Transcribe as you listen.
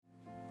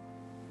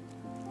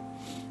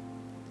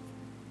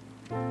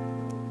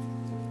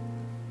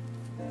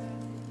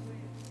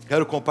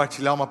Quero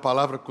compartilhar uma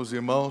palavra com os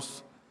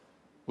irmãos.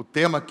 O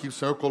tema que o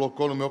Senhor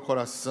colocou no meu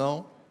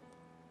coração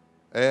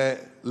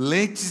é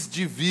lentes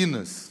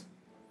divinas.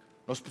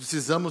 Nós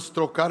precisamos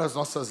trocar as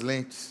nossas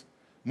lentes.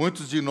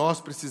 Muitos de nós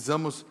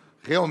precisamos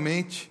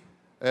realmente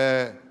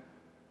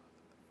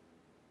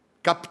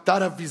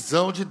captar a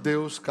visão de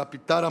Deus,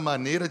 captar a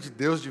maneira de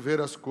Deus de ver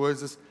as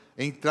coisas,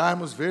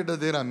 entrarmos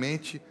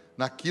verdadeiramente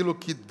naquilo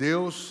que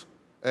Deus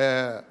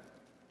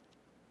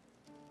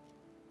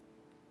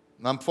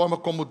na forma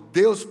como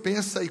Deus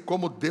pensa e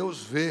como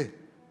Deus vê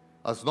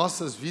as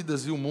nossas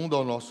vidas e o mundo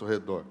ao nosso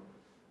redor.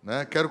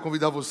 Quero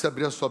convidar você a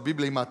abrir a sua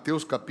Bíblia em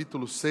Mateus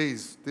capítulo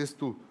 6,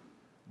 texto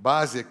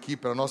base aqui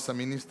para a nossa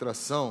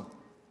ministração.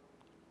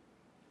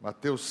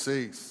 Mateus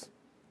 6.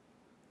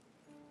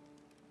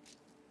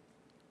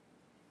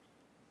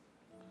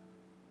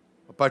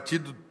 A partir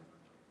do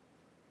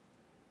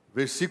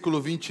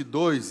versículo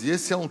 22, e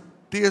esse é um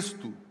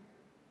texto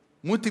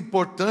muito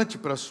importante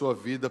para a sua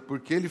vida,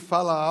 porque ele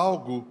fala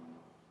algo,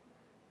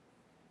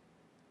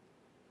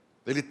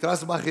 ele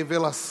traz uma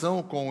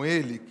revelação com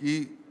ele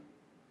que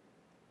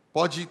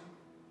pode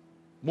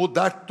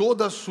mudar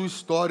toda a sua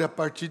história a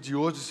partir de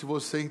hoje, se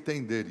você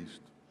entender isso.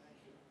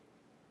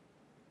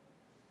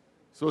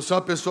 Se você é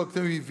uma pessoa que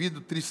tem vivido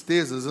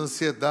tristezas,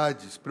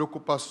 ansiedades,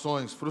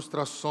 preocupações,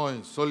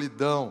 frustrações,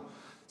 solidão,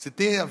 se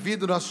tem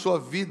havido na sua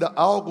vida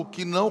algo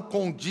que não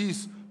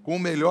condiz com o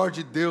melhor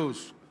de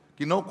Deus,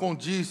 que não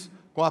condiz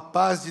com a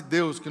paz de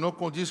Deus, que não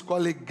condiz com a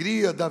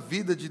alegria da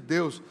vida de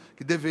Deus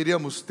que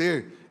deveríamos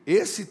ter,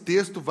 esse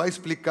texto vai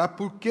explicar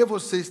por que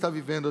você está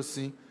vivendo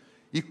assim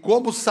e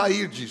como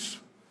sair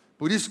disso.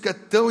 Por isso que é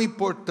tão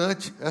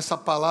importante essa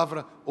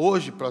palavra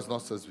hoje para as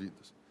nossas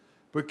vidas,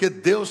 porque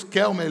Deus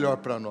quer o melhor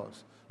para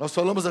nós. Nós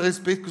falamos a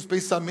respeito que os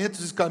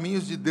pensamentos e os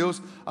caminhos de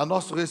Deus a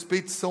nosso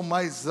respeito são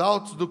mais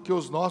altos do que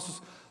os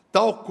nossos,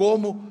 tal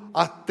como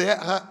a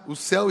terra, o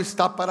céu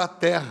está para a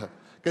terra.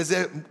 Quer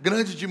dizer,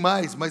 grande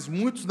demais, mas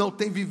muitos não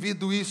têm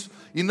vivido isso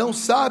e não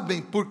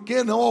sabem por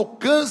que não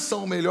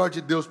alcançam o melhor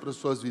de Deus para as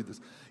suas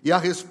vidas. E a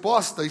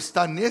resposta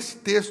está nesse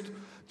texto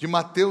de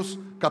Mateus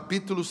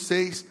capítulo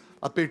 6,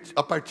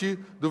 a partir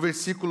do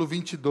versículo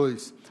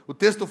 22. O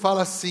texto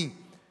fala assim,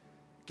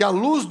 que a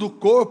luz do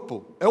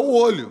corpo é o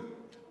olho.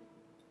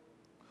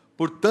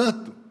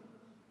 Portanto,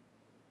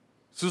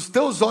 se os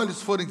teus olhos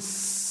forem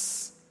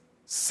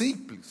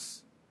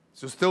simples,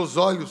 se os teus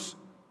olhos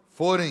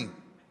forem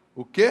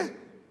o quê?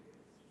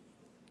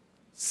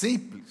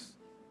 Simples,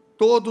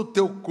 todo o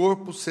teu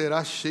corpo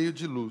será cheio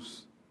de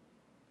luz.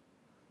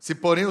 Se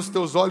porém os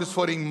teus olhos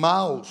forem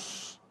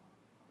maus,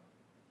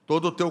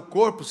 todo o teu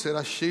corpo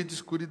será cheio de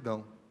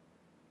escuridão.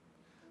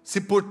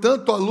 Se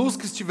portanto a luz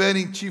que estiver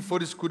em ti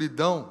for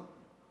escuridão,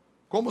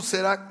 como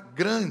será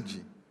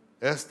grande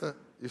esta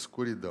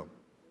escuridão?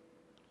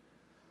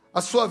 A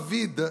sua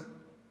vida,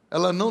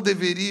 ela não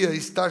deveria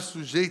estar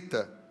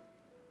sujeita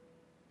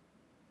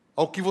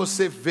ao que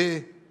você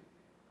vê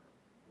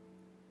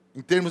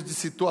em termos de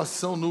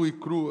situação nua e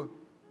crua,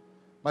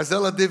 mas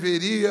ela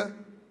deveria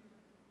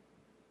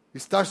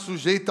estar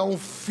sujeita a um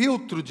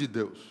filtro de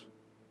Deus.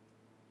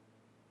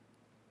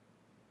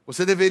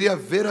 Você deveria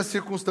ver as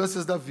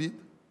circunstâncias da vida,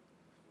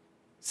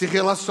 se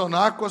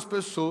relacionar com as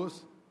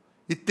pessoas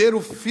e ter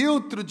o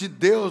filtro de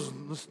Deus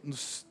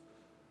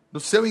no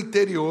seu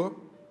interior,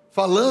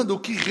 falando o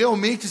que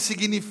realmente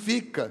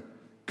significa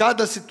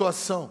cada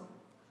situação,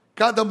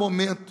 cada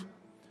momento.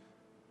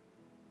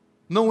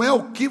 Não é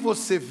o que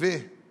você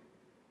vê,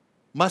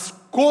 mas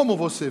como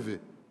você vê.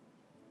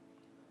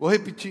 Vou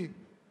repetir.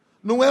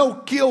 Não é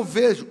o que eu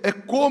vejo, é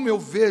como eu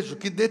vejo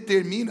que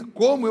determina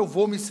como eu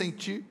vou me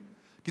sentir,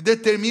 que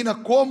determina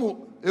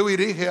como eu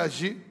irei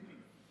reagir.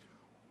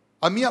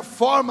 A minha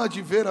forma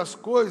de ver as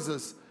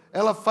coisas,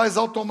 ela faz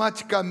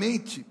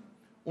automaticamente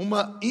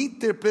uma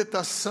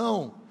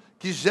interpretação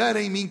que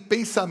gera em mim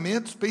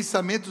pensamentos,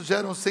 pensamentos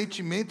geram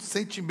sentimentos,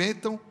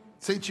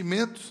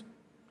 sentimentos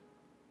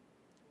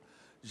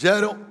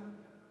geram,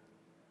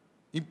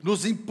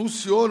 nos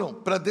impulsionam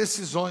para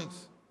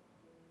decisões.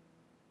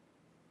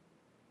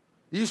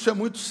 Isso é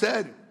muito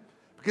sério,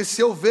 porque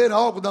se eu ver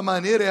algo da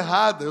maneira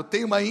errada, eu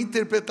tenho uma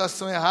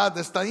interpretação errada,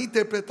 esta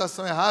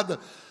interpretação errada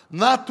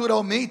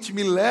naturalmente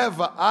me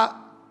leva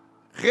a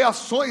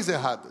reações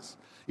erradas,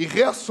 e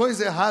reações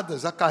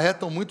erradas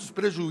acarretam muitos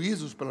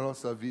prejuízos para a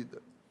nossa vida.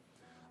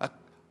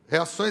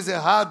 Reações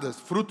erradas,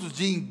 frutos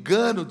de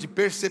engano, de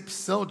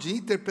percepção, de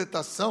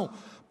interpretação,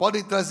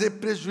 podem trazer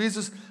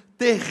prejuízos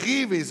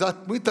terríveis,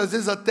 muitas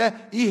vezes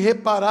até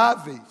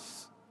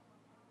irreparáveis,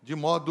 de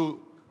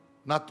modo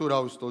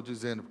natural estou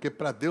dizendo, porque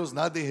para Deus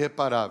nada é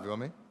irreparável,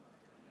 amém?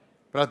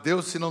 Para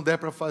Deus, se não der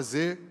para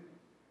fazer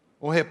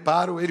um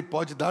reparo, Ele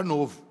pode dar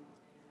novo.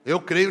 Eu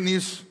creio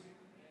nisso.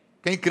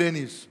 Quem crê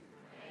nisso?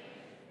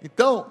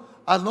 Então,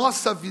 a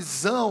nossa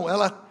visão,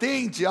 ela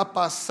tende a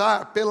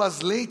passar pelas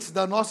lentes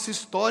da nossa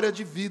história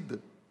de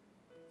vida.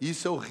 E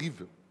isso é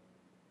horrível.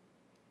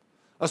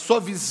 A sua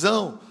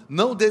visão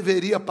não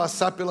deveria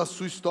passar pela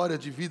sua história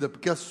de vida,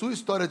 porque a sua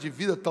história de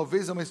vida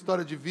talvez é uma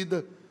história de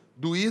vida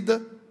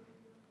doída,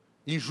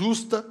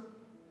 injusta,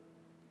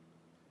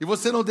 E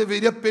você não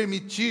deveria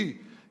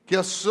permitir que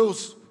os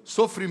seus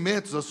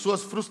sofrimentos, as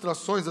suas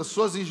frustrações, as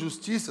suas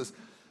injustiças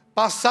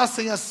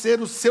passassem a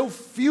ser o seu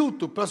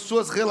filtro para as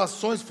suas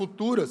relações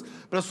futuras,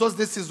 para as suas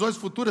decisões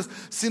futuras,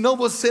 senão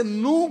você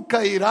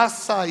nunca irá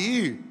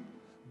sair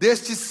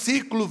deste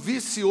ciclo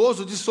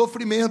vicioso de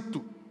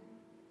sofrimento.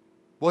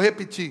 Vou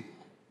repetir.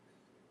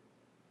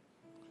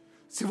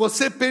 Se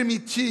você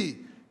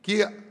permitir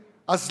que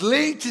as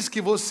lentes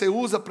que você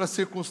usa para as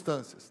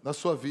circunstâncias na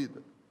sua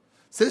vida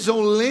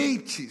sejam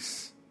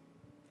lentes,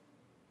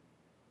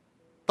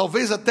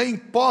 talvez até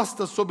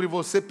impostas sobre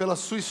você pela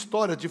sua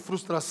história de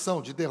frustração,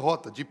 de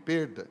derrota, de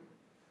perda,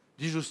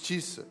 de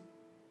injustiça,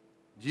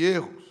 de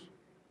erros,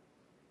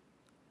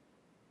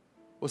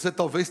 você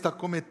talvez está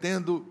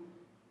cometendo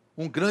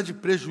um grande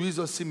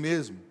prejuízo a si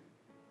mesmo.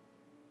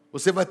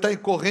 Você vai estar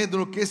incorrendo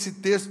no que esse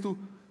texto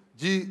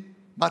de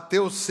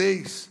Mateus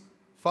 6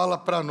 fala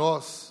para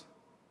nós.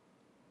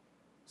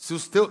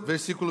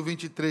 Versículo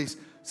 23,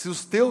 se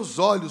os teus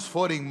olhos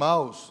forem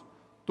maus,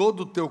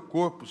 todo o teu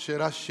corpo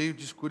será cheio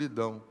de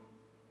escuridão.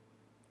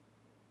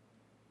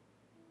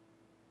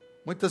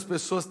 Muitas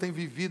pessoas têm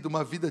vivido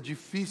uma vida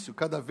difícil,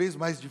 cada vez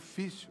mais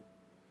difícil,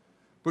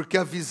 porque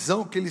a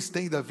visão que eles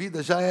têm da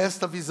vida já é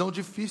esta visão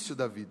difícil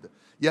da vida.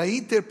 E a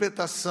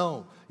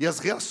interpretação e as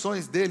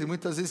reações dele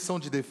muitas vezes são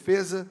de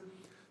defesa,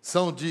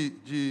 são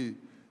de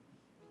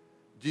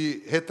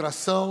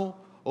retração,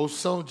 ou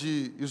são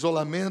de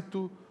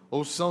isolamento,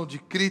 ou são de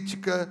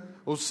crítica,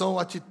 ou são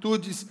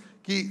atitudes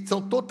que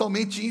são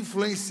totalmente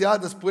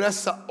influenciadas por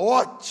essa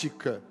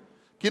ótica,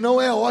 que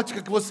não é a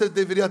ótica que você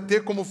deveria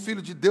ter como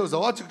filho de Deus. A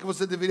ótica que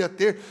você deveria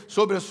ter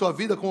sobre a sua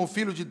vida como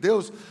filho de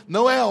Deus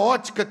não é a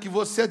ótica que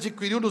você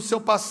adquiriu no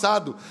seu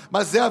passado,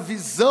 mas é a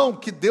visão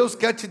que Deus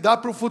quer te dar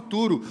para o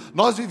futuro.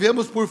 Nós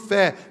vivemos por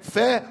fé.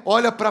 Fé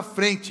olha para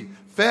frente.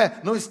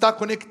 Fé não está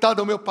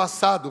conectada ao meu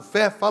passado.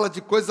 Fé fala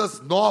de coisas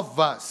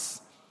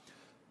novas.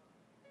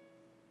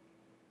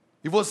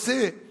 E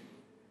você,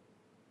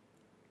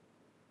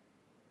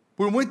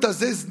 por muitas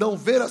vezes não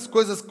ver as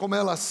coisas como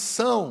elas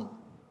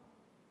são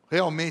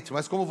realmente,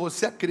 mas como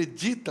você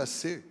acredita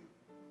ser.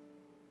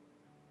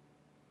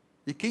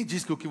 E quem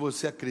diz que o que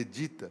você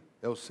acredita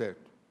é o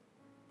certo?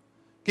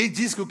 Quem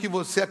diz que o que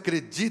você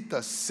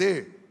acredita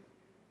ser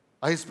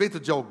a respeito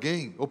de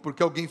alguém, ou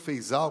porque alguém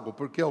fez algo, ou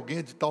porque alguém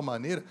é de tal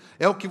maneira,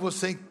 é o que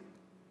você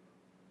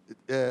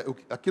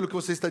aquilo que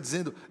você está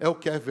dizendo é o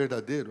que é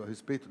verdadeiro a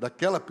respeito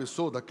daquela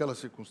pessoa, daquela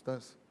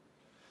circunstância.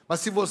 Mas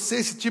se você é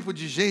esse tipo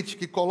de gente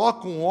que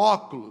coloca um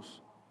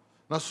óculos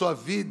na sua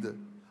vida,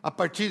 a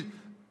partir...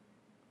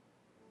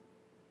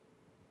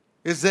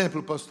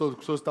 Exemplo, pastor, do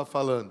que o senhor está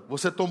falando.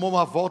 Você tomou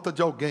uma volta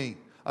de alguém,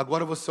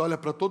 agora você olha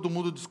para todo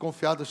mundo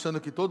desconfiado,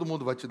 achando que todo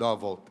mundo vai te dar uma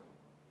volta.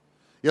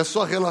 E a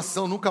sua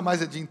relação nunca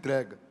mais é de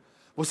entrega.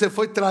 Você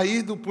foi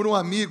traído por um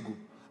amigo,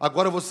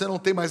 agora você não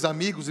tem mais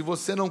amigos e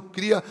você não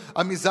cria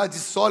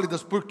amizades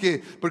sólidas. Por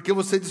quê? Porque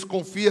você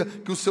desconfia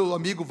que o seu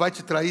amigo vai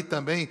te trair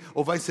também,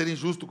 ou vai ser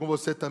injusto com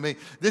você também.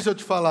 Deixa eu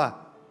te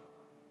falar.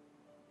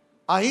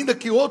 Ainda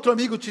que outro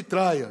amigo te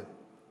traia,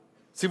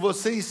 se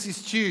você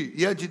insistir,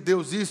 e é de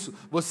Deus isso,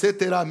 você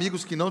terá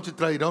amigos que não te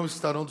trairão e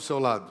estarão do seu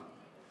lado.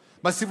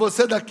 Mas se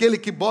você é daquele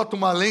que bota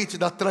uma lente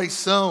da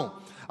traição,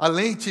 a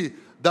lente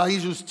da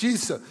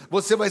injustiça,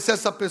 você vai ser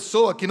essa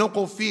pessoa que não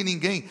confia em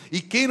ninguém.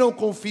 E quem não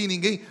confia em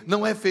ninguém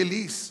não é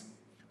feliz,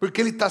 porque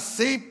ele está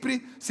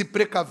sempre se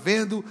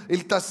precavendo,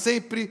 ele está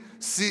sempre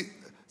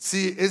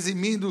se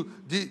eximindo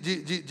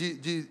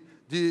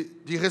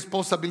de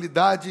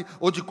responsabilidade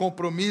ou de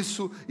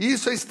compromisso. E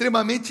isso é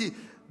extremamente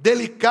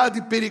delicado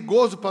e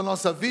perigoso para a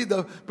nossa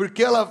vida,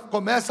 porque ela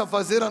começa a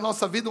fazer a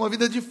nossa vida uma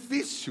vida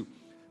difícil.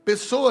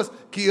 Pessoas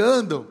que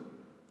andam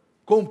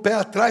com o pé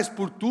atrás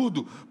por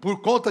tudo, por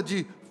conta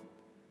de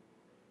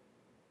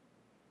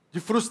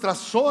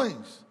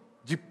frustrações,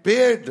 de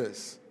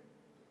perdas,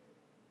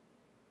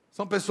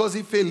 são pessoas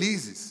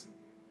infelizes.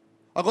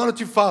 Agora eu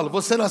te falo,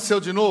 você nasceu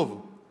de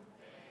novo?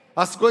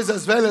 As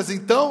coisas velhas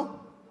então?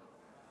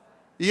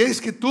 E eis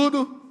que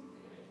tudo?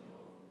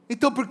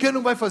 Então por que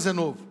não vai fazer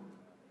novo?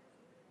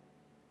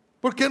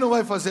 Por que não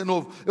vai fazer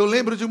novo? Eu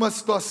lembro de uma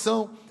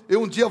situação,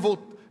 eu um dia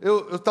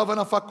eu estava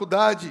na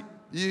faculdade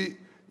e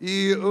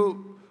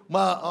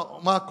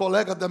uma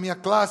colega da minha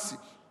classe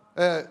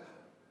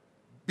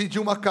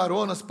pediu uma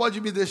carona, você pode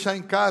me deixar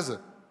em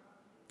casa?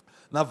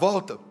 Na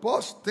volta?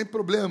 Posso, não tem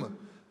problema.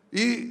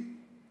 E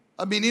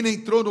a menina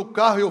entrou no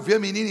carro e eu vi a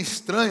menina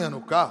estranha no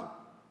carro.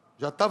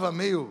 Já estava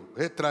meio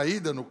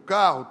retraída no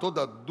carro,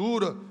 toda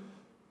dura.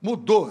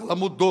 Ela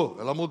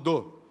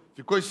mudou.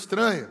 Ficou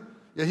estranha.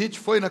 E a gente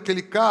foi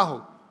naquele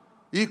carro,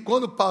 e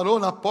quando parou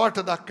na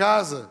porta da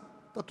casa,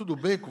 está tudo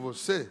bem com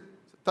você?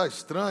 Você está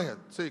estranha?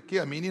 Não sei o quê.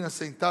 A menina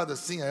sentada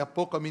assim, aí a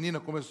pouco a menina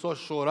começou a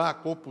chorar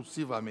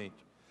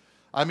compulsivamente.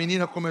 A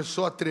menina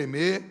começou a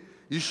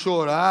tremer e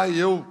chorar, e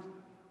eu...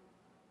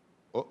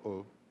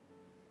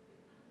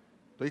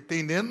 Estou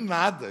entendendo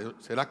nada.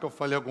 Será que eu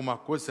falei alguma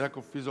coisa? Será que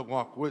eu fiz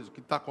alguma coisa? O que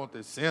está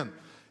acontecendo?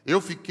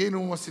 Eu fiquei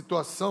numa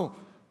situação...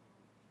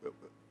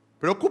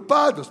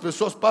 preocupado, as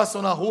pessoas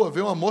passam na rua,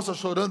 vê uma moça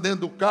chorando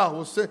dentro do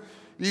carro,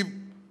 E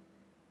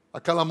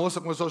aquela moça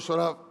começou a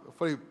chorar. Eu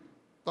falei,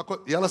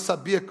 e ela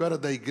sabia que eu era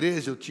da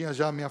igreja, eu tinha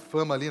já a minha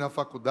fama ali na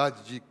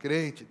faculdade de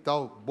crente e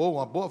tal,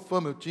 uma boa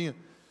fama eu tinha.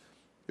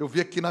 Eu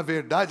via que, na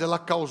verdade, ela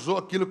causou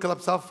aquilo que ela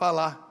precisava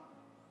falar.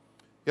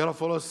 E ela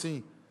falou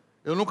assim,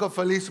 eu nunca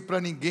falei isso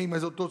para ninguém,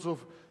 mas eu estou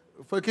sofrendo.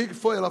 Eu falei, o que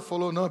foi? Ela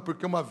falou, não, é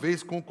porque uma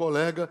vez com um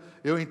colega,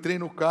 eu entrei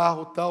no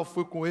carro, tal,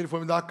 fui com ele, foi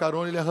me dar uma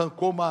carona, ele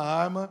arrancou uma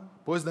arma,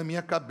 pôs na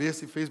minha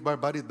cabeça e fez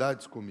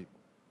barbaridades comigo.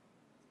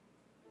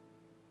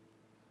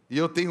 E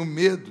eu tenho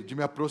medo de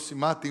me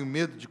aproximar, tenho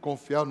medo de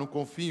confiar, não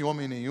confio em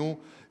homem nenhum,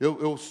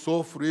 eu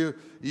sofro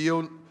e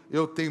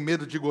eu tenho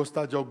medo de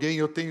gostar de alguém,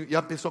 e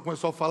a pessoa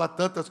começou a falar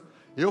tantas,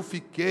 eu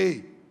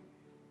fiquei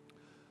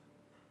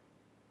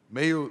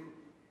meio,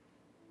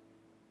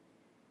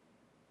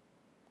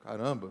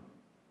 caramba,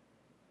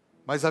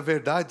 mas a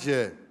verdade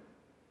é,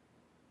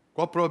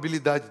 qual a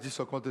probabilidade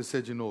disso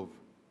acontecer de novo?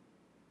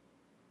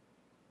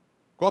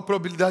 Qual a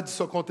probabilidade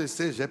disso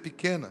acontecer? Já é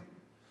pequena.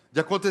 De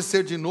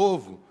acontecer de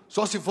novo,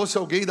 só se fosse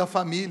alguém da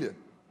família,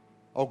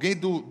 alguém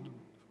do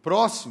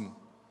próximo.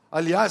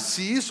 Aliás,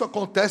 se isso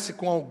acontece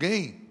com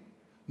alguém,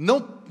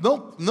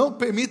 não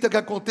permita que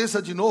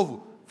aconteça de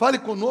novo. Fale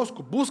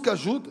conosco, busque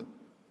ajuda.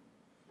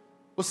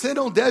 Você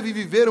não deve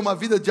viver uma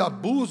vida de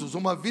abusos,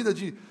 uma vida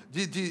de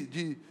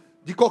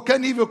qualquer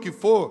nível que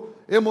for,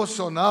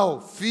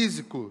 emocional,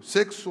 físico,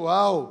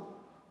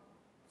 sexual,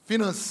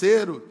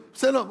 financeiro.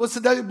 Você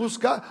deve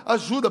buscar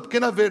ajuda, porque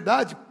na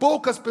verdade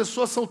poucas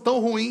pessoas são tão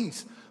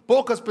ruins,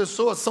 poucas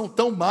pessoas são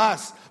tão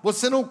más.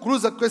 Você não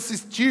cruza com esse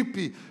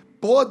estirpe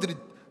podre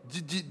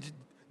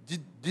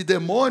de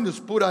demônios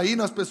por aí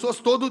nas pessoas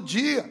todo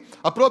dia.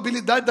 A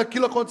probabilidade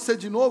daquilo acontecer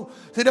de novo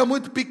seria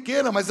muito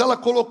pequena, mas ela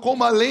colocou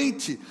uma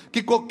lente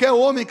que qualquer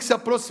homem que se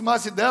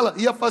aproximasse dela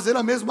ia fazer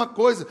a mesma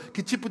coisa.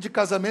 Que tipo de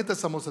casamento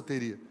essa moça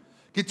teria?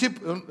 Que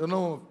tipo?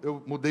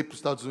 Eu mudei para os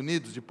Estados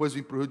Unidos, depois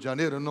vim para o Rio de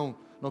Janeiro, eu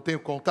não tenho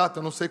contato,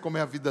 eu não sei como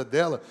é a vida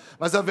dela,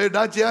 mas a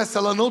verdade é essa,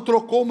 ela não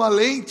trocou uma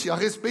lente a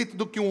respeito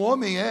do que um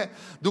homem é,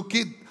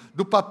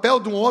 do papel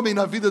de um homem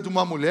na vida de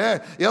uma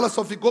mulher, e ela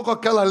só ficou com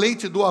aquela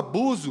lente do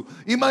abuso.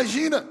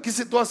 Imagina que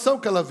situação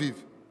que ela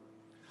vive.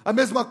 A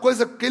mesma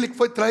coisa aquele que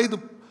foi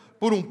traído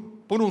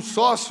por um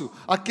sócio,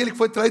 aquele que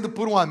foi traído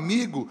por um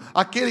amigo,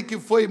 aquele que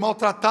foi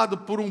maltratado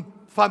por um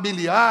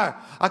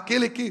familiar,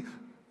 aquele que...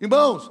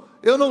 Irmãos,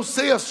 eu não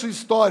sei a sua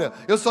história,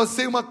 eu só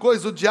sei uma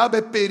coisa, o diabo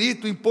é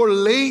perito em pôr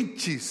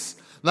lentes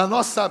na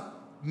nossa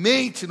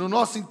mente, no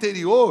nosso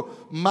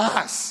interior,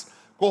 mas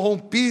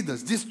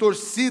corrompidas,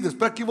 distorcidas,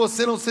 para que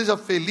você não seja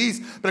feliz,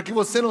 para que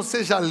você não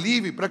seja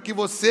livre, para que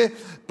você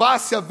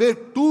passe a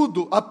ver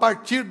tudo a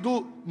partir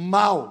do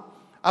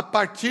mal, a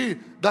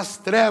partir das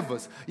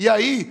trevas. E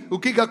aí, o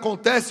que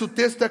acontece? O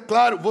texto é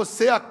claro,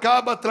 você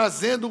acaba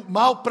trazendo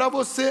mal para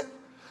você,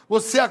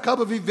 você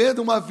acaba vivendo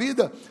uma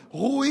vida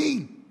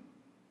ruim.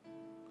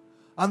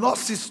 A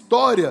nossa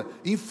história,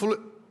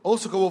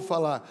 ouça o que eu vou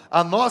falar,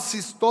 a nossa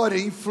história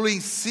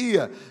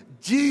influencia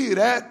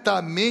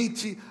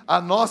diretamente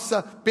a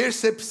nossa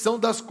percepção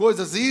das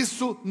coisas, e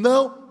isso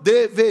não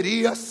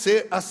deveria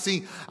ser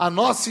assim. A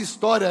nossa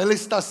história, ela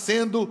está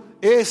sendo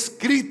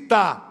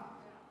escrita.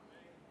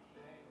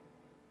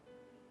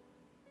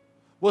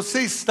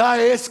 Você está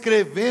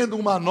escrevendo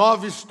uma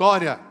nova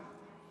história.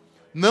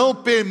 Não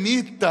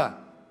permita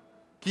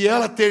que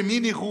ela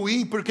termine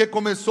ruim porque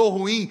começou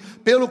ruim.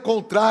 Pelo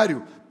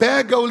contrário,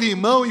 pega o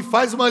limão e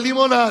faz uma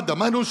limonada,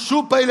 mas não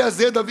chupa ele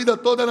azedo a vida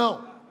toda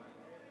não.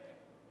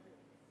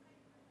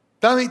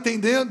 Está me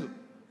entendendo?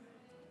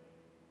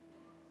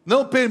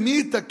 Não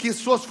permita que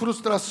suas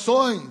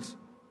frustrações,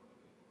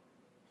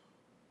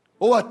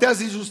 ou até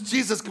as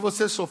injustiças que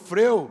você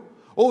sofreu,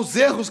 ou os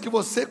erros que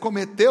você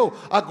cometeu,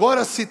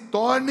 agora se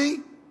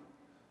tornem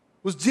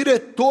os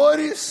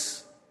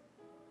diretores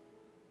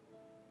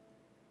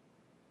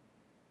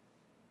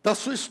da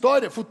sua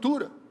história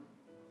futura.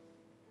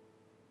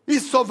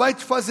 Isso só vai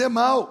te fazer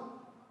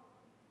mal.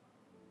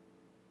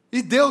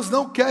 E Deus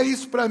não quer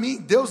isso para mim,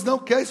 Deus não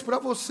quer isso para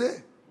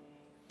você.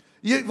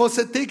 E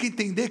você tem que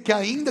entender que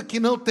ainda que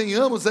não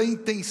tenhamos a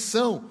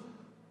intenção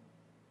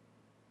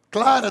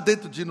clara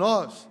dentro de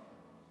nós,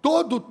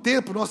 todo o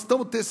tempo nós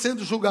estamos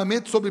tecendo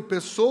julgamento sobre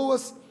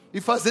pessoas e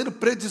fazendo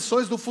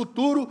predições do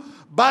futuro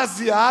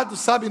baseado,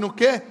 sabe no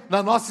quê?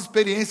 Na nossa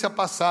experiência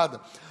passada.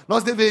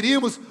 Nós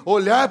deveríamos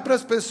olhar para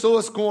as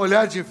pessoas com um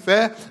olhar de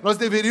fé, nós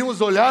deveríamos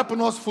olhar para o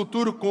nosso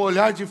futuro com um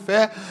olhar de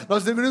fé,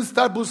 nós deveríamos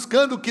estar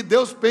buscando o que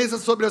Deus pensa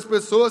sobre as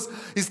pessoas,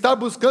 estar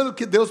buscando o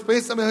que Deus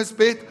pensa a meu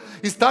respeito,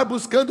 estar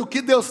buscando o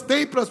que Deus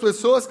tem para as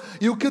pessoas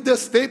e o que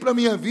Deus tem para a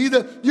minha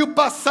vida. E o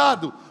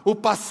passado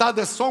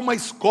é só uma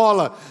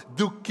escola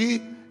do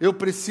que eu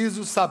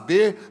preciso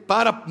saber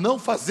para não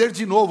fazer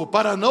de novo,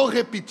 para não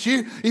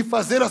repetir e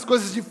fazer as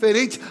coisas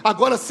diferentes,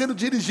 agora sendo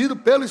dirigido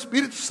pelo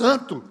Espírito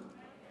Santo.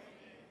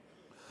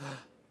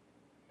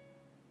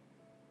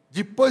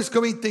 Depois que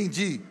eu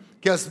entendi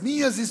que as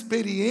minhas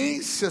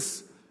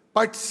experiências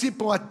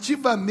participam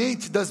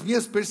ativamente das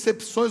minhas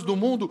percepções do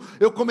mundo,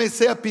 eu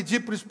comecei a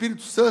pedir para o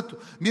Espírito Santo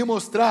me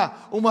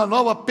mostrar uma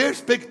nova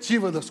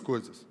perspectiva das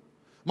coisas.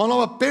 uma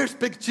nova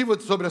perspectiva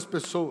sobre as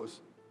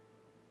pessoas.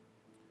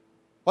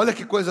 Olha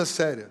que coisa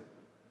séria.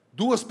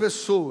 Duas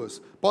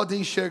pessoas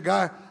podem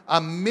enxergar a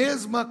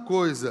mesma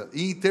coisa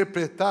e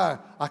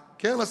interpretar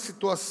aquela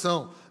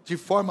situação de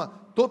forma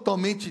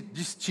totalmente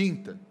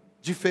distinta,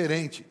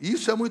 diferente.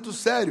 Isso é muito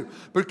sério,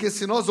 porque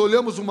se nós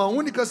olhamos uma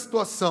única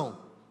situação,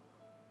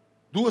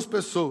 duas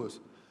pessoas,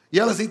 e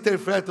elas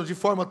interpretam de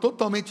forma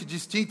totalmente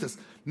distintas,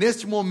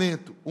 neste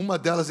momento, uma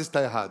delas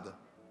está errada.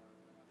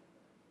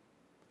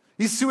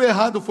 E se o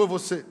errado for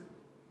você?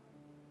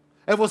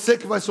 É você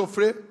que vai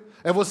sofrer,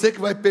 é você que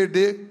vai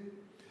perder,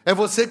 é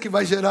você que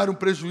vai gerar um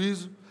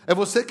prejuízo, é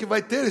você que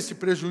vai ter esse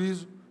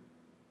prejuízo.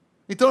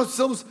 Então nós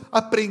precisamos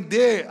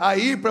aprender a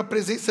ir para a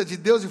presença de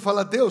Deus e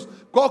falar: Deus,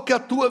 qual que é a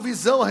tua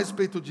visão a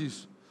respeito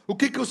disso? O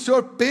que o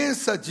Senhor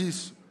pensa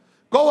disso?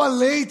 Qual a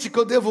lente que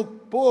eu devo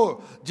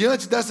pôr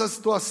diante dessa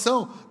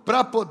situação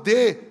para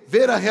poder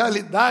ver a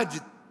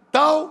realidade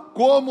tal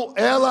como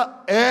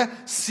ela é,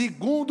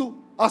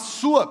 segundo a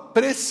sua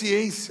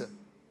presciência?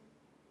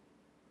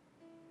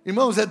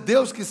 Irmãos, é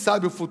Deus que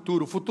sabe o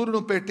futuro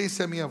não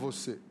pertence a mim e a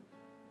você.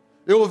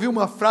 Eu ouvi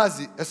uma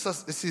frase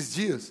esses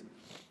dias,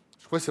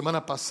 acho que foi semana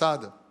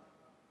passada,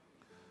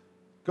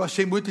 que eu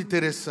achei muito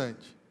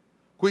interessante.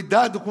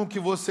 Cuidado com o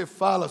que você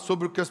fala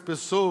sobre o que as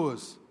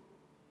pessoas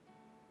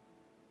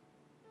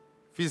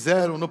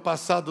fizeram no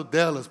passado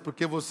delas,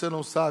 porque você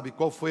não sabe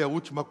qual foi a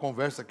última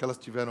conversa que elas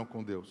tiveram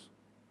com Deus.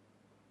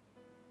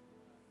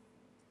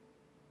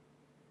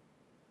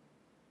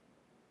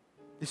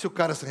 E se o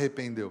cara se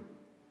arrependeu?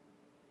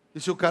 E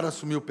se o cara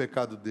assumiu o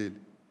pecado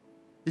dele?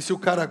 E se o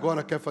cara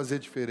agora quer fazer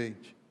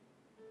diferente?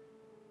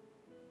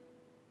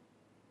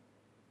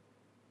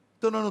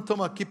 Então nós não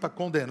estamos aqui para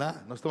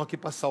condenar, nós estamos aqui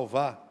para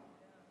salvar.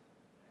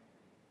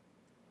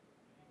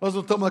 Nós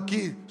não estamos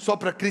aqui só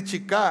para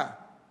criticar.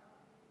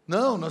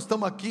 Não, nós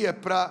estamos aqui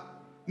para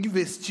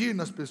investir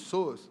nas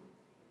pessoas.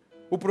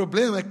 O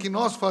problema é que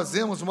nós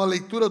fazemos uma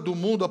leitura do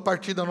mundo a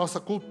partir da nossa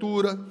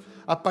cultura,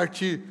 a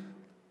partir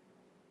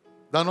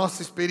da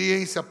nossa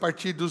experiência, a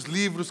partir dos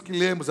livros que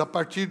lemos, a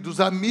partir dos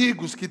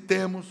amigos que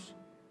temos.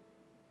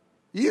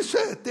 E isso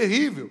é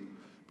terrível,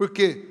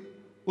 porque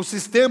o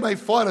sistema aí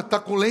fora está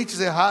com lentes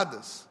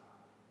erradas.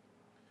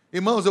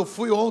 Irmãos, eu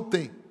fui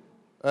ontem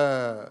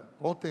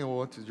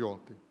ou antes de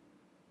ontem,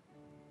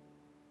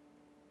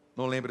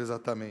 não lembro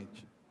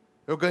exatamente.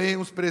 Eu ganhei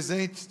uns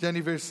presentes de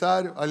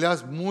aniversário.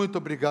 Aliás, muito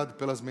obrigado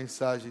pelas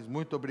mensagens,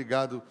 muito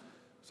obrigado.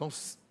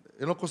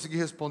 Eu não consegui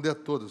responder a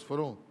todas,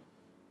 foram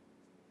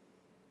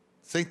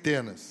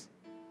centenas,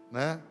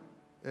 né?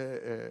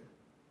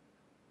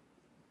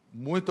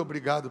 Muito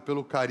obrigado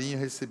pelo carinho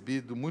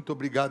recebido, muito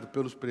obrigado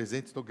pelos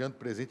presentes. Estou ganhando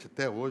presente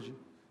até hoje,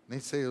 nem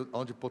sei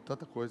onde pôr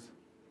tanta coisa.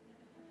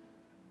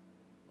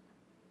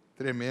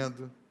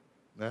 Tremendo,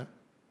 né?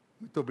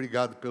 Muito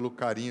obrigado pelo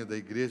carinho da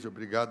igreja,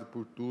 obrigado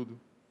por tudo.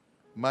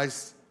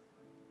 Mas,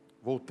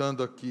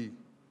 voltando aqui,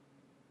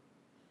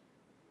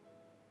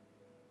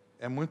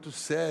 é muito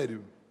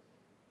sério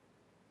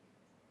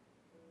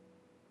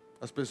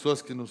as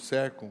pessoas que nos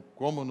cercam,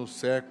 como nos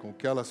cercam, o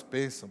que elas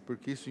pensam,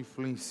 porque isso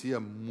influencia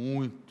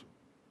muito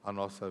a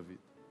nossa vida.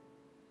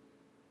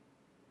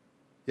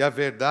 E a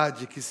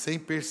verdade é que, sem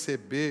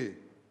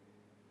perceber,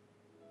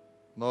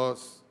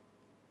 nós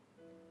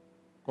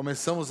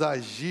começamos a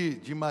agir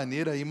de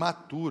maneira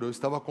imatura. Eu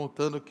estava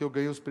contando que eu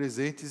ganhei os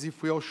presentes e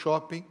fui ao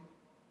shopping,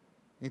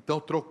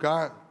 então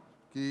trocar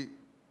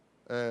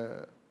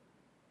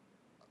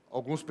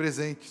alguns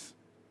presentes.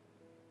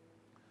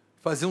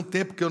 Fazia um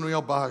tempo que eu não ia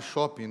ao Barra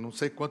Shopping, não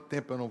sei quanto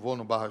tempo eu não vou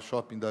no Barra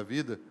Shopping da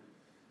vida.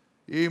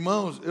 E,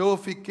 irmãos, eu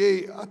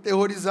fiquei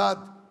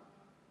aterrorizado,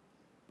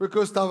 porque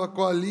eu estava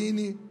com a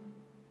Aline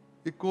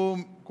e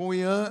com o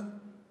Ian,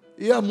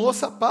 e a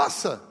moça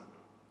passa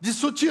de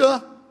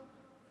sutiã.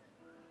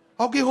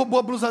 Alguém roubou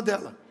a blusa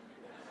dela.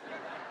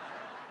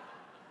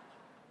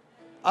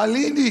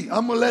 Aline,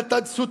 a mulher está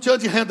de sutiã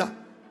de renda.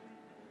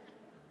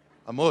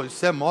 Amor,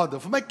 isso é moda. Eu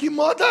falei: mas que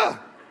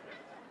moda?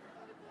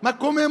 Mas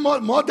como é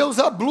moda é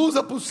usar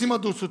blusa por cima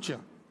do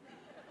sutiã.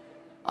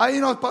 Aí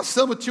nós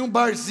passamos, tinha um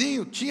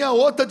barzinho, tinha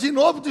outra de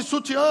novo de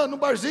sutiã no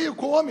barzinho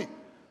com homem.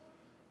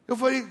 Eu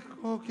falei: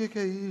 o que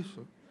é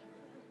isso?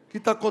 O que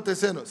está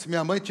acontecendo? Se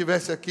minha mãe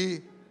estivesse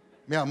aqui,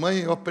 minha mãe,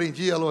 eu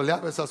aprendi, ela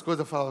olhava essas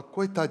coisas e falava: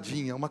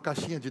 coitadinha, uma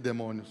caixinha de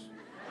demônios.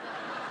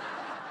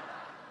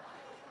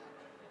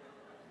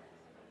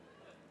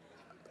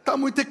 Está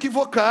muito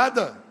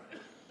equivocada.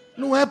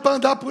 Não é para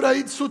andar por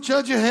aí de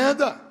sutiã de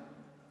renda.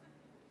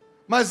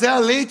 Mas é a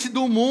lente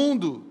do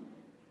mundo.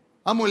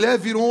 A mulher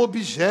virou um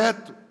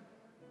objeto.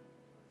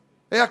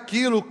 É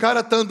aquilo, o cara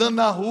está andando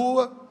na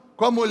rua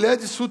com a mulher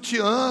de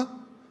sutiã,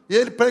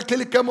 e parece que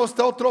ele quer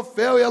mostrar o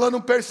troféu, e ela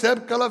não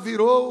percebe que ela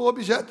virou o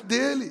objeto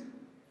dele.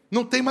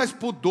 Não tem mais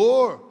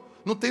pudor,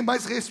 não tem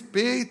mais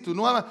respeito.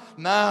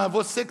 Não,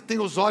 você que tem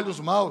os olhos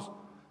maus.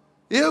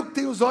 Eu que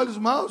tenho os olhos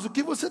maus, o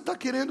que você está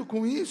querendo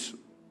com isso?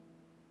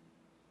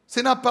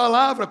 Se na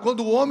palavra,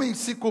 quando o homem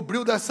se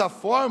cobriu dessa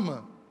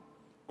forma,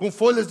 com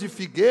folhas de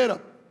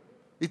figueira,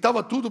 e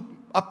estava tudo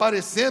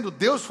aparecendo,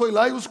 Deus foi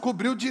lá e os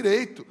cobriu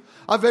direito.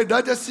 A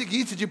verdade é a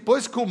seguinte: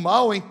 depois que o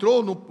mal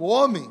entrou no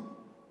homem,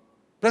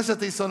 preste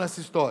atenção nessa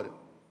história.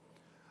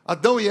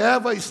 Adão e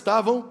Eva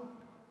estavam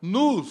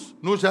nus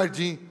no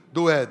jardim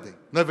do Éden,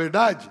 não é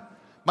verdade?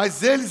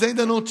 Mas eles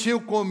ainda não tinham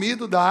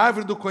comido da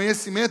árvore do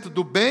conhecimento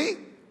do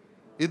bem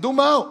e do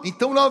mal.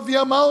 Então não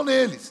havia mal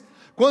neles.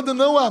 Quando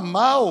não há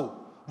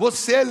mal,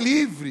 você é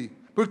livre,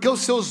 porque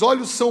os seus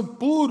olhos são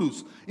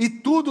puros e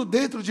tudo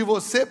dentro de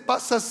você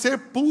passa a ser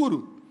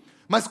puro.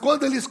 Mas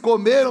quando eles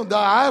comeram da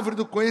árvore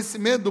do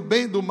conhecimento do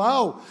bem e do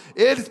mal,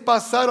 eles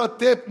passaram a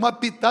ter uma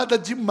pitada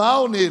de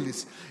mal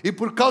neles. E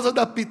por causa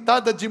da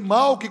pitada de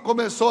mal que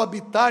começou a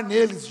habitar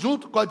neles,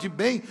 junto com a de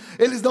bem,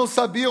 eles não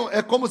sabiam,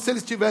 é como se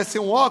eles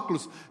tivessem um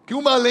óculos, que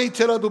uma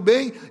lente era do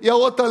bem e a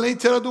outra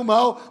lente era do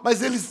mal,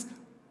 mas eles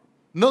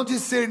não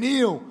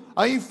discerniam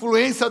a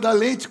influência da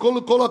lente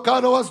quando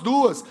colocaram as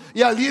duas,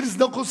 e ali eles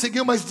não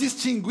conseguiam mais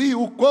distinguir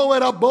o quão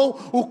era bom,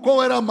 o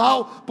quão era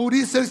mal, por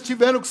isso eles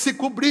tiveram que se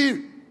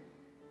cobrir.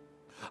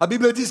 A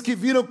Bíblia diz que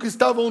viram que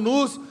estavam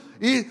nus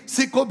e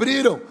se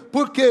cobriram.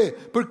 Por quê?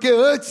 Porque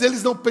antes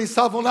eles não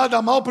pensavam nada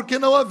mal, porque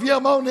não havia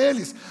mal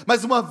neles.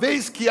 Mas uma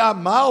vez que há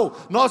mal,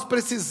 nós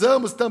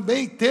precisamos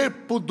também ter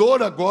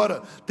pudor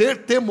agora,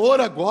 ter temor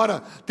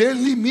agora, ter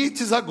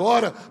limites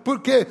agora.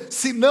 Porque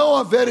se não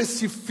houver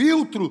esse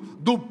filtro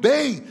do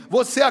bem,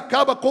 você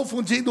acaba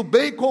confundindo o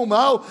bem com o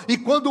mal. E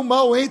quando o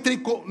mal entra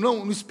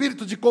no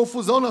espírito de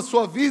confusão na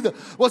sua vida,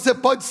 você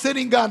pode ser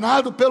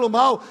enganado pelo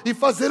mal e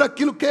fazer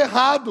aquilo que é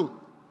errado.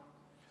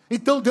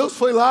 Então Deus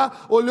foi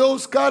lá, olhou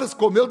os caras,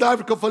 comeu da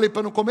árvore que eu falei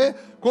para não comer,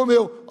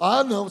 comeu.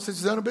 Ah não, vocês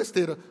fizeram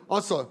besteira.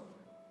 Olha só,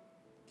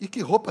 e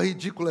que roupa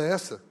ridícula é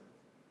essa?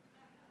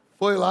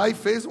 Foi lá e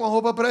fez uma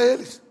roupa para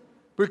eles,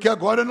 porque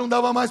agora não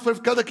dava mais para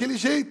ficar daquele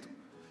jeito.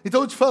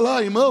 Então eu te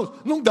falar, irmãos,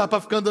 não dá para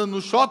ficar andando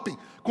no shopping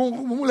com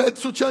uma mulher de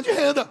sutiã de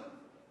renda.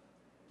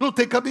 Não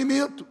tem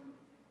cabimento.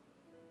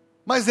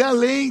 Mas é a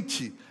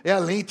lente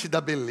da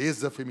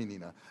beleza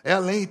feminina. É a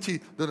lente...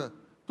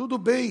 Tudo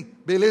bem,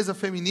 beleza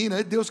feminina,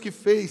 é Deus que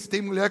fez,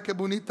 tem mulher que é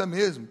bonita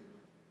mesmo.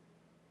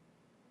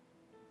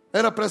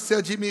 Era para ser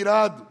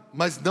admirado,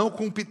 mas não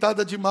com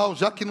pitada de mal.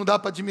 Já que não dá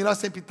para admirar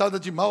sem pitada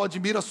de mal,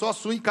 admira só a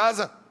sua em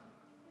casa.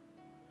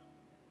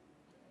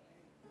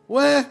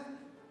 Ué?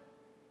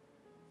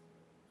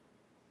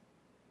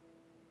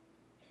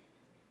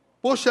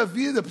 Poxa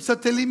vida, precisa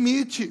ter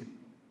limite.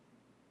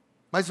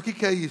 Mas o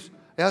que é isso?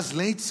 É as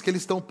lentes que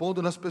eles estão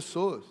pondo nas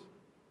pessoas.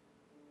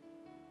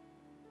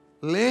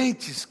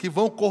 Lentes que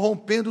vão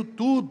corrompendo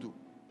tudo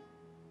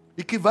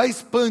e que vai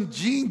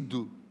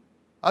expandindo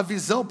a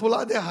visão para o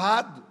lado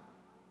errado,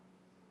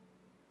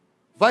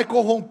 vai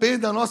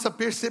corrompendo a nossa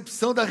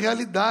percepção da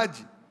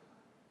realidade.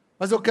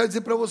 Mas eu quero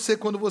dizer para você,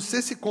 quando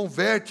você se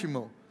converte,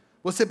 irmão,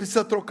 você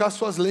precisa trocar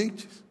suas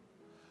lentes.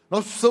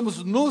 Nós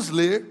precisamos nos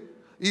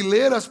ler e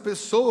ler as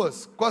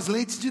pessoas com as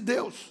lentes de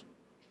Deus.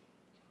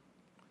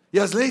 E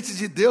as lentes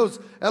de Deus,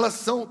 elas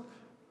são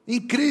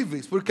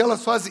incríveis, porque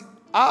elas fazem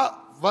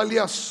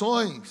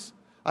avaliações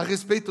a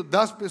respeito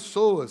das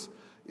pessoas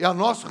e a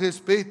nosso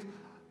respeito,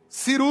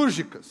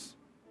 cirúrgicas.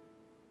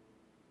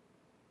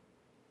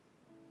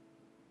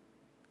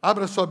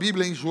 Abra sua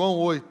Bíblia em João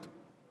 8.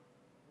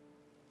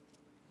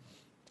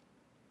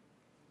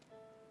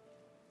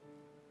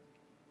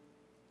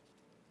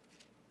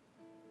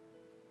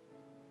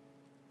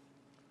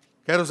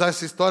 Quero usar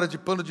essa história de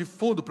pano de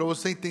fundo para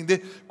você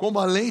entender como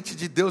a lente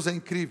de Deus é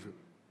incrível.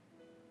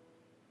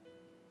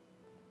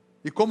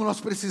 E como nós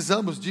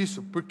precisamos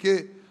disso,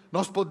 porque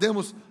nós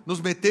podemos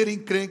nos meter em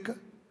encrenca,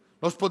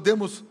 nós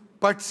podemos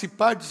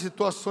participar de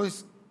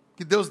situações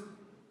que Deus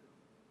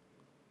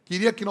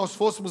queria que nós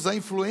fôssemos a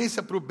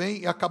influência para o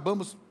bem e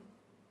acabamos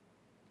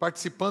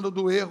participando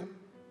do erro,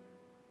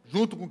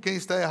 junto com quem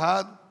está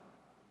errado.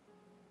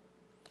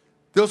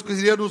 Deus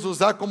queria nos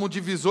usar como um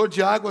divisor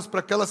de águas para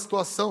aquela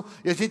situação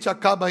e a gente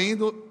acaba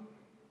indo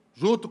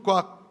junto com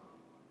a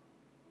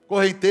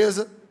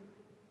correnteza.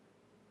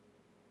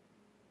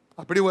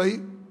 Abriu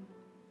aí?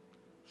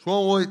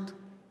 João 8.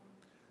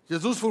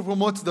 Jesus foi para o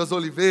Monte das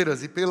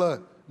Oliveiras e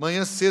pela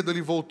manhã cedo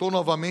ele voltou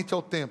novamente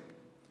ao templo.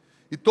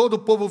 E todo o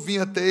povo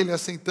vinha até ele,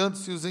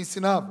 assentando-se e os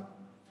ensinava.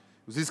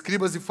 Os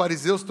escribas e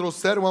fariseus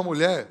trouxeram uma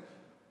mulher,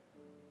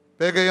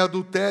 pega em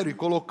adultério, e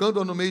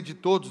colocando-a no meio de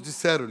todos,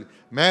 disseram-lhe: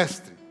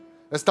 Mestre,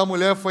 esta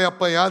mulher foi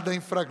apanhada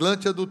em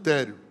flagrante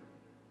adultério.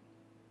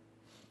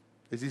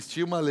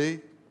 Existia uma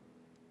lei,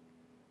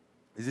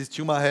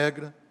 existia uma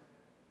regra,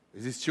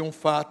 existia um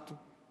fato,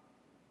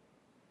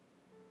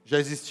 já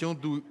existia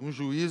um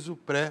juízo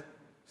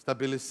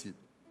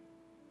pré-estabelecido.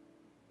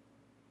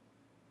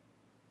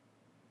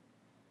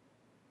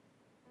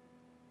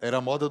 Era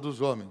a moda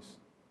dos homens.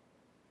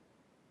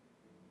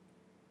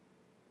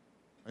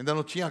 Ainda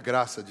não tinha a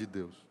graça de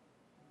Deus.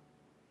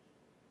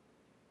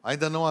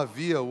 Ainda não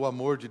havia o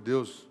amor de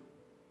Deus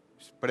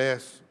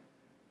expresso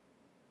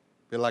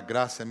pela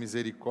graça, a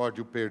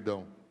misericórdia e o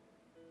perdão.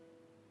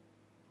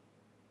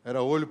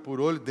 Era olho por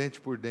olho, dente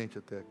por dente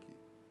até aqui.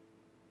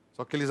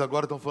 Só que eles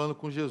agora estão falando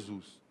com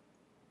Jesus.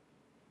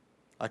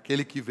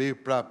 Aquele que veio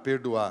para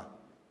perdoar,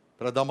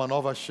 para dar uma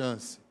nova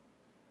chance,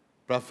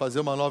 para fazer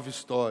uma nova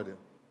história.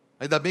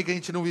 Ainda bem que a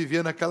gente não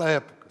vivia naquela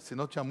época,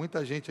 senão tinha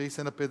muita gente aí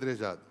sendo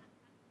apedrejada.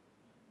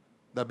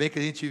 Ainda bem que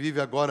a gente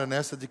vive agora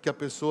nessa de que a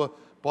pessoa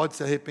pode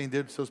se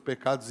arrepender dos seus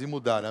pecados e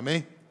mudar,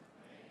 amém?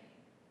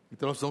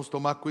 Então nós precisamos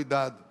tomar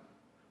cuidado,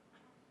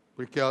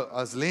 porque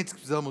as lentes que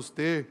precisamos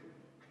ter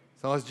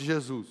são as de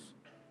Jesus.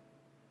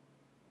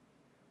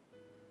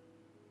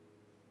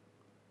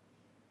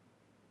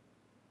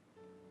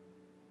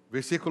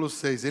 Versículo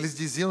 6, eles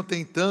diziam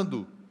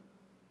tentando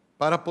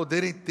para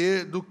poderem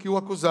ter do que o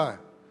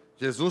acusar.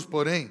 Jesus,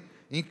 porém,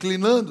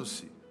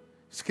 inclinando-se,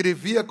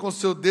 escrevia com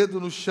seu dedo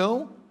no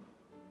chão,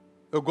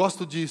 eu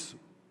gosto disso,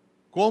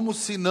 como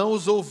se não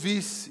os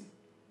ouvisse.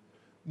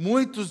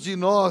 Muitos de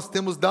nós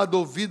temos dado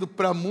ouvido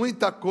para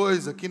muita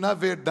coisa que, na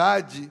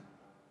verdade,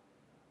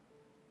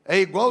 é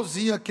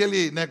igualzinho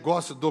aquele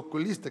negócio do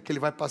oculista, que ele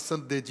vai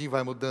passando o dedinho e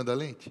vai mudando a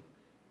lente.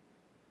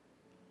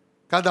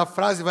 Cada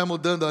frase vai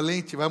mudando a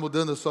lente, vai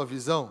mudando a sua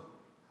visão,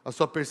 a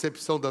sua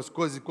percepção das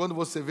coisas, e quando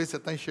você vê, você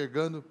está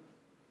enxergando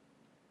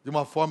de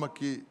uma forma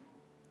que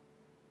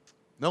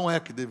não é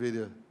que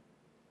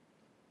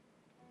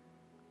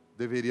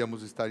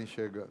deveríamos estar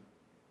enxergando.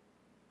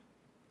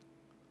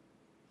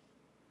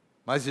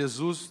 Mas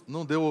Jesus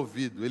não deu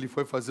ouvido, ele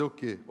foi fazer o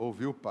quê?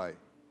 Ouvir o Pai.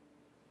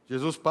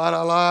 Jesus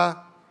para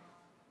lá,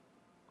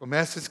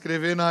 começa a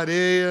escrever na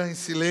areia, em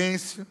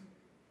silêncio.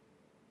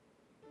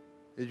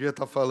 Ele devia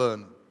estar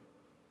falando.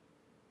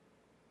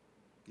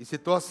 Que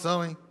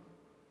situação, hein?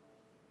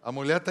 A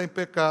mulher está em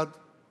pecado.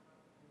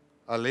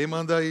 A lei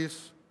manda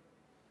isso.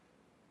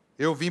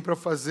 Eu vim para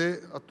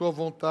fazer a tua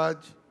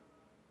vontade.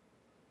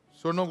 O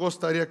Senhor não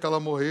gostaria que ela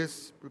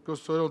morresse, porque o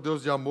Senhor é um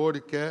Deus de amor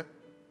e quer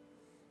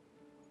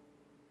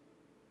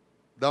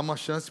dar uma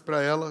chance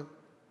para ela,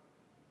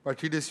 a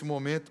partir desse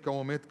momento, que é o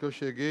momento que eu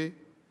cheguei.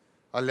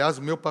 Aliás,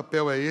 o meu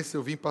papel é esse,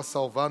 eu vim para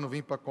salvar, não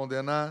vim para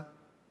condenar.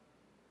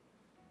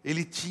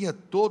 Ele tinha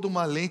toda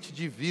uma lente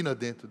divina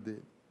dentro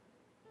dele.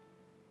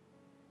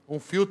 Um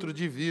filtro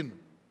divino.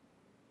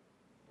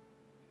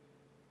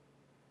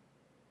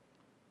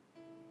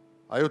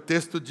 Aí o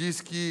texto diz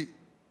que,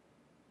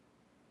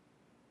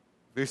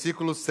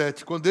 versículo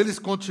 7, quando eles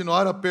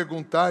continuaram a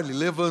perguntar-lhe,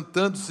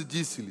 levantando-se,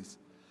 disse-lhes,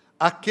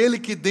 aquele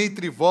que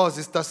dentre vós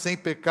está sem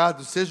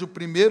pecado, seja o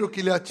primeiro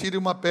que lhe atire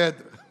uma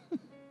pedra.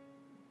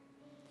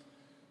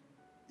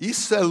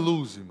 Isso é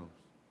luz, irmão.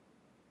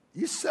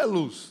 Isso é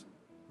luz.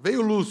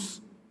 Veio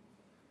luz.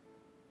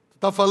 Tu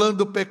está falando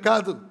do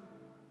pecado?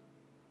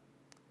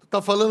 Tu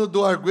está falando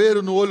do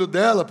argueiro no olho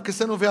dela, porque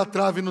você não vê a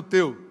trave no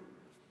teu.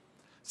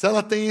 Se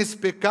ela tem esse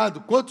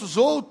pecado, quantos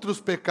outros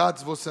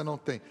pecados você não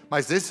tem?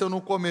 Mas esse eu não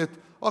cometo.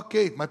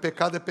 Ok, mas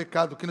pecado é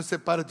pecado. O que nos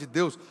separa de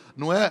Deus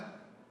não é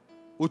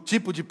o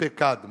tipo de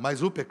pecado,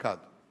 mas o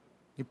pecado,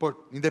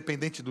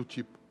 independente do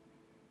tipo.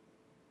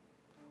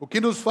 O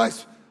que nos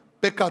faz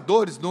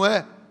pecadores não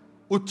é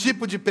o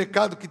tipo de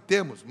pecado que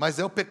temos, mas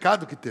é o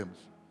pecado que temos,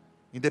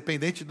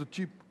 independente do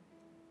tipo.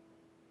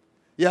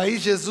 E aí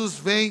Jesus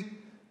vem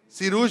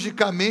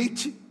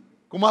cirurgicamente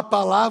com uma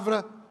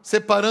palavra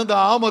separando a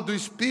alma do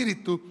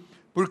espírito,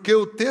 porque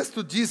o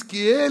texto diz que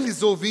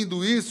eles,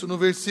 ouvindo isso, no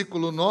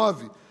versículo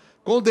 9,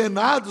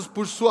 condenados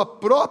por sua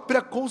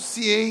própria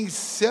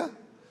consciência,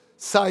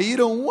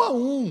 saíram um a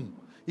um,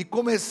 e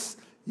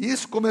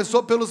isso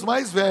começou pelos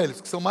mais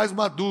velhos, que são mais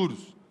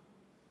maduros,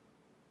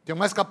 têm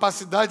mais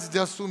capacidades de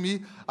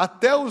assumir,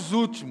 até os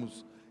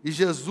últimos, e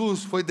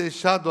Jesus foi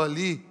deixado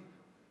ali,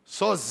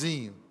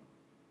 sozinho,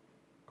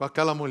 com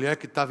aquela mulher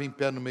que estava em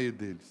pé no meio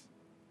deles.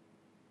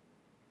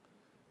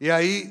 E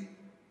aí,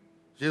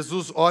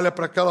 Jesus olha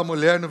para aquela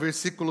mulher no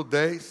versículo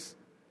 10,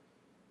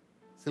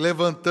 se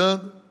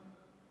levantando,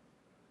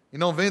 e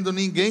não vendo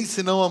ninguém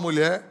senão a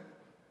mulher,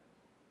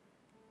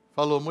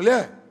 falou,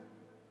 mulher,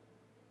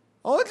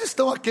 onde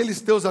estão aqueles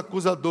teus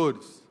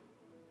acusadores?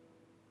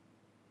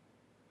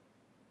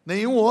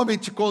 Nenhum homem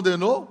te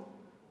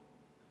condenou?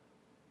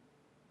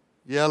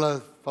 E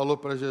ela falou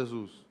para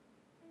Jesus,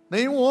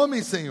 nenhum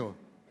homem, Senhor.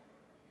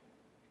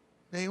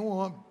 Nenhum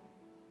homem.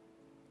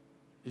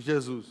 E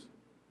Jesus,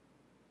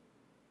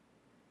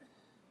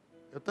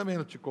 eu também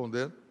não te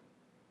condeno.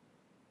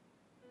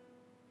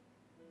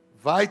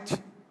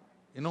 Vai-te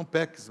e não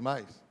peques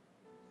mais.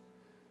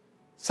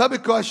 Sabe o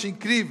que eu acho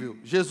incrível?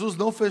 Jesus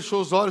não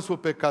fechou os olhos para o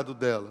pecado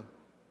dela.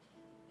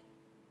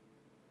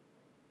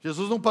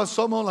 Jesus não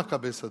passou a mão na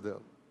cabeça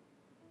dela.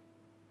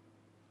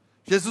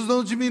 Jesus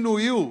não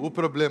diminuiu o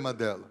problema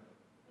dela.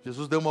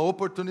 Jesus deu uma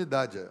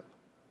oportunidade a ela.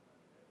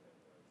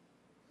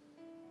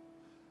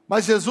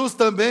 Mas Jesus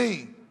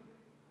também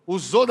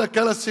usou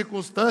daquela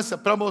circunstância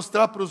para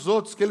mostrar para os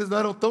outros que eles não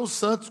eram tão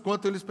santos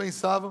quanto eles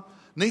pensavam,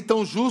 nem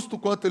tão justos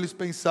quanto eles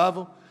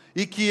pensavam,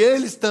 e que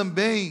eles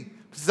também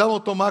precisavam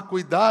tomar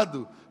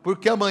cuidado,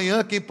 porque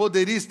amanhã quem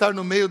poderia estar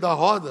no meio da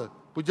roda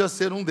podia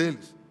ser um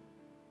deles.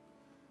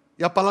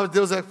 E a palavra de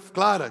Deus é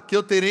clara, que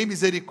eu terei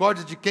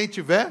misericórdia de quem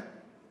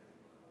tiver.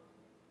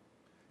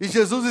 E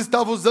Jesus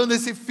estava usando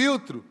esse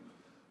filtro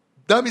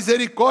da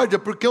misericórdia,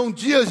 porque um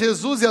dia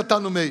Jesus ia estar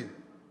no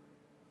meio.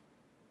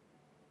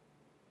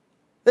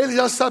 Ele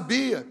já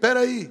sabia, espera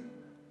aí,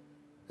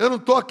 eu não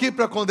estou aqui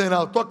para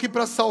condenar, eu estou aqui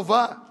para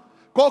salvar.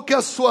 Qual que é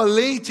a sua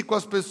lente com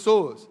as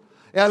pessoas?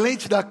 É a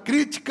lente da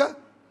crítica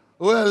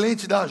ou é a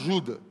lente da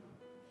ajuda?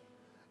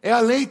 É a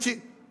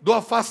lente do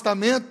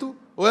afastamento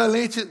ou é a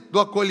lente do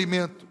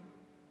acolhimento?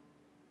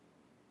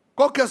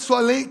 Qual que é a sua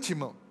lente,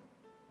 irmão?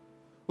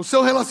 O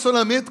seu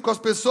relacionamento com as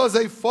pessoas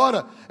aí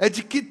fora é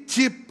de que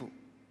tipo?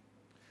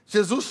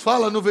 Jesus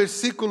fala no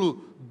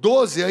versículo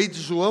 12 aí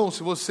de João,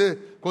 se você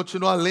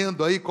continuar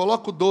lendo aí,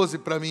 coloca o 12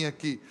 para mim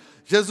aqui.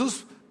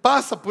 Jesus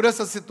passa por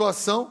essa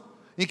situação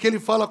em que ele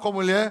fala com a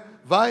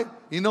mulher, vai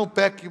e não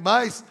peque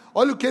mais.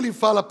 Olha o que ele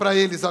fala para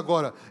eles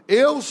agora.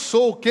 Eu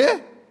sou o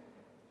quê?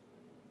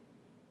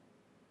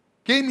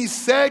 Quem me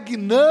segue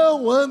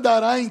não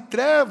andará em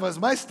trevas,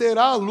 mas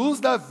terá a luz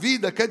da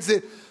vida. Quer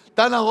dizer,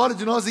 está na hora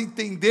de nós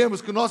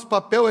entendermos que o nosso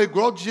papel é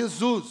igual de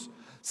Jesus.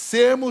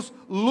 Sermos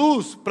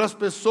luz para as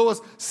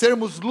pessoas,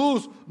 sermos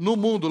luz no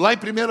mundo. Lá em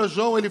 1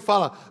 João ele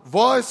fala,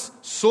 vós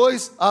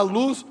sois a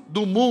luz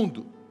do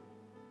mundo.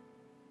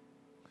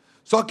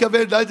 Só que a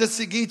verdade é a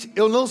seguinte,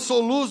 eu não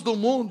sou luz do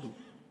mundo,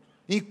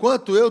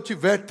 enquanto eu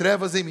tiver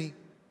trevas em mim.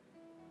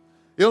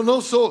 Eu não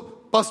sou,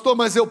 pastor,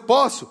 mas eu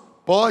posso?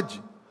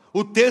 Pode.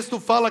 O texto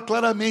fala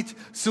claramente,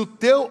 se o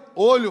teu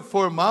olho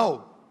for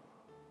mau,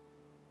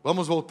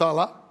 vamos voltar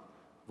lá?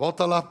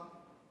 Volta lá.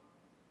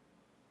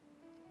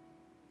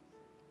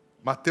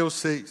 Mateus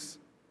 6,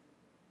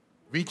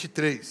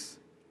 23.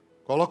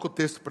 Coloca o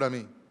texto para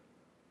mim.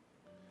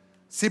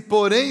 Se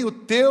porém o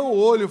teu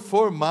olho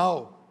for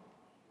mau,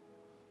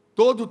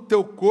 todo o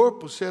teu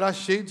corpo será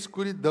cheio de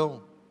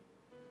escuridão.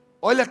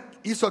 Olha,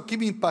 isso aqui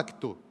me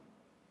impactou.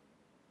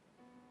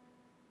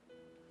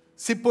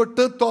 Se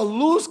portanto a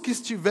luz que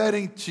estiver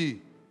em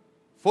ti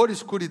for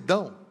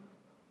escuridão,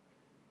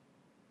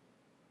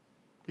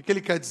 o que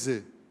ele quer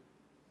dizer?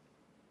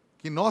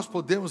 Que nós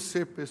podemos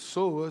ser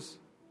pessoas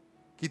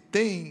que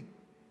têm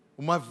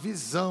uma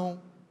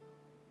visão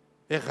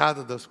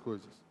errada das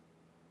coisas.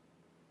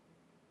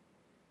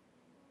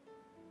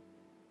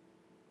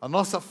 A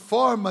nossa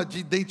forma de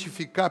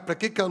identificar, para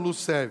que a luz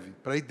serve?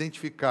 Para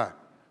identificar,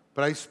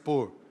 para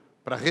expor,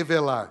 para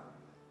revelar.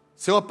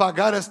 Se eu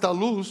apagar esta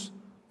luz,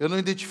 eu não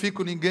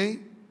identifico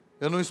ninguém,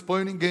 eu não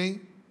exponho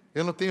ninguém,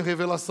 eu não tenho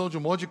revelação de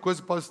um monte de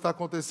coisa que pode estar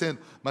acontecendo.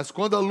 Mas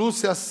quando a luz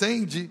se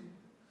acende,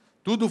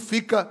 tudo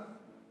fica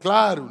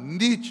claro,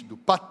 nítido,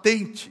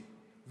 patente,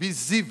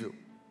 visível.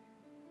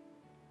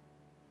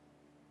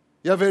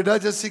 E a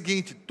verdade é a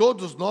seguinte,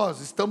 todos nós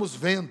estamos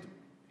vendo,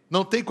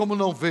 não tem como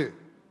não ver.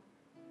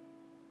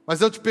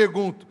 Mas eu te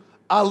pergunto,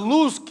 a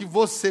luz que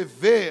você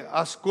vê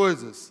as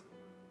coisas,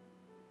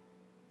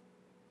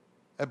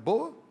 é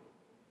boa?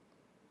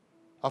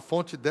 A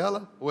fonte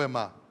dela ou é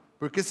má?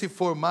 Porque se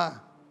for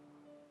má,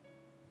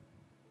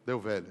 deu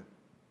velho.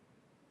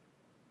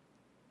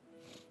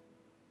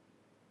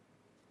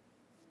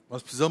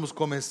 Nós precisamos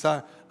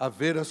começar a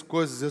ver as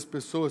coisas e as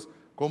pessoas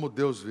como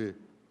Deus vê.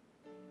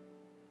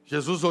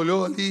 Jesus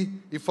olhou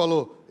ali e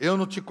falou, eu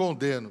não te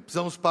condeno.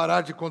 Precisamos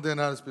parar de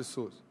condenar as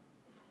pessoas.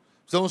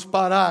 Precisamos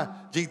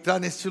parar de entrar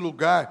neste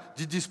lugar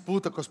de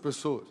disputa com as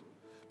pessoas.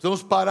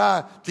 Precisamos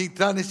parar de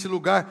entrar nesse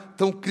lugar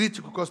tão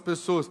crítico com as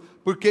pessoas.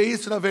 Porque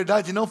isso, na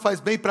verdade, não faz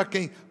bem para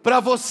quem? Para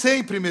você,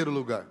 em primeiro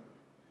lugar.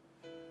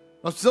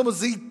 Nós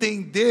precisamos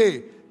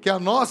entender que a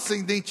nossa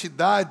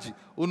identidade,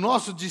 o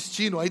nosso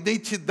destino, a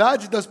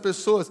identidade das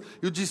pessoas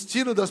e o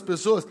destino das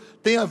pessoas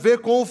tem a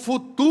ver com o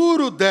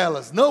futuro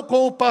delas, não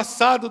com o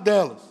passado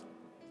delas.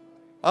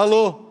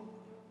 Alô?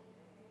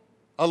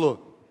 Alô?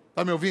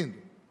 Está me ouvindo?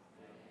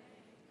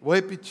 Vou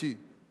repetir.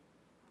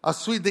 A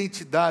sua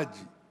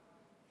identidade,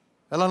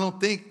 ela não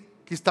tem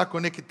que estar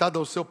conectada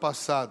ao seu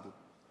passado.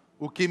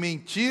 O que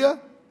mentia,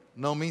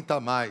 não minta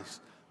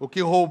mais. O que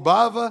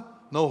roubava,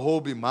 não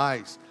roube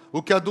mais.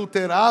 O que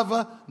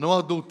adulterava, não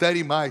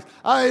adultere mais.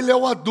 Ah, ele é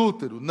um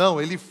adúltero.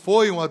 Não, ele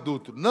foi um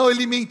adúltero. Não,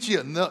 ele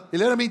mentia. Não,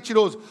 ele era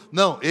mentiroso.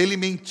 Não, ele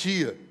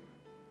mentia.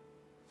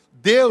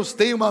 Deus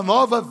tem uma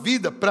nova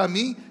vida para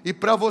mim e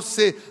para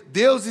você.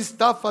 Deus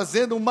está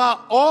fazendo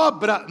uma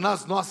obra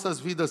nas nossas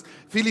vidas.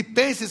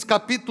 Filipenses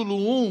capítulo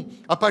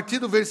 1, a partir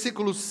do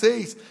versículo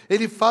 6,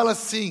 ele fala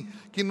assim,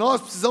 que nós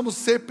precisamos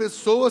ser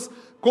pessoas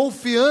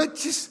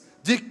confiantes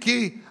de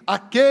que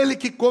aquele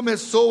que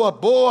começou a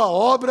boa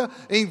obra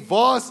em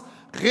vós,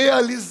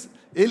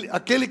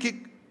 aquele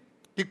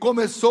que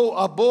começou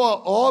a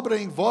boa obra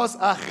em vós,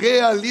 a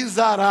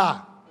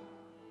realizará.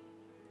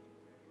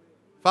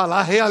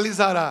 Fala,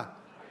 realizará.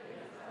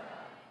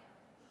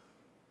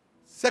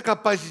 Você é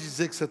capaz de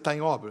dizer que você está em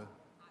obra?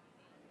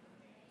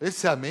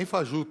 Esse amém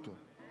fajuto.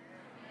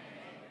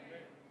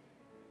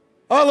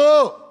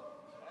 Alô?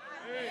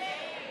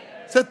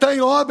 Você está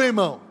em obra,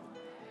 irmão.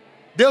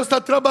 Deus está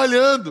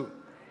trabalhando.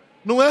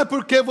 Não é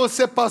porque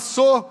você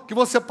passou que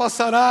você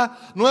passará,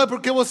 não é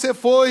porque você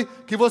foi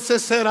que você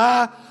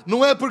será,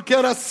 não é porque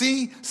era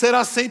assim,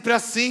 será sempre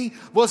assim.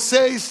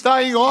 Você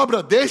está em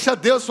obra, deixa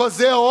Deus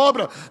fazer a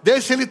obra,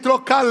 deixa Ele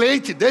trocar a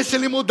lente, deixa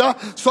Ele mudar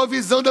sua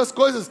visão das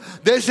coisas,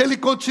 deixa Ele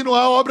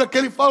continuar a obra que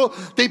Ele falou.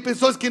 Tem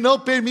pessoas que não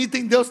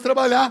permitem Deus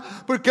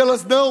trabalhar, porque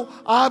elas não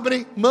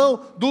abrem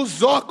mão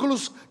dos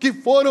óculos que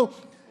foram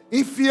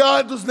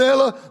enfiados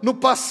nela no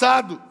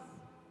passado.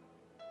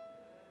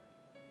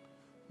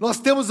 Nós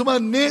temos uma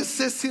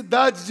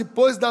necessidade,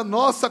 depois da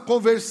nossa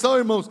conversão,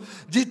 irmãos,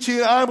 de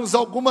tirarmos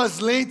algumas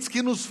lentes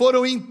que nos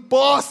foram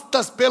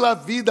impostas pela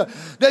vida.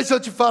 Deixa eu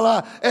te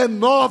falar, é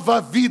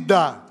nova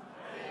vida.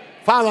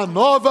 Fala,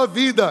 nova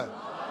vida.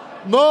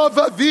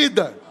 Nova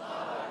vida.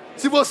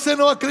 Se você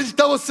não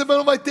acreditar, você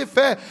não vai ter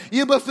fé.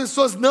 E as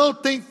pessoas não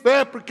têm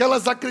fé porque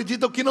elas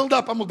acreditam que não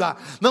dá para mudar,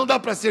 não dá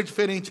para ser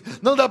diferente,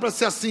 não dá para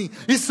ser assim.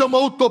 Isso é uma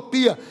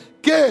utopia.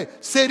 Que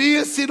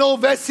seria se não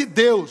houvesse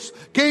Deus?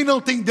 Quem não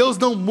tem Deus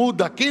não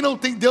muda, quem não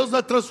tem Deus não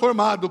é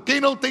transformado,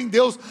 quem não tem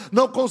Deus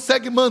não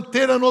consegue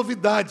manter a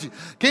novidade,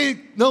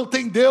 quem não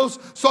tem Deus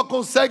só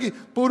consegue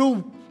por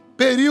um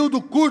período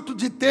curto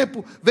de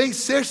tempo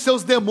vencer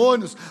seus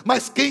demônios,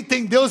 mas quem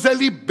tem Deus é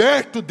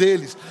liberto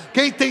deles.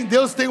 Quem tem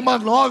Deus tem uma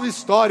nova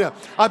história.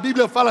 A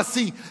Bíblia fala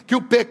assim, que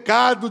o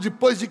pecado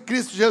depois de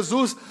Cristo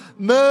Jesus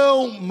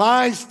não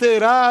mais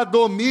terá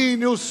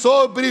domínio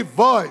sobre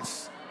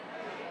vós.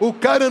 O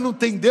cara não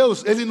tem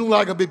Deus, ele não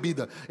larga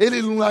bebida,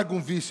 ele não larga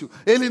um vício,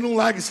 ele não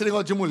larga esse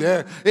negócio de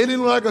mulher, ele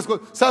não larga as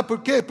coisas. Sabe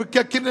por quê? Porque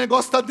aquele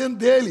negócio está dentro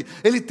dele.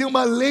 Ele tem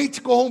uma lente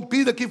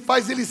corrompida que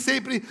faz ele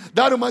sempre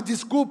dar uma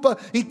desculpa,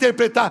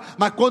 interpretar.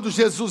 Mas quando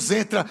Jesus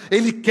entra,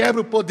 ele quebra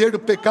o poder do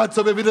pecado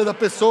sobre a vida da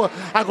pessoa.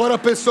 Agora a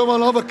pessoa é uma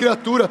nova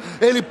criatura.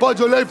 Ele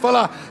pode olhar e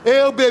falar,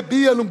 eu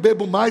bebia, não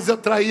bebo mais, eu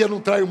traía,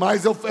 não traio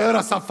mais, eu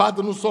era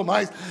safado, não sou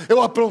mais,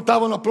 eu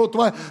aprontava, não apronto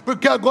mais,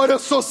 porque agora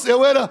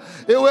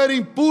eu era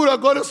impuro,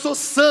 agora eu sou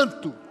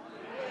santo.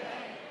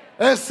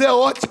 Essa é a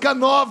ótica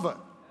nova.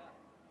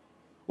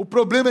 O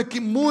problema é que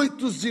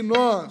muitos de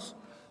nós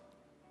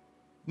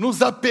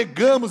nos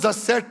apegamos a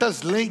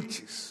certas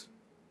lentes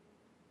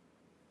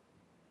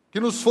que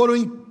nos foram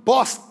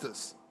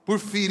impostas por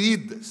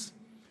feridas,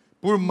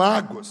 por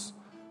mágoas,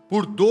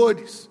 por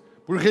dores,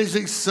 por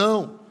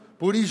rejeição,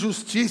 por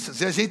injustiças,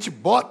 e a gente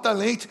bota a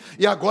lente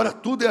e agora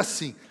tudo é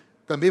assim.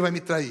 Também vai me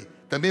trair,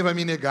 também vai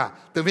me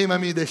negar, também vai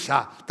me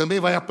deixar, também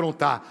vai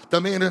aprontar,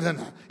 também...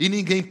 E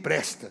ninguém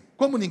presta.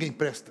 Como ninguém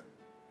presta?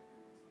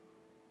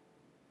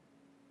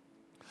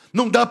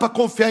 Não dá para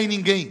confiar em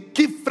ninguém.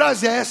 Que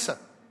frase é essa?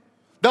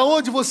 Da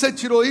onde você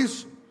tirou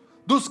isso?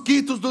 Dos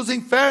quintos dos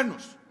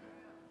infernos.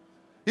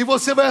 E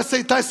você vai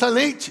aceitar essa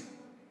lente?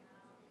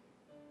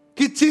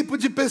 Que tipo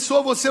de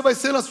pessoa você vai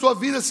ser na sua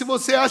vida se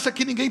você acha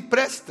que ninguém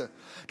presta?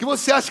 Que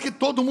você acha que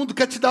todo mundo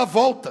quer te dar a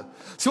volta,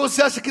 se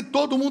você acha que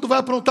todo mundo vai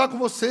aprontar com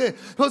você,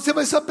 você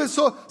vai ser a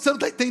pessoa, você não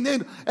está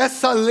entendendo?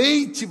 Essa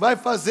lente vai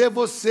fazer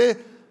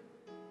você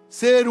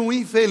ser um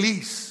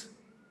infeliz.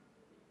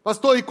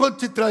 Pastor, e quando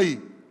te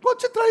trair? Quando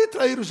te trair,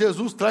 traíram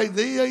Jesus,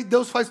 e aí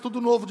Deus faz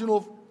tudo novo de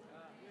novo.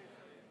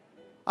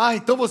 Ah,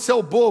 então você é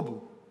o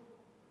bobo.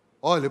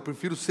 Olha, eu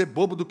prefiro ser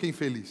bobo do que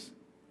infeliz.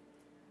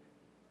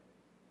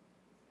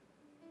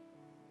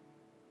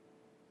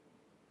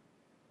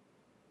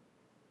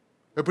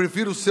 Eu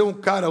prefiro ser um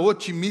cara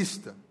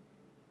otimista,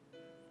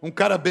 um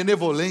cara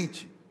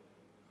benevolente,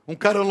 um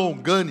cara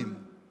longânimo,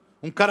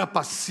 um cara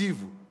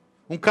passivo,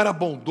 um cara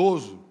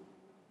bondoso,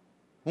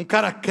 um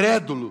cara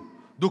crédulo,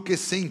 do que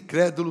ser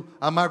incrédulo,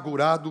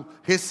 amargurado,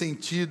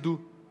 ressentido,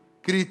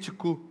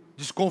 crítico,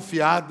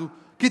 desconfiado.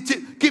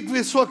 Que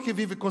pessoa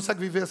que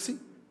consegue viver assim?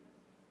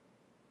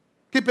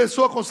 Que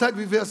pessoa consegue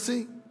viver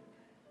assim?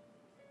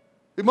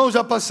 Irmão,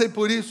 já passei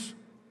por isso.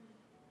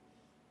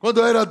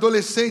 Quando eu era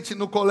adolescente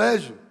no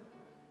colégio,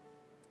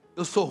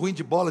 eu sou ruim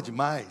de bola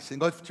demais, sem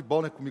negócio de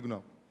futebol não é comigo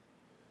não.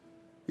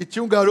 E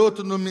tinha um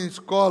garoto na minha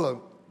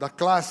escola, da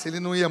classe, ele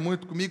não ia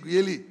muito comigo, e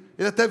ele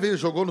até veio,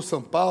 jogou no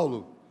São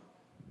Paulo,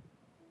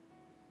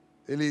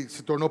 ele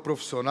se tornou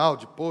profissional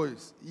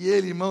depois, e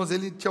ele, irmãos,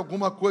 ele tinha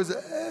alguma coisa,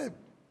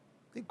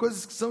 tem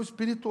coisas que são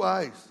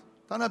espirituais,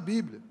 está na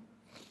Bíblia.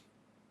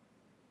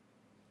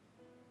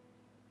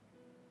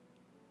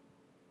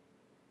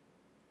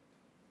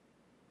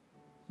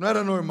 Não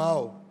era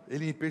normal,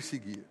 ele me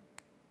perseguia.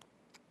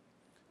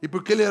 E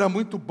porque ele era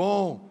muito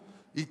bom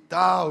e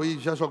tal, e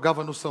já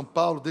jogava no São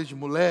Paulo desde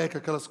moleque,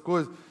 aquelas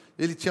coisas,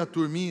 ele tinha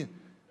turminha,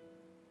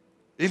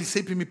 ele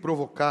sempre me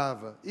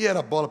provocava, e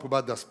era bola por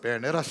baixo das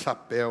pernas, era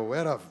chapéu,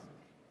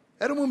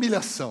 era uma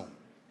humilhação.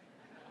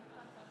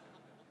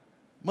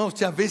 Irmãos,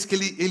 tinha vez que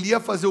ele ia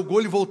fazer o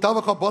gol e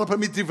voltava com a bola para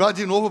me driblar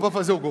de novo para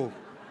fazer o gol.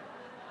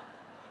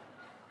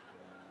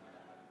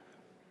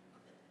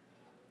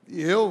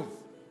 E eu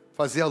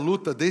fazia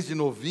luta desde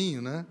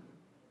novinho, né?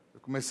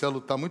 Comecei a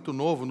lutar muito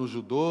novo no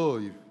judô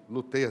e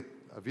lutei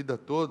a vida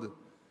toda.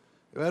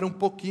 Eu era um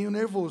pouquinho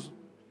nervoso,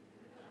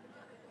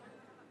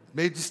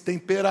 meio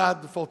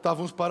destemperado,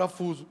 faltavam uns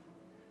parafusos.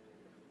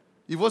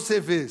 E você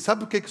vê,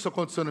 sabe por que isso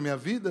aconteceu na minha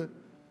vida?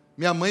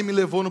 Minha mãe me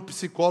levou no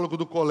psicólogo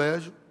do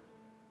colégio,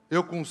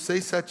 eu com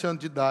 6, 7 anos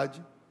de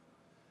idade.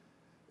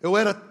 Eu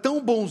era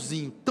tão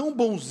bonzinho, tão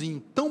bonzinho,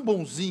 tão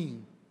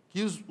bonzinho,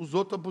 que os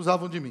outros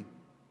abusavam de mim.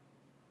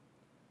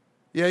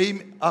 E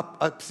aí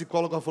a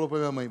psicóloga falou para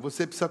minha mãe,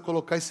 você precisa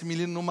colocar esse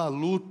menino numa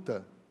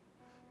luta,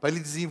 para ele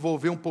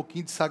desenvolver um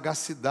pouquinho de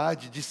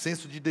sagacidade, de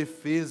senso de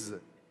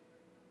defesa.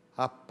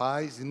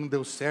 Rapaz, e não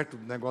deu certo o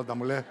negócio da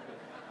mulher.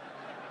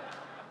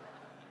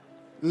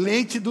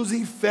 Lente dos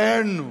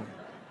infernos.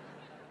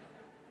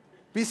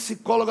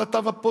 Psicóloga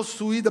estava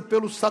possuída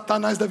pelo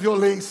satanás da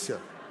violência.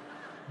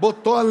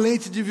 Botou a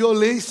lente de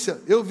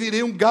violência, eu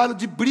virei um galo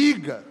de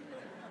briga.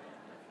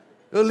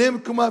 Eu lembro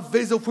que uma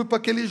vez eu fui para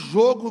aquele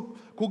jogo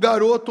com o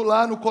garoto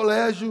lá no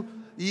colégio,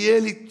 e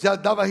ele já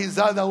dava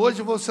risada,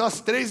 hoje vão ser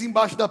as 3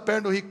 embaixo da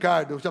perna do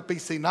Ricardo. Eu já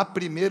pensei, na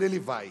primeira ele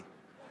vai.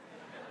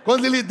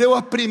 Quando ele deu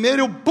a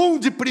primeira, eu pum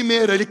de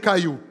primeira, ele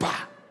caiu.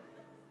 Pá!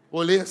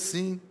 Olhei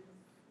assim,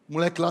 o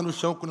moleque lá no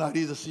chão com o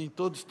nariz assim,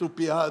 todo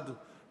estrupiado.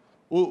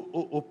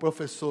 O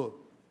professor,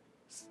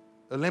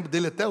 eu lembro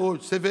dele até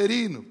hoje,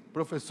 Severino,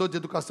 professor de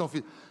educação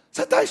física.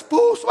 Você está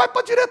expulso, vai para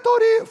a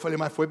diretoria. Eu falei,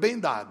 mas foi bem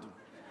dado.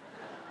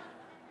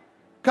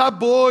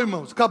 Acabou,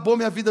 irmãos, acabou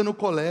minha vida no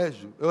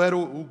colégio. Eu era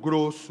o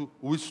grosso,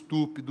 o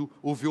estúpido,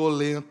 o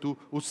violento,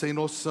 o sem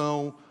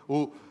noção.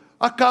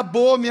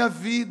 Acabou minha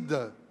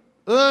vida.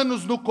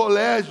 Anos no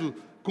colégio,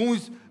 com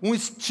um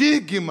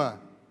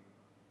estigma.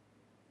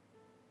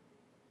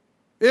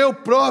 Eu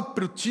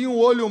próprio tinha um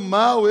olho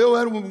mau, eu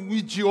era um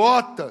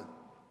idiota.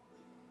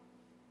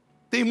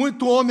 Tem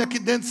muito homem aqui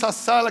dentro dessa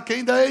sala que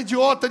ainda é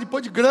idiota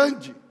depois de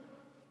grande.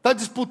 Está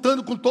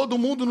disputando com todo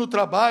mundo no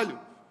trabalho.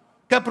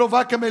 Quer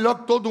provar que é melhor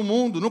que todo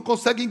mundo. Não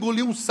consegue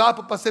engolir um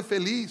sapo para ser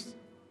feliz.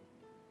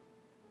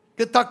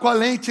 Porque está com a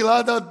lente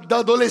lá da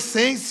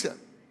adolescência.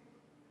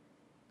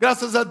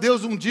 Graças a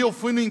Deus, um dia eu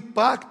fui no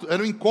Impacto.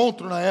 Era um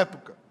encontro na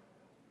época.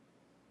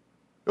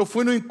 Eu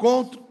fui no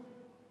encontro.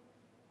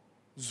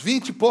 Uns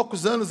 20 e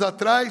poucos anos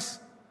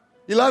atrás.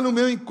 E lá no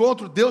meu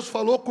encontro, Deus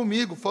falou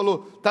comigo.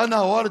 Falou, está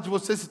na hora de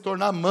você se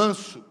tornar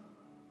manso.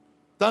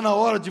 Está na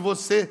hora de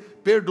você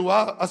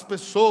perdoar as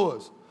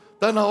pessoas.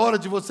 Está na hora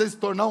de você se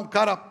tornar um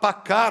cara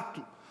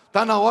pacato.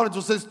 Está na hora de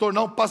você se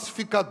tornar um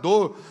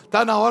pacificador.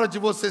 Está na hora de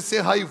você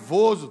ser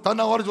raivoso. Está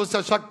na hora de você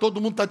achar que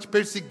todo mundo está te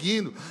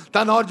perseguindo.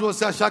 Está na hora de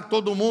você achar que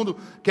todo mundo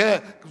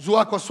quer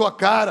zoar com a sua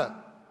cara.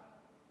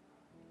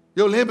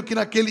 Eu lembro que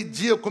naquele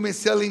dia eu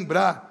comecei a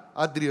lembrar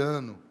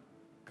Adriano,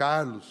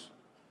 Carlos.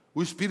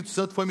 O Espírito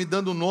Santo foi me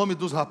dando o nome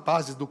dos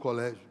rapazes do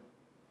colégio.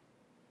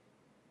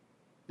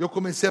 Eu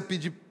comecei a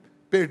pedir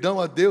perdão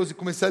a Deus e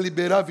comecei a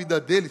liberar a vida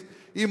deles.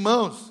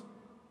 Irmãos,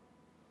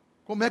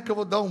 como é que eu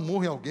vou dar um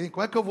murro em alguém?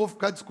 Como é que eu vou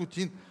ficar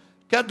discutindo?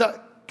 Quer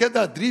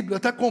dar drible? Eu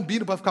até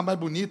combino para ficar mais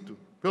bonito.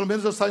 Pelo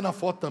menos eu saio na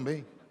foto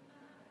também.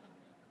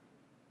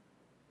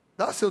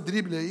 Dá seu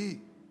drible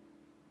aí.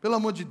 Pelo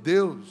amor de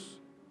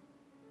Deus.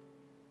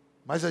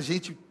 Mas a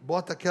gente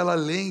bota aquela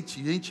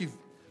lente e a gente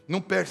não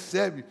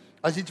percebe.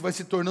 A gente vai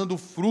se tornando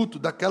fruto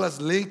daquelas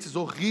lentes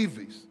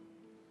horríveis.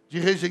 De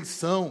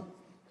rejeição.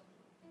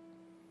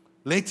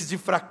 Lentes de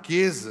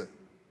fraqueza.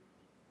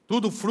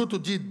 Tudo fruto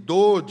de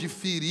dor, de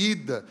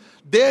ferida.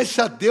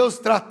 Deixa Deus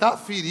tratar a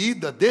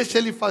ferida. Deixa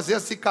Ele fazer a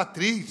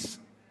cicatriz.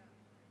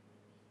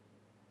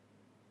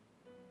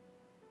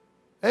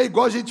 É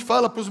igual a gente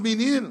fala para os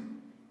meninos.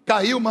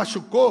 Caiu,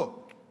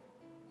 machucou.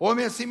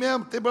 Homem é assim mesmo,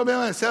 não tem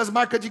problema. Isso é as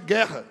marcas de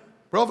guerra.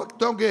 Prova que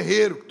tu é um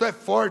guerreiro, que tu é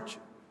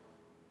forte.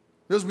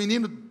 Meus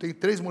meninos, tem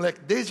 3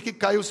 moleques. Desde que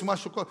caiu, se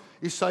machucou.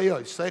 Isso aí, ó,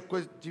 isso aí é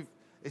coisa de...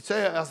 Isso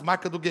é as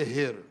marcas do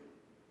guerreiro.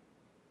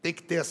 Tem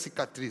que ter a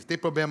cicatriz, não tem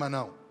problema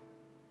não.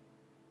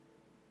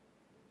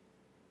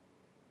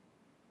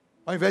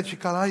 Ao invés de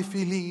ficar lá, ai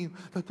filhinho,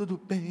 está tudo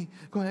bem,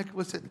 como é que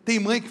você... Tem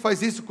mãe que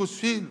faz isso com os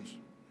filhos.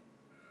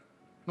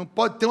 Não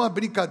pode ter uma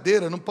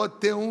brincadeira, não pode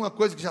ter uma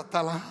coisa que já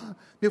está lá,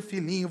 meu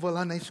filhinho, vou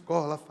lá na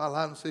escola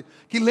falar, não sei.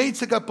 Que lente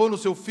você quer pôr no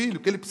seu filho,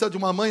 que ele precisa de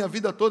uma mãe a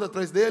vida toda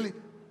atrás dele,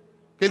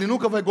 que ele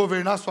nunca vai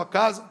governar a sua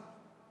casa?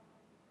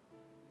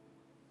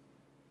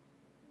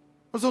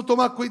 Nós vamos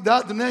tomar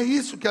cuidado, não é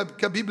isso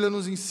que a Bíblia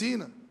nos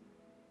ensina.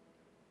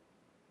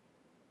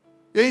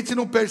 E a gente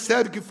não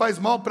percebe que faz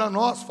mal para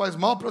nós, faz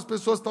mal para as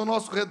pessoas que estão ao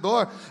nosso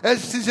redor. É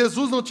se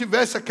Jesus não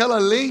tivesse aquela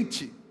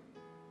lente,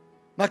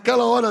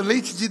 naquela hora,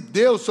 lente de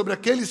Deus sobre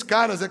aqueles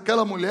caras,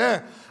 aquela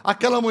mulher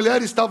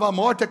estava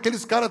morta e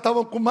aqueles caras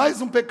estavam com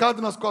mais um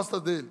pecado nas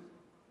costas dele.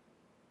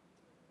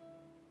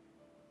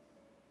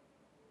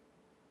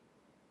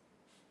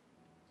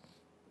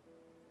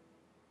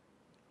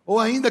 Ou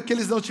ainda que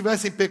eles não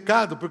tivessem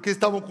pecado, porque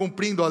estavam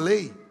cumprindo a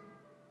lei,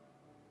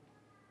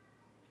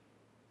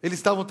 eles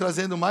estavam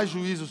trazendo mais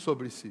juízo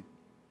sobre si.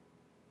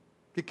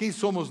 Porque quem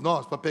somos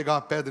nós para pegar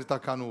uma pedra e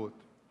tacar no outro?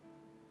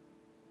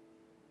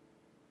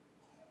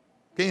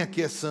 Quem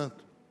aqui é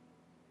santo?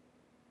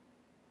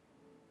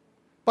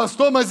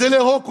 Pastor, mas ele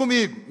errou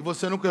comigo. E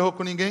você nunca errou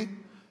com ninguém?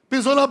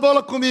 Pisou na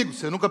bola comigo.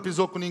 Você nunca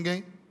pisou com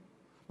ninguém?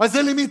 Mas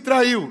ele me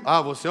traiu.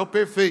 Ah, você é o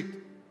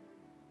perfeito.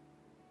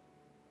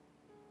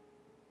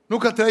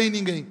 Nunca traí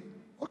ninguém.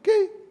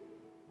 Ok.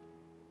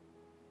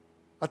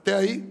 Até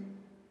aí,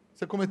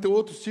 você cometeu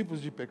outros tipos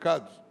de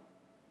pecados.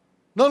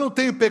 Não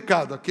tenho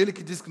pecado. Aquele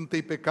que diz que não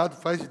tem pecado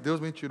faz de Deus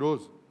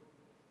mentiroso.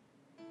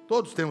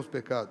 Todos temos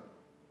pecado.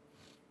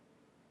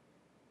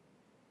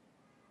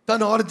 Está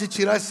na hora de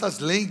tirar essas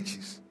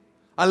lentes.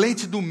 A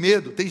lente do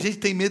medo. Tem gente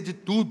que tem medo de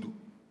tudo.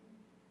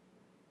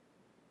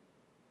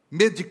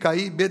 Medo de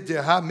cair, medo de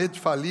errar, medo de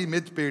falir,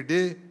 medo de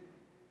perder.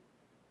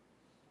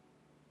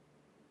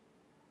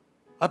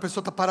 A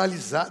pessoa está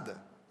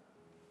paralisada.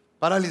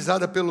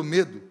 Paralisada pelo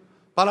medo.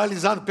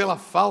 Paralisada pela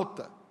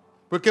falta.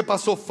 Porque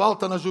passou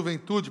falta na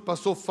juventude,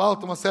 passou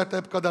falta uma certa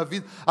época da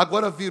vida,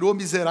 agora virou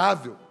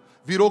miserável,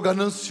 virou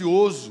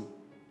ganancioso.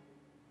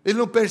 Ele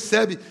não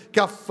percebe que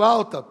a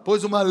falta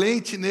pôs uma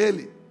lente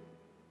nele,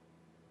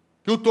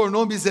 que o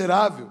tornou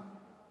miserável.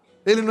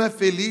 Ele não é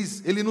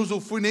feliz, ele não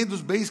usufrui nem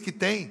dos bens que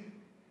tem,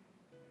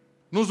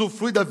 não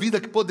usufrui da vida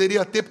que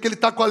poderia ter, porque ele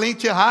está com a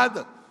lente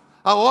errada.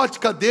 A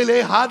ótica dele é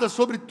errada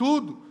sobre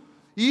tudo.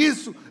 E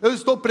isso eu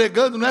estou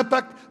pregando não é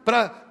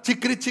para te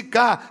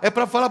criticar, é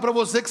para falar para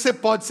você que você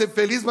pode ser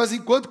feliz, mas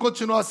enquanto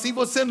continuar assim,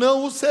 você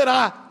não o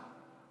será.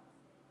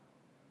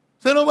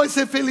 Você não vai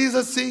ser feliz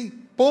assim,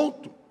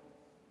 ponto.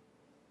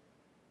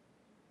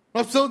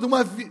 Nós precisamos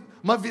de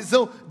uma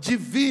visão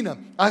divina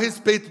a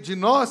respeito de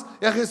nós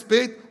e a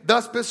respeito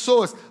das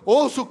pessoas.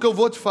 Ouça o que eu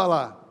vou te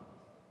falar.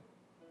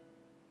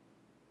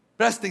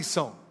 Presta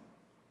atenção.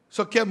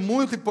 Isso aqui é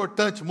muito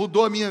importante,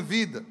 mudou a minha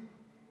vida.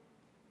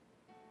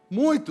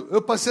 Muito,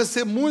 eu passei a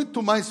ser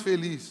muito mais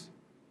feliz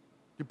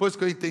depois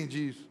que eu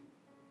entendi isso.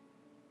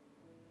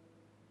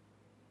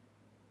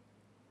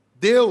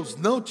 Deus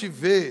não te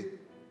vê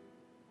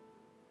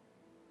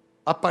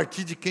a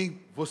partir de quem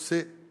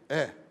você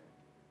é,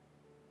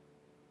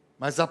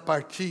 mas a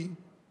partir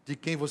de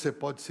quem você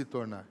pode se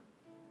tornar.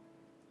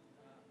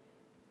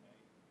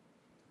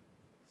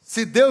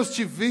 Se Deus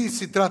te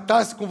visse,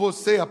 tratasse com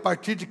você a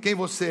partir de quem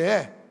você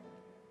é,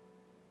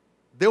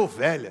 deu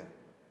velha.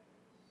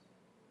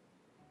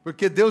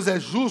 Porque Deus é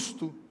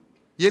justo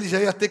e Ele já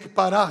ia ter que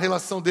parar a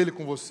relação dele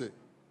com você.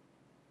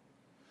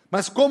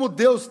 Mas como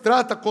Deus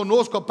trata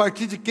conosco a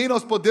partir de quem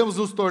nós podemos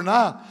nos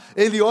tornar,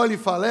 Ele olha e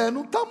fala,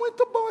 não está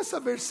muito bom essa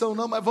versão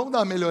não, mas vamos dar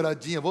uma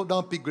melhoradinha, vamos dar um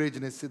upgrade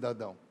nesse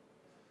cidadão.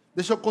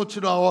 Deixa eu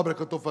continuar a obra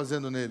que eu estou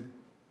fazendo nele.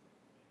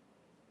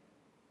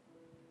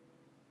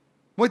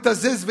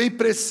 Muitas vezes vem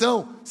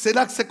pressão,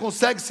 será que você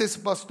consegue ser esse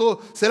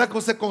pastor? Será que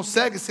você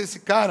consegue ser esse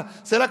cara?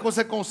 Será que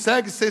você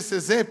consegue ser esse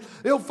exemplo?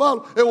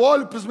 Eu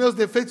olho para os meus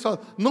defeitos e falo,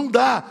 não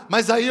dá,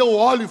 mas aí eu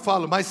olho e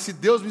falo, mas se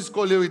Deus me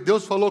escolheu e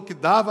Deus falou que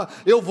dava,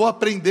 eu vou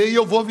aprender e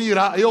eu vou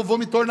virar, eu vou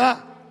me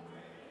tornar.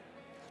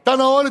 Está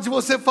na hora de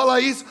você falar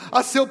isso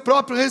a seu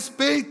próprio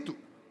respeito.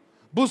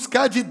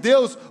 Buscar de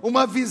Deus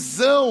uma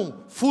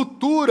visão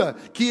futura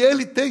que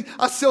Ele tem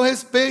a seu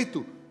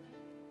respeito.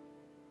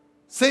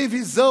 Sem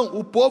visão,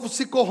 o povo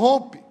se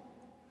corrompe.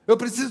 Eu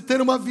preciso ter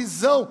uma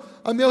visão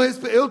a meu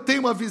respeito. Eu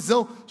tenho uma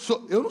visão.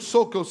 Eu não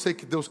sou o que eu sei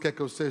que Deus quer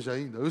que eu seja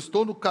ainda. Eu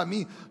estou no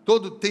caminho.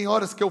 Tem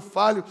horas que eu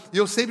falho. E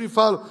eu sempre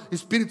falo,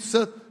 Espírito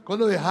Santo,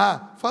 quando eu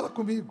errar, fala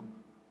comigo.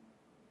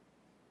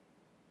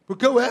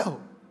 Porque eu erro.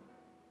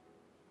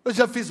 Eu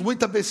já fiz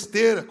muita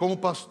besteira como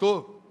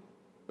pastor.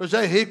 Eu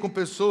já errei com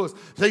pessoas.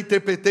 Já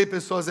interpretei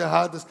pessoas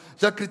erradas.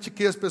 Já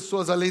critiquei as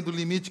pessoas além do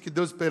limite que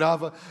Deus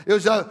esperava.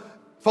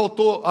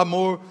 Faltou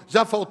amor,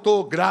 já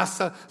faltou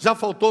graça, já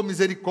faltou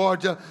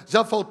misericórdia,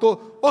 já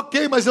faltou...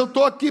 Ok, mas eu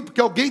estou aqui,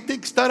 porque alguém tem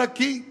que estar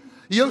aqui.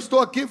 E eu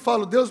estou aqui e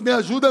falo, Deus me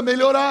ajuda a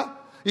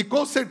melhorar. E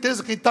com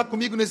certeza quem está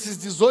comigo nesses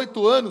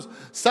 18 anos,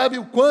 sabe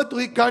o quanto o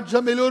Ricardo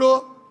já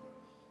melhorou.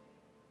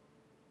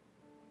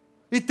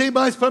 E tem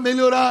mais para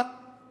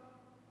melhorar.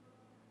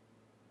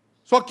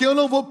 Só que eu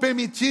não vou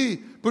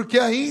permitir, porque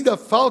ainda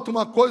falta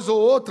uma coisa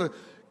ou outra,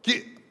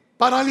 que...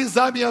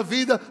 paralisar a minha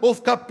vida, ou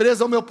ficar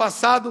preso ao meu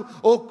passado,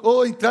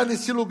 ou entrar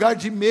nesse lugar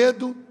de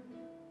medo,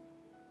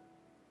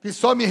 que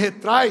só me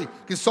retrai,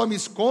 que só me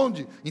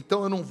esconde,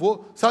 então eu não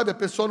vou, sabe, a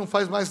pessoa não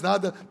faz mais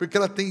nada, porque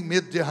ela tem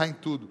medo de errar em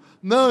tudo.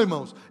 Não,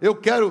 irmãos, eu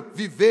quero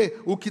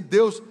viver o que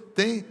Deus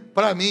tem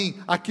para mim,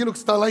 aquilo que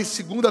está lá em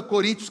 2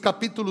 Coríntios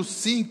capítulo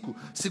 5,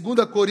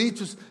 2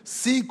 Coríntios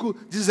 5,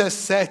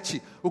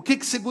 17, o que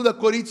 2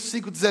 Coríntios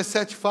 5,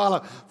 17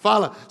 fala?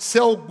 Fala, se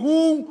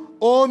algum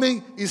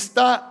homem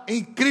está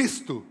em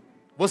Cristo,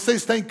 você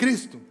está em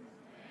Cristo?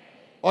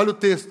 Olha o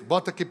texto,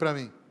 bota aqui para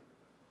mim.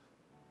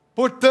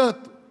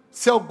 Portanto,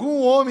 se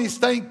algum homem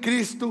está em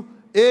Cristo,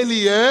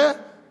 ele é,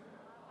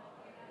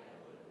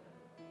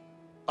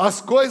 as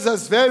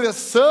coisas velhas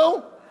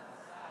são,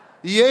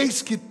 e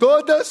eis que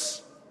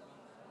todas...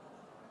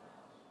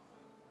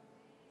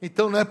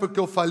 Então não é porque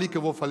eu falei que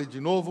eu vou falir de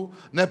novo,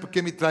 não é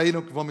porque me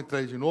traíram que vão me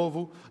trair de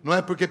novo, não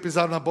é porque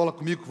pisaram na bola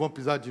comigo que vão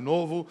pisar de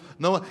novo,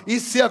 não. E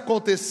se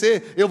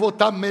acontecer, eu vou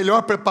estar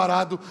melhor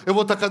preparado, eu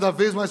vou estar cada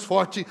vez mais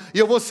forte, e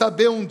eu vou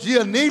saber um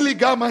dia nem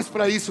ligar mais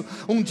para isso.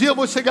 Um dia eu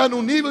vou chegar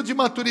num nível de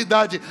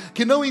maturidade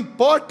que não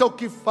importa o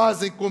que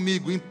fazem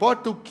comigo,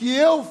 importa o que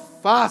eu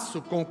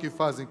faço com o que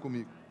fazem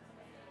comigo.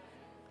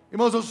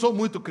 Irmãos, eu sou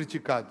muito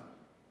criticado.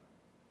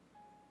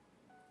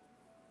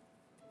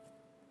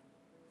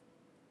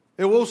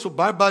 Eu ouço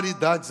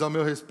barbaridades ao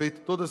meu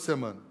respeito toda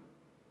semana.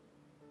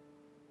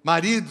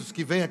 Maridos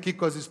que vêm aqui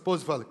com as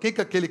esposas e falam: quem que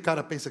aquele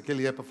cara pensa que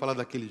ele é para falar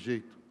daquele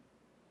jeito?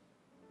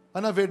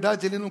 Mas na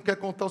verdade ele não quer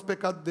contar os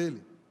pecados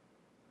dele.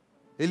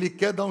 Ele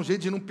quer dar um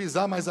jeito de não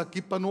pisar mais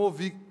aqui para não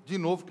ouvir de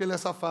novo que ele é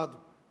safado.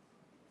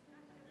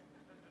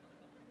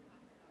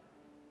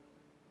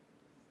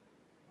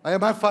 Aí é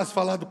mais fácil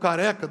falar do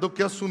careca do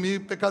que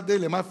assumir o pecado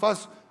dele. É mais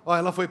fácil,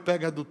 ela foi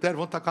pega em adultério,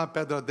 vamos tacar uma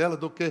pedra dela,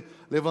 do que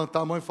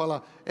levantar a mão e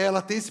falar: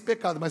 ela tem esse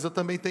pecado, mas eu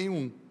também tenho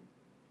um.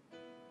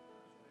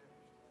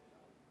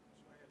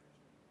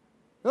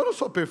 Eu não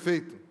sou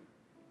perfeito.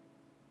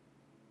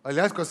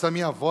 Aliás, com essa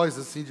minha voz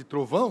assim de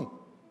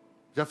trovão,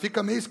 já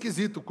fica meio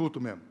esquisito o culto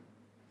mesmo.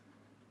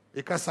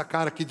 E com essa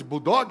cara aqui de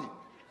bulldog,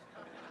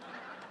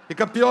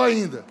 fica pior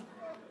ainda.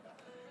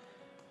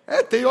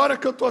 Tem hora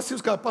que eu estou assim,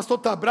 os caras: pastor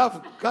está bravo?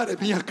 Cara, é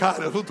minha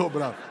cara, eu não estou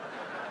bravo.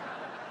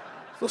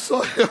 Sou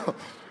só eu.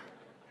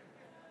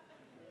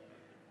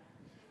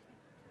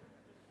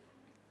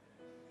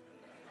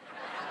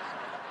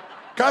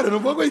 Cara, eu não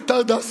vou aguentar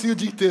andar assim o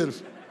dia inteiro.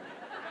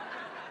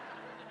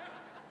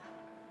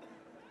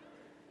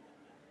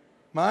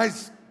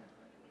 Mas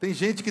tem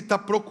gente que está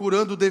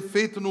procurando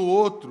defeito no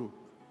outro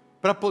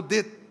para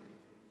poder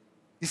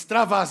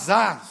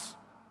extravasar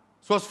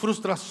suas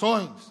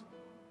frustrações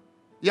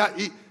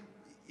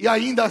e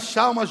ainda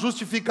achar uma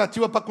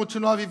justificativa para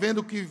continuar vivendo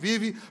o que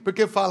vive,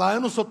 porque fala: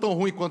 eu não sou tão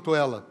ruim quanto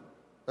ela,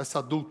 essa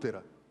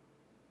adúltera.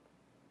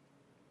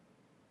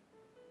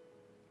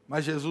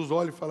 Mas Jesus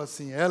olha e fala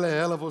assim: ela é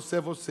ela, você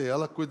é você.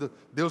 Ela cuida,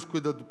 Deus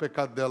cuida do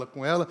pecado dela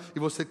com ela, e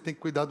você tem que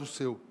cuidar do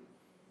seu.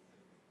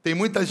 Tem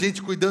muita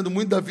gente cuidando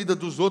muito da vida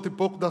dos outros e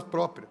pouco da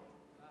própria.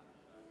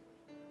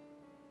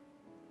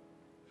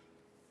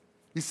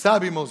 E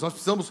sabe, irmãos, nós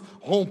precisamos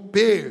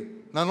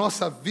romper na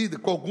nossa vida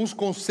com alguns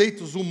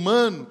conceitos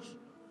humanos,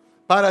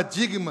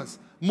 paradigmas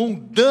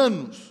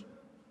mundanos,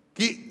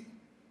 que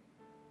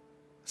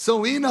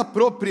são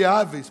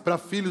inapropriáveis para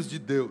filhos de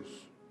Deus.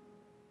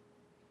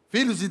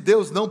 Filhos de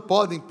Deus não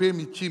podem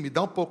permitir. Me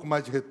dá um pouco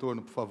mais de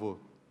retorno, por favor.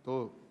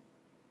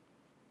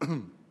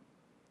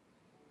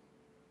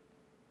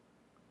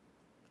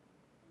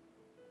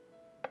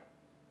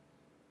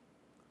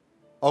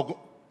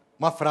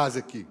 Uma frase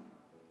aqui.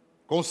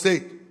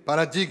 Conceito,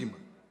 paradigma.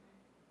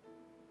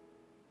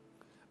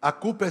 A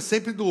culpa é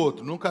sempre do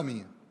outro, nunca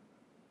minha.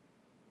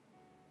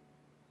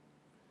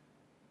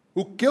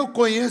 O que eu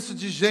conheço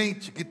de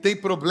gente que tem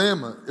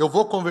problema, eu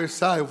vou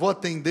conversar, eu vou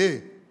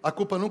atender, a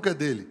culpa nunca é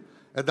dele,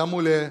 é da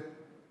mulher.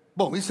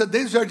 Bom, isso é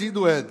desde o Jardim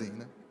do Éden,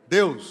 né?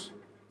 Deus,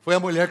 foi a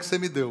mulher que você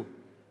me deu.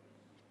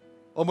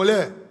 Ô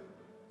mulher,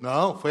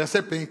 não, foi a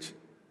serpente.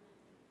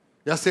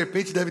 E a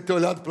serpente deve ter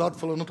olhado para o lado e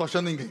falou: não estou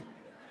achando ninguém.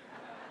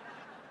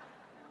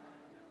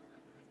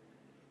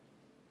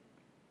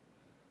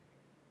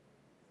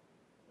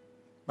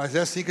 Mas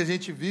é assim que a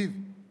gente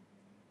vive.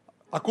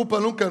 A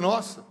culpa nunca é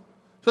nossa.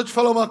 Deixa eu te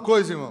falar uma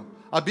coisa, irmão.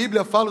 A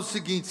Bíblia fala o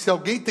seguinte: se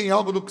alguém tem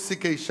algo do que se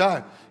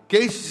queixar,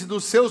 queixe-se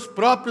dos seus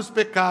próprios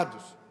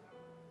pecados.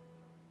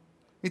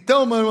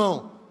 Então, meu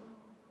irmão,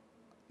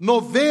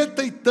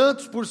 90 e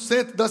tantos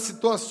 % das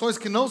situações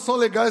que não são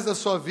legais da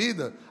sua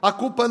vida, a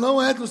culpa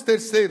não é dos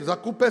terceiros, a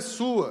culpa é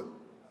sua.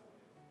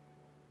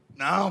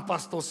 Não,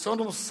 pastor, o senhor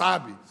não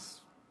sabe.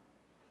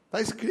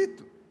 Está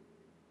escrito.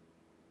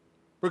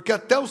 Porque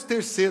até os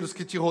terceiros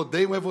que te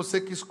rodeiam é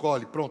você que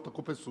escolhe. Pronto, a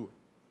culpa é sua.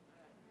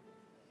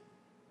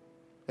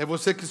 É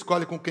você que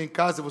escolhe com quem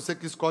casa, é você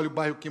que escolhe o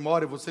bairro que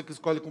mora, é você que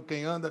escolhe com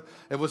quem anda,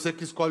 é você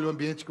que escolhe o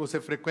ambiente que você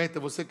frequenta,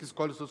 é você que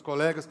escolhe os seus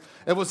colegas,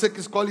 é você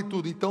que escolhe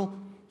tudo.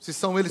 Então, se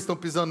são eles que estão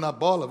pisando na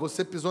bola,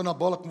 você pisou na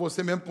bola com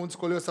você mesmo quando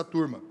escolheu essa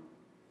turma.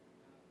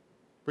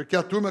 Porque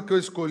a turma que eu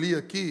escolhi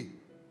aqui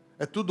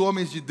é tudo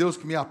homens de Deus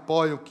que me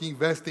apoiam, que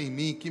investem em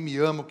mim, que me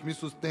amam, que me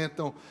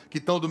sustentam, que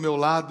estão do meu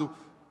lado.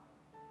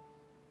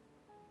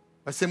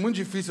 Vai ser muito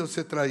difícil eu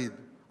ser traído.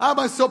 Ah,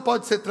 mas o senhor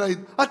pode ser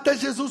traído. Até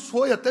Jesus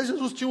foi, até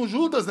Jesus tinha um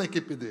Judas na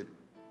equipe dele.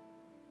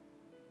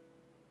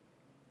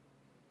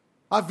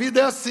 A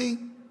vida é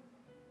assim.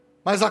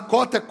 Mas a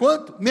cota é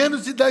quanto?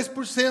 Menos de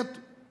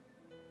 10%.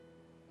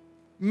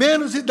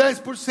 Menos de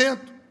 10%.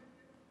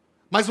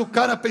 Mas o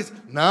cara pensa: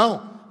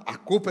 não, a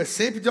culpa é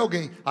sempre de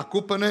alguém, a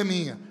culpa não é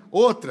minha.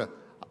 Outra,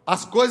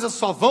 as coisas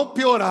só vão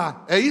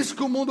piorar. É isso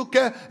que o mundo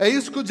quer, é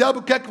isso que o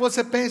diabo quer que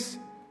você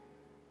pense.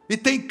 E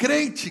tem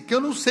crente que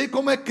eu não sei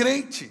como é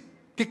crente,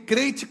 que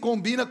crente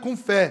combina com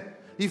fé,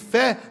 e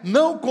fé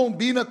não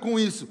combina com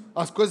isso.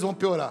 As coisas vão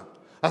piorar,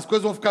 as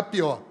coisas vão ficar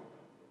pior.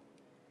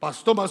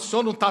 Pastor, mas o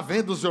senhor não está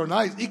vendo os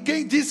jornais? E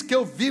quem disse que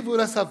eu vivo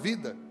nessa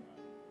vida?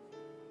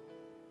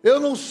 Eu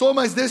não sou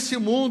mais desse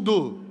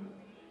mundo.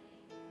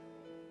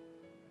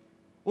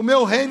 O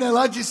meu reino é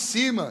lá de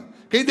cima.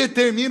 Quem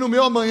determina o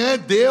meu amanhã é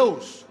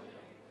Deus.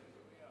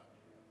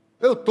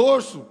 Eu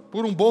torço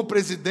por um bom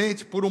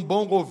presidente, por um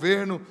bom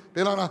governo.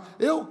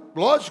 Eu,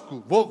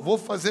 lógico, vou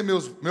fazer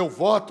meu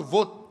voto,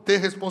 vou ter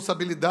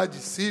responsabilidade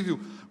civil,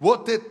 vou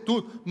ter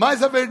tudo.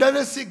 Mas a verdade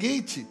é a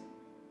seguinte: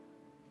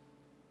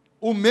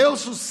 O meu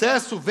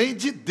sucesso vem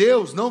de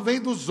Deus, não vem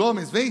dos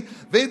homens,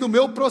 vem do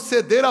meu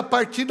proceder a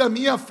partir da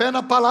minha fé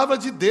na palavra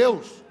de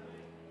Deus.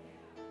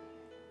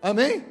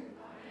 Amém?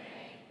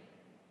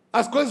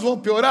 As coisas vão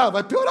piorar?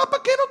 Vai piorar para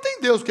quem não tem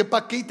Deus, porque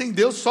para quem tem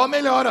Deus só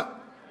melhora.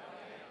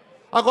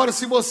 Agora,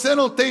 se você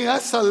não tem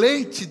essa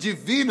lente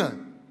divina,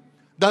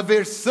 da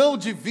versão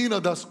divina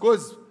das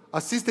coisas,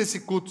 assista esse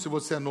culto se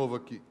você é novo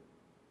aqui.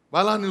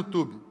 Vai lá no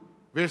YouTube,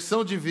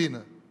 versão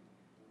divina.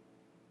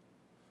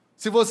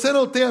 Se você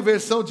não tem a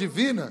versão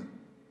divina,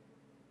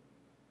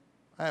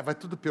 vai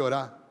tudo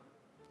piorar.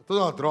 É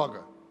tudo uma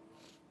droga.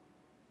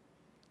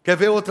 Quer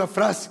ver outra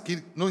frase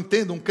que não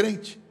entenda um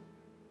crente?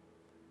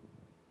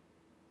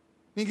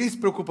 Ninguém se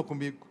preocupa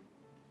comigo.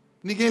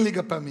 Ninguém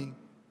liga para mim.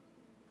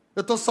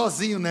 Eu estou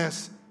sozinho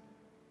nessa.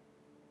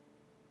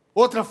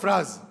 Outra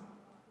frase.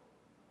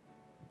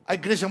 A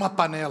igreja é uma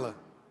panela.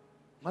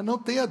 Mas não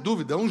tenha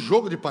dúvida, é um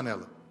jogo de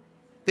panela.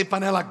 Tem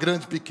panela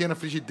grande, pequena,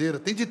 frigideira,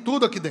 tem de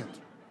tudo aqui dentro.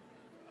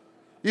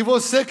 E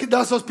você que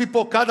dá suas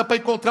pipocadas para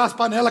encontrar as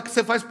panelas que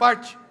você faz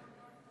parte.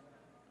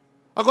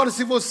 Agora,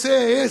 se você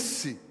é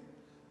esse,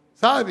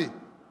 sabe,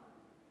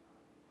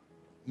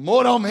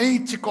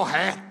 moralmente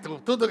correto,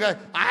 tudo,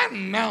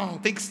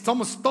 não,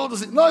 somos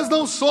todos, nós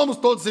não somos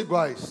todos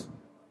iguais.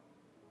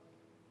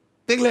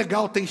 Tem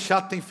legal, tem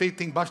chato, tem feio,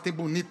 tem baixo, tem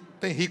bonito,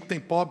 tem rico,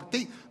 tem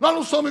pobre, nós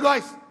não somos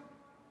iguais.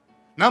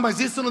 Não, mas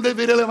isso não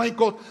deveria levar em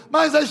conta.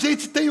 Mas a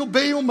gente tem o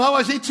bem e o mal,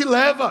 a gente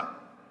leva.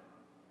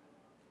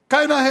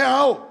 Cai na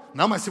real.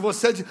 Não, mas se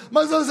você é de...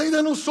 Mas nós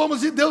ainda não somos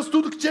de Deus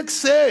tudo que tinha que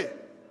ser.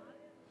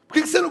 Por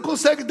que você não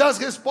consegue dar as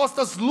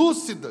respostas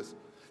lúcidas?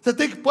 Você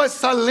tem que pôr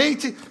essa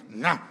lente.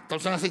 Não,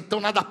 então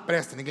nada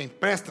presta, ninguém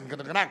presta,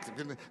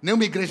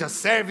 nenhuma igreja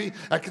serve,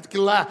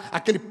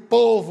 aquele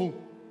povo.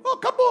 Oh,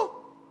 acabou.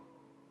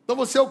 Então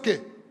você é o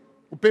quê?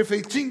 O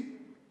perfeitinho?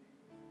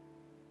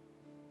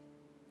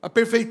 A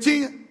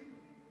perfeitinha?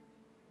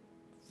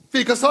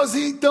 Fica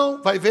sozinho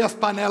então, vai ver as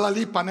panelas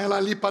ali, panela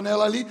ali,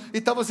 panela ali, e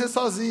está você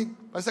sozinho.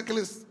 Parece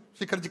aqueles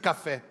xícaras de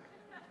café.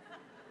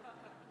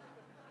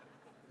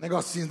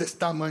 Negocinho desse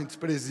tamanho,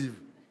 desprezível.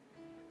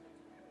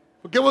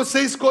 Porque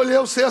você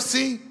escolheu ser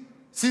assim,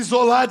 se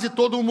isolar de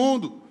todo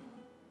mundo.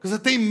 Você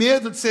tem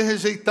medo de ser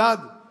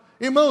rejeitado.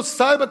 Irmão,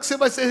 saiba que você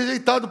vai ser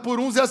rejeitado por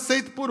uns e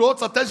aceito por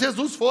outros, até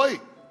Jesus foi.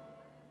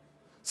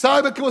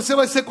 Saiba que você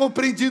vai ser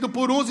compreendido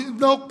por uns e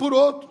não por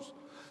outros.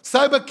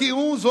 Saiba que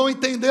uns vão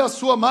entender a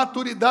sua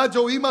maturidade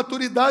ou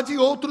imaturidade e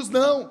outros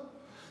não.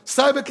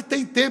 Saiba que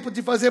tem tempo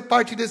de fazer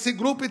parte desse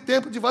grupo e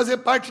tempo de fazer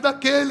parte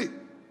daquele.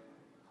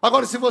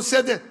 Agora, se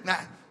você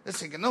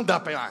não dá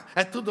para ir,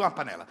 é tudo uma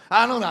panela.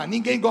 Não dá,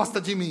 ninguém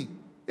gosta de mim.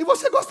 E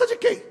você gosta de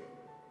quem?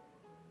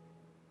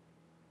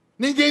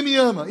 Ninguém me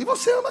ama. E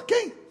você ama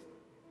quem?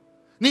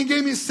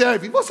 Ninguém me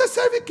serve. E você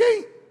serve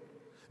quem?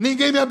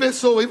 Ninguém me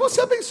abençoa. E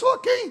você abençoa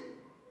quem?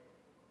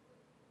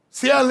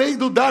 Se é a lei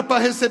do dar para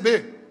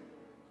receber.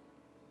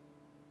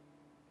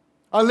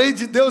 A lei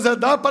de Deus é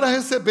dar para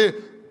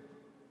receber.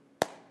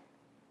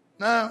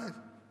 Não.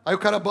 Aí o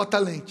cara bota a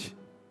lente.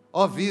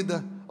 Ó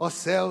vida, ó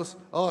céus,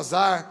 ó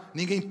azar,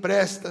 ninguém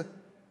presta.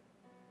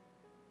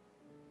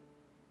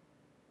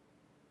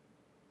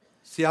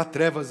 Se há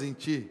trevas em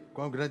ti,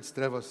 quão grandes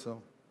trevas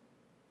são.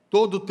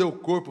 Todo o teu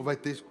corpo vai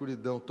ter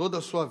escuridão, toda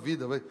a sua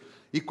vida vai...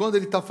 E quando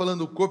ele está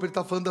falando do corpo, ele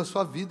está falando da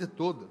sua vida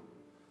toda.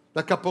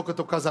 Daqui a pouco o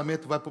teu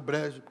casamento vai para o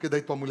brejo, porque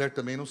daí tua mulher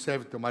também não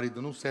serve, teu marido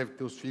não serve,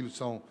 teus filhos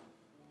são...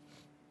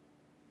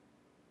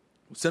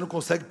 Você não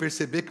consegue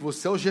perceber que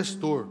você é o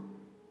gestor.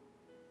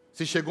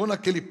 Se chegou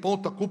naquele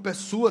ponto, a culpa é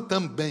sua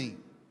também.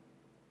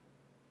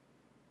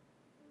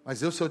 Mas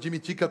se eu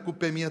admitir que a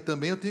culpa é minha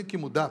também, eu tenho que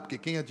mudar, porque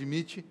quem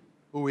admite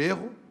o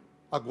erro,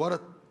 agora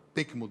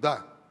tem que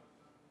mudar.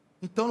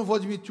 Então eu não vou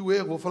admitir o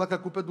erro, vou falar que a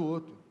culpa é do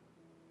outro.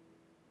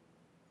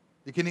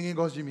 E que ninguém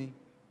gosta de mim.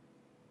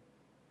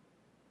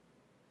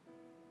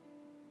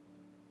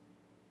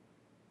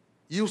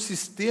 E o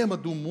sistema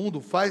do mundo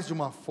faz de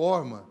uma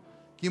forma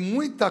que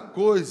muita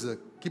coisa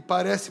que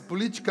parece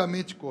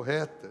politicamente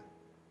correta,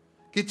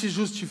 que te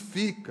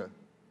justifica,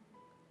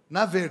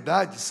 na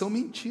verdade são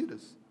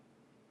mentiras.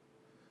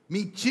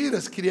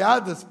 Mentiras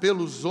criadas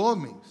pelos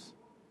homens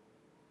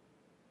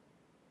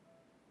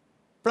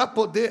para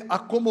poder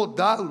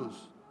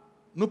acomodá-los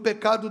no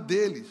pecado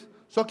deles.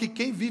 Só que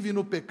quem vive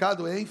no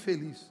pecado é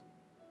infeliz.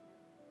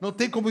 Não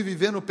tem como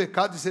viver no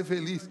pecado e ser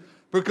feliz,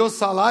 porque o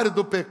salário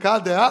do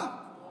pecado é a...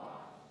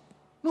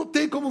 Não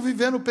tem como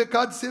viver no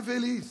pecado e ser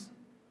feliz.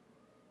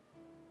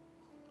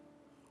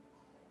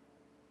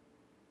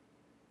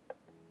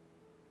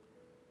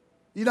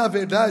 E na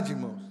verdade,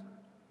 irmãos,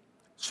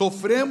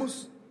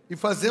 sofremos e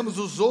fazemos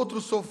os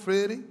outros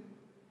sofrerem,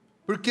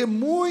 porque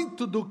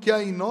muito do que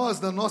há em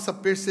nós, na nossa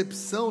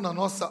percepção, na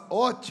nossa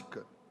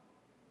ótica,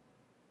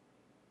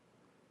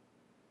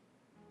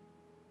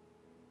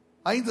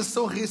 ainda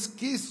são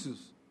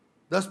resquícios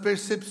das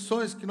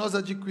percepções que nós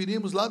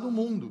adquirimos lá do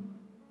mundo.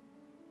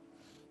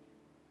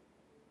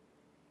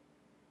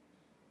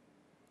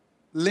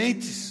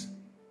 Lentes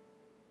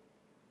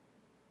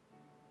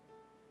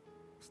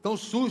estão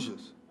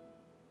sujas.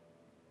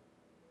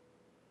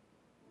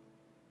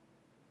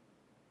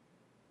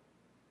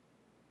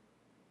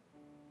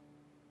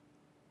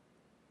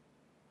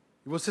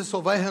 E você só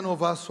vai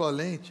renovar a sua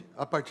lente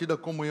a partir da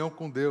comunhão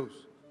com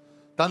Deus.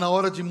 Está na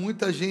hora de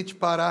muita gente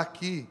parar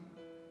aqui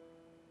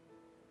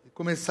e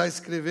começar a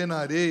escrever na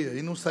areia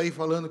e não sair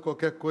falando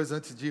qualquer coisa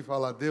antes de ir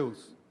falar: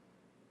 Deus,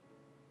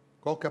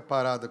 qual que é a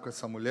parada com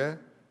essa mulher?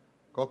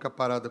 Qual que é a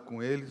parada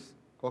com eles?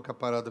 Qual que é a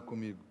parada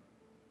comigo?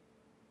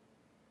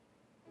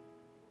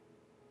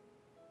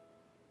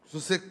 Se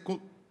você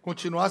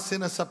continuar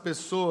sendo essa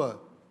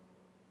pessoa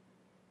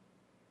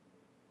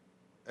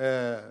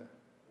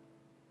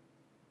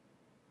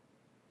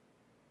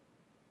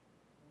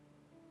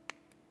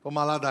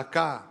toma lá da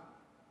cá,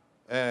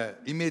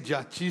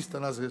 imediatista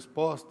nas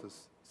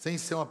respostas, sem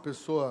ser uma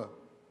pessoa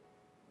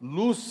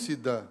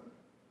lúcida,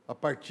 a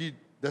partir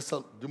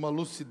de uma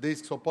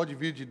lucidez que só pode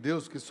vir de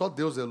Deus, que só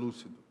Deus é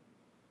lúcido.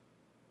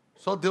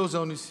 Só Deus é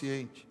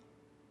onisciente.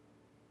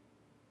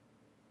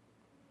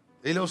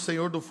 Ele é o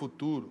Senhor do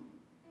futuro.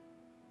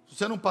 Se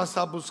você não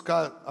passar a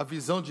buscar a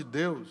visão de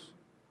Deus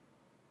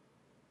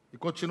e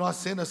continuar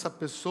sendo essa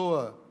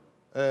pessoa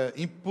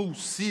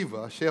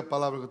impulsiva, achei a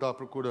palavra que eu estava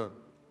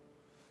procurando.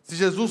 Se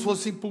Jesus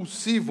fosse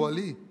impulsivo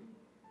ali,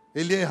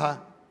 ele ia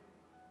errar.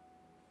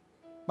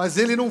 Mas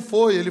ele não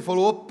foi, ele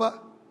falou: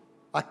 opa,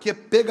 aqui é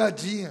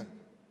pegadinha.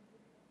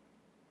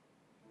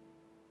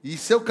 E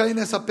se eu cair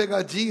nessa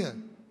pegadinha,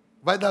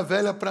 vai dar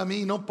velha para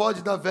mim, não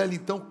pode dar velha,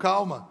 então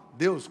calma.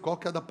 Deus, qual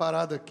que é da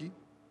parada aqui?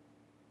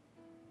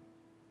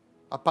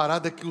 A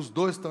parada é que os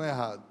dois estão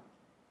errados.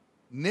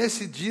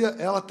 Nesse dia,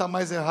 ela está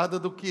mais errada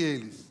do que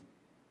eles.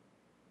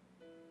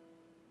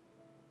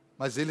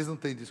 Mas eles não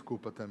têm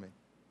desculpa também.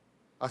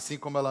 Assim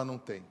como ela não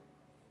tem.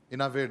 E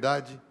na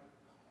verdade,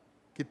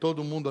 que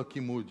todo mundo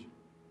aqui mude.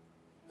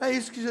 É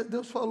isso que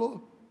Deus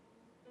falou.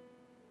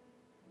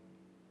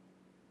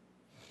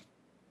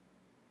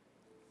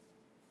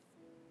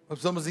 Nós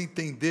precisamos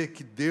entender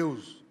que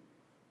Deus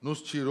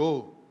nos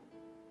tirou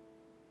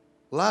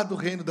lá do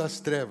reino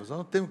das trevas. Nós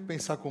não temos que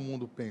pensar como o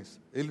mundo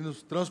pensa. Ele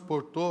nos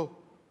transportou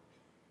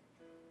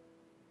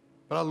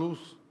para a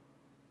luz.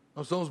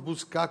 Nós vamos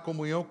buscar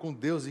comunhão com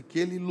Deus e que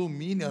Ele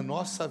ilumine a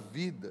nossa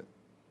vida.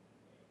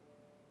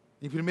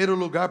 Em primeiro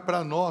lugar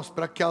para nós,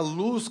 para que a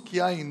luz que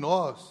há em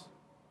nós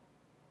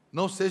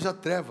não seja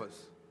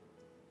trevas.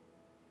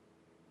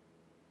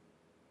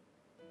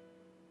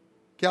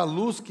 Que a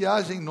luz que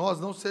haja em nós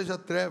não seja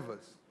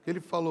trevas. Ele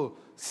falou: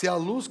 se a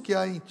luz que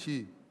há em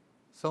ti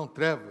são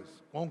trevas,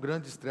 quão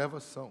grandes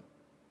trevas são.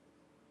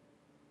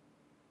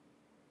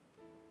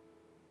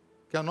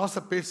 Que a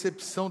nossa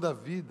percepção da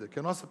vida, que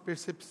a nossa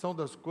percepção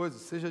das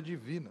coisas seja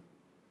divina.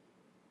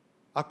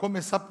 A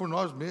começar por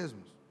nós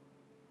mesmos.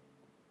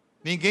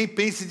 Ninguém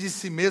pense de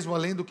si mesmo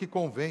além do que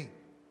convém.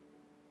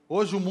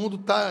 Hoje o mundo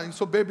está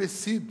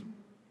ensoberbecido,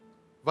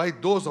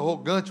 vaidoso,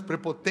 arrogante,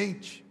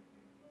 prepotente.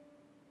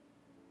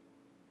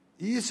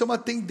 E isso é uma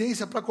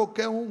tendência para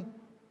qualquer um.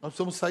 Nós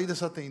precisamos sair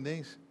dessa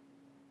tendência.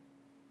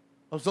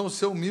 Nós precisamos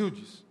ser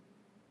humildes,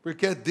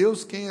 porque é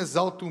Deus quem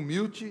exalta o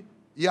humilde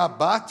e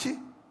abate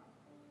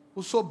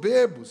o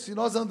soberbo. Se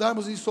nós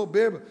andarmos em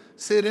soberba,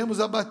 seremos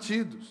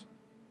abatidos.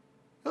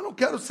 Eu não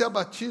quero ser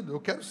abatido,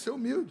 eu quero ser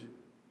humilde.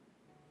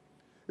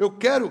 Eu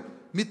quero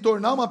me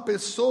tornar uma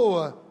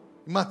pessoa,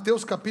 em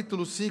Mateus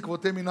capítulo 5, vou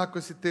terminar com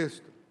esse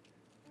texto.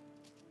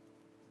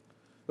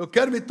 Eu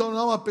quero me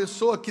tornar uma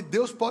pessoa que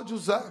Deus pode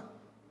usar.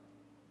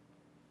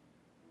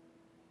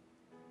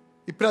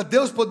 E para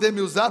Deus poder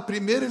me usar,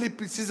 primeiro Ele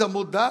precisa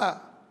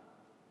mudar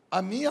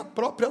a minha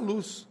própria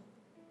luz.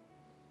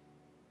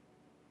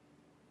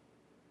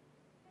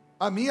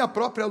 A minha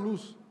própria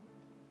luz.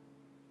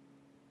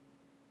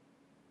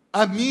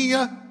 A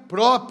minha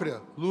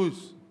própria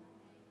luz.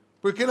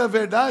 Porque na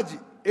verdade,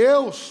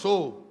 eu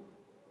sou.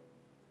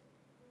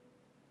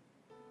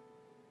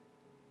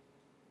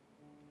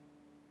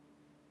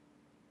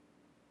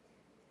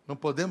 Não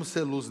podemos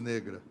ser luz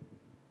negra.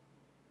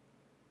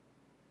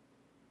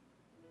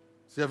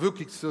 Você já viu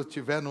que se eu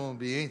estiver num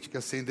ambiente que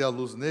acender a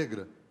luz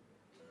negra,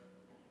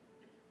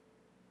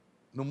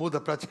 não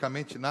muda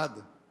praticamente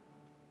nada?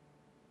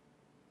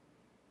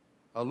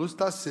 A luz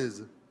está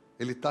acesa,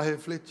 ele está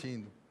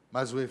refletindo,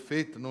 mas o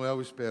efeito não é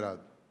o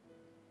esperado.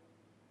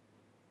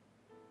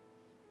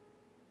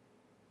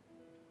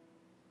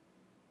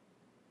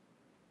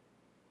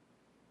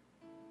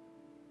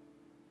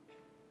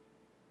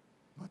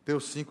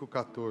 Mateus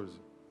 5,14.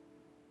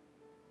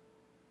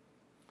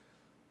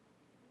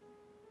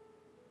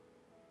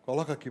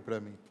 Coloca aqui para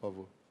mim, por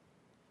favor.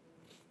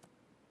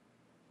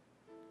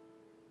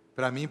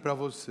 Para mim e para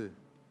você.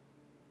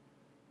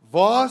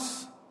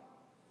 Vós,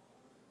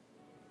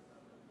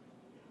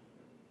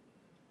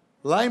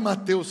 lá em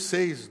Mateus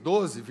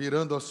 6,12,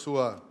 virando a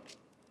sua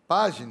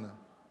página,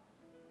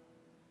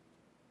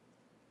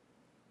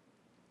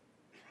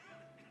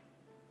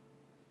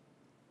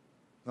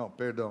 não,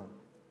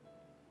 perdão.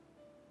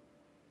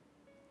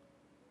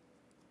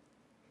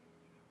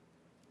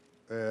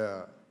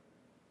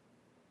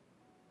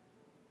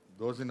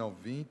 12 não,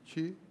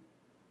 20.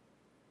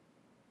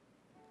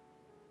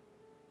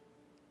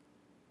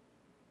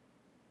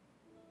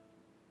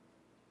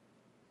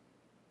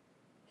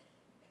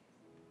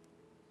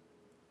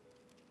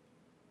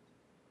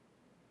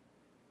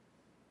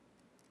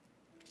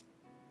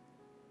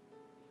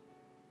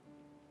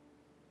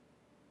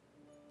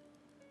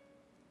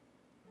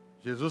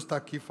 Jesus está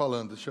aqui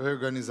falando, deixa eu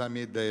reorganizar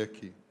minha ideia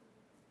aqui.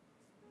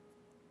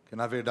 Porque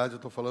na verdade eu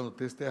estou falando o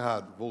texto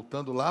errado.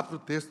 Voltando lá para o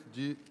texto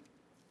de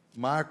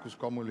Marcos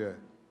com a mulher.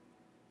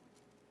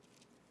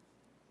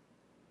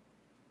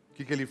 O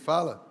que ele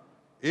fala?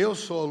 Eu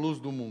sou a luz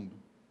do mundo.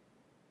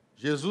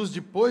 Jesus,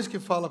 depois que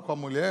fala com a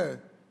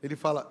mulher, ele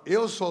fala,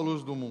 eu sou a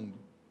luz do mundo.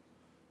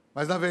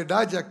 Mas na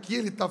verdade aqui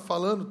ele está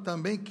falando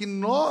também que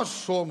nós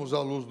somos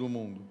a luz do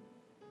mundo.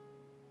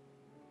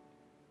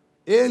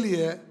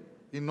 Ele é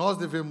e nós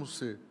devemos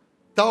ser.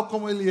 Tal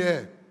como ele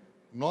é,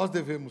 nós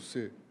devemos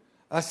ser.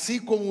 Assim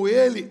como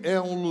ele é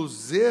um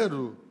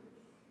luzeiro,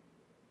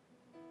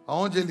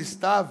 aonde ele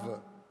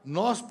estava,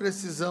 nós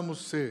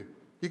precisamos ser.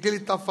 O que ele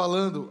está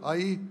falando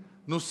aí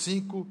no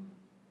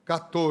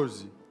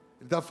 5,14?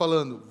 Ele está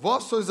falando,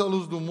 vós sois a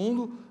luz do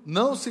mundo,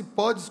 não se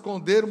pode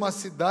esconder uma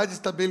cidade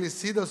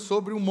estabelecida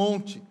sobre um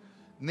monte,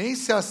 nem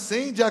se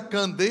acende a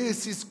candeia e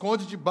se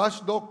esconde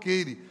debaixo do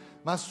alqueire,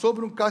 mas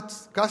sobre um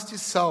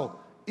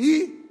castiçal,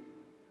 e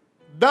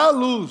dá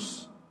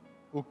luz,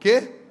 o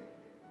quê?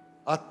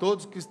 A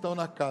todos que estão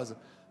na casa.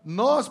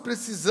 Nós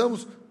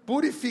precisamos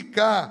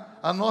purificar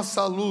a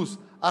nossa luz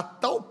a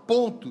tal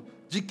ponto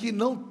de que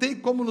não tem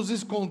como nos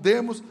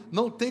escondermos,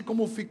 não tem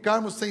como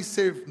ficarmos sem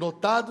ser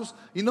notados,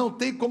 e não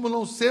tem como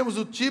não sermos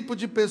o tipo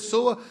de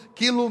pessoa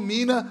que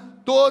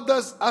ilumina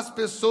todas as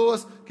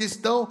pessoas que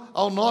estão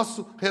ao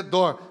nosso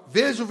redor.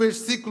 Veja o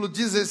versículo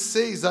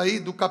 16 aí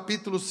do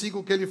capítulo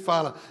 5 que ele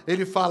fala.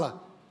 Ele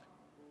fala,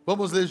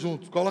 vamos ler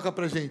juntos, coloca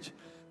pra gente.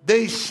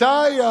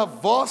 Deixai a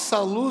vossa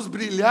luz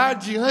brilhar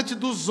diante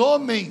dos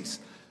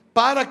homens,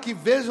 para que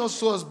vejam as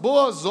suas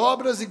boas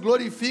obras e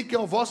glorifiquem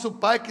ao vosso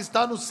Pai que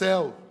está no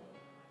céu.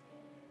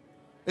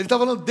 Ele está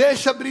falando,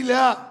 deixa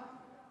brilhar.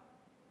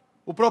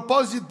 O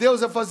propósito de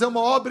Deus é fazer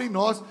uma obra em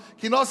nós,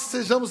 que nós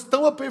sejamos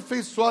tão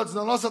aperfeiçoados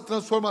na nossa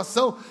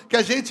transformação, que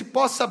a gente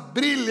possa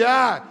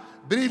brilhar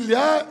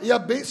e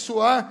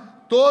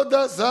abençoar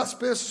todas as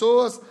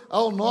pessoas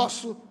ao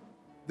nosso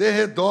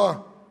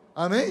derredor.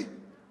 Amém?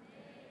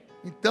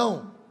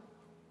 Então,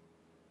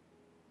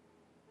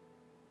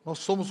 nós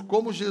somos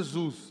como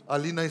Jesus,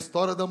 ali na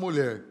história da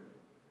mulher,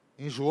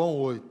 em João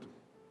 8,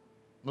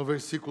 no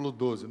versículo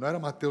 12, não era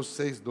Mateus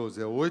 6,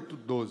 12, é 8,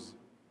 12.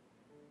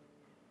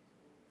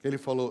 Ele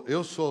falou,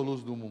 eu sou a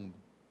luz do mundo,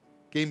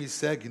 quem me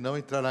segue não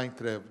entrará em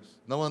trevas,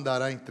 não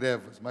andará em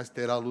trevas, mas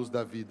terá a luz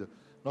da vida.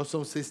 Nós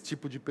somos esse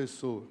tipo de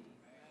pessoa,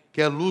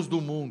 que é a luz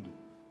do mundo.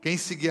 Quem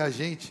seguir a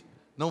gente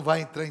não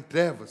vai entrar em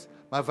trevas,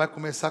 mas vai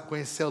começar a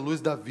conhecer a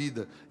luz da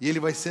vida, e ele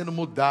vai sendo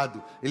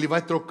mudado, ele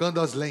vai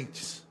trocando as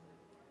lentes.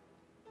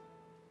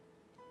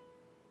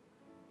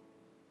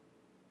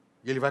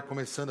 E ele vai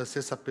começando a ser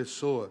essa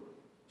pessoa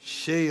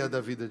cheia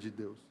da vida de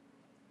Deus.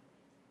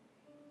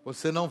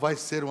 Você não vai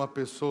ser uma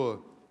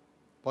pessoa,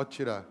 pode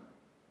tirar,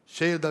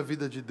 cheia da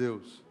vida de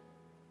Deus,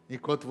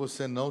 enquanto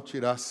você não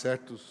tirar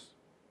certos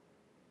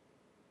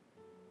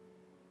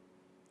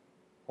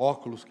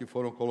óculos que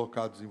foram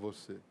colocados em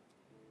você.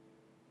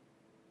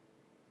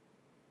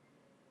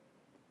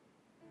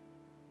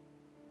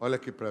 Olha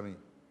aqui para mim.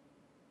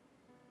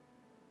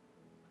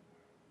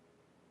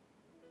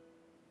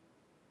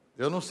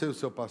 Eu não sei o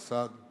seu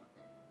passado,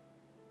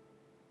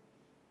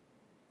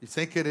 e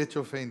sem querer te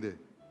ofender,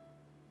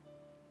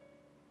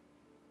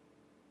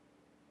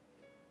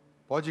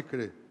 pode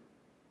crer,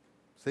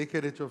 sem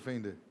querer te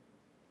ofender,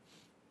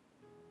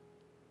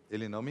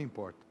 ele não me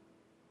importa.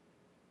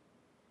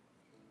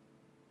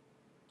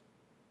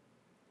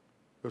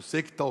 Eu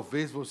sei que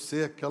talvez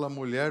você é aquela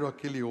mulher ou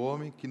aquele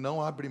homem que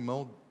não abre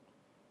mão.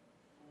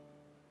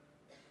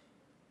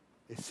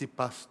 Esse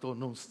pastor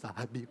não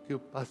sabe o que eu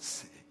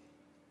passei,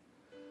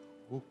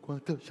 o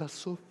quanto eu já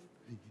sofri.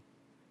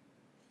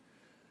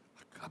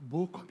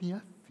 Acabou com a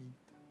minha vida.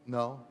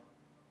 Não,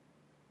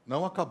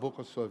 não acabou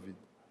com a sua vida.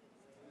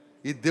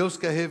 E Deus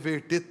quer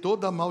reverter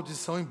toda a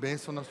maldição em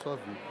bênção na sua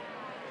vida.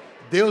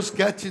 Deus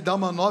quer te dar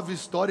uma nova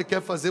história e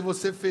quer fazer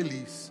você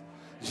feliz.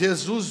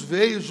 Jesus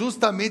veio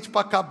justamente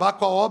para acabar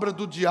com a obra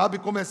do diabo e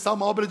começar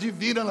uma obra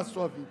divina na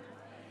sua vida.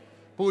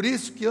 Por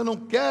isso que eu não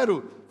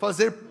quero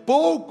fazer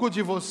pouco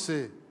de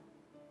você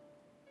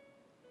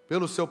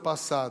pelo seu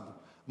passado,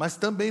 mas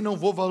também não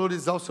vou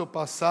valorizar o seu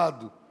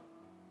passado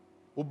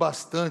o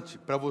bastante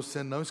para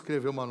você não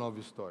escrever uma nova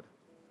história.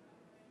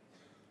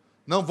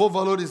 Não vou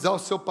valorizar o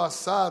seu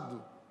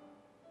passado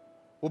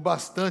o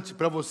bastante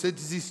para você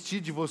desistir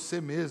de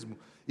você mesmo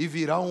e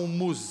virar um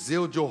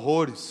museu de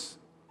horrores.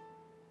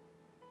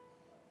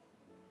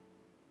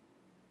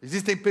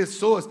 Existem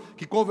pessoas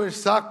que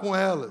conversar com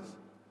elas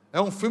é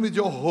um filme de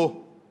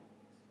horror.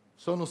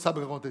 O senhor não sabe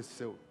o que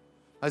aconteceu.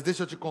 Mas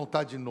deixa eu te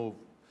contar de novo.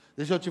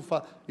 Deixa eu te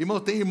falar. Irmão,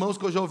 tem irmãos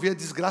que eu já ouvi a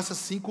desgraça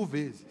 5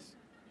 vezes.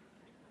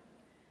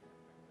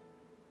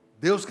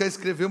 Deus quer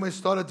escrever uma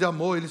história de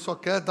amor, Ele só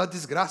quer dar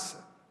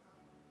desgraça.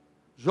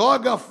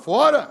 Joga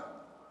fora.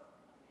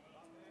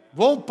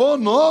 Vão pôr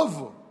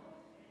novo.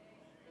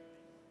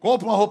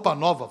 Compra uma roupa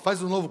nova,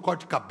 faz um novo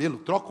corte de cabelo,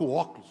 troca o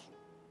óculos.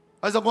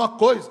 Faz alguma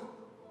coisa.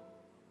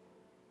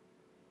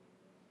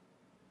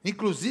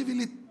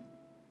 Inclusive,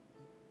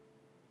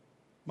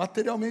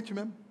 materialmente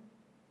mesmo.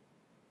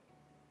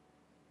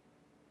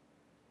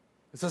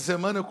 Essa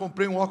semana eu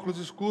comprei um óculos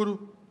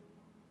escuro,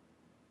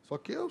 só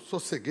que eu sou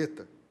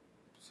cegueta,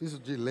 preciso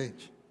de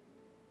lente.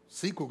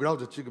 5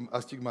 graus de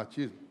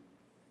astigmatismo.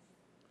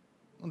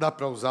 Não dá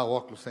para usar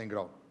óculos sem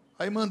grau.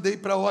 Aí mandei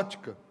para a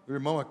ótica, o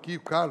irmão aqui,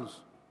 o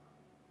Carlos.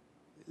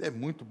 Ele é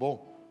muito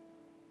bom.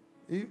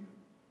 E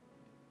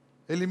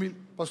ele me...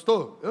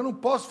 Pastor, eu não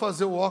posso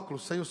fazer o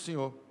óculos sem o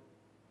senhor,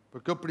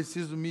 porque eu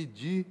preciso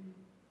medir,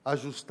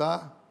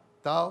 ajustar,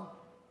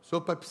 tal. O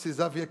senhor vai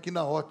precisar vir aqui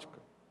na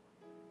ótica.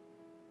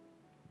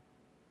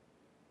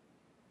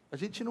 A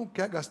gente não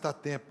quer gastar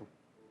tempo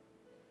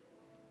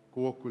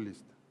com o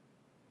oculista.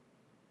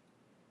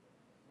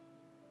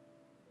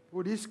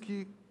 Por isso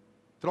que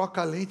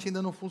troca a lente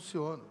ainda não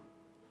funciona.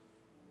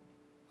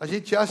 A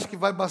gente acha que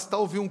vai bastar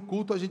ouvir um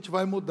culto, a gente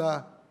vai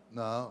mudar.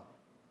 Não.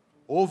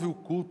 Ouve o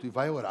culto e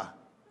vai orar.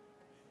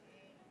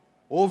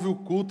 Ouve o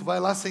culto, vai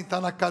lá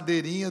sentar na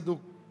cadeirinha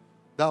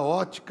da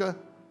ótica,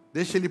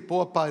 deixa ele pôr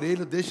o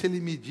aparelho, deixa ele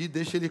medir,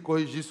 deixa ele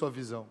corrigir sua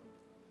visão.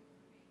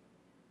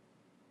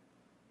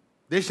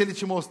 Deixa ele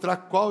te mostrar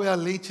qual é a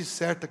lente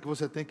certa que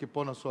você tem que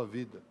pôr na sua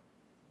vida.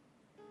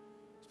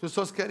 As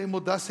pessoas querem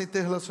mudar sem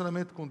ter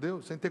relacionamento com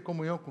Deus, sem ter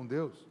comunhão com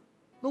Deus.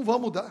 Não vão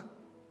mudar.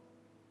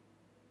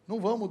 Não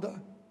vão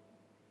mudar.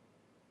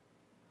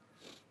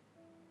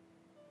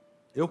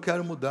 Eu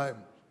quero mudar,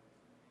 irmão.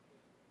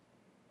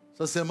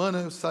 Essa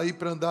semana eu saí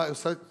para andar, eu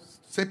saio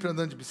sempre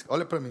andando de bicicleta.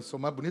 Olha para mim, sou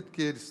mais bonito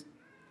que eles.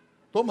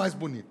 Estou mais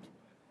bonito.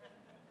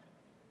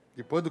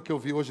 Depois do que eu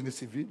vi hoje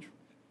nesse vídeo,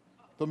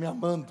 estou me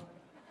amando.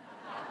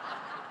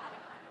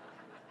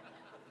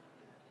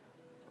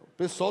 O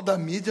pessoal da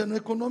mídia não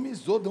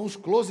economizou, deu uns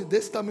close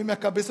desse tamanho, minha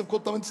cabeça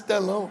ficou tamanho de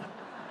estelão.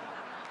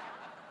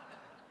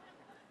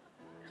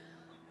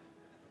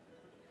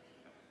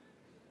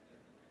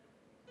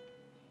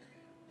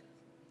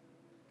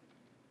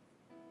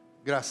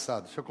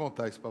 Engraçado, deixa eu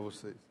contar isso para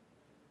vocês.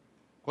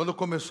 Quando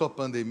começou a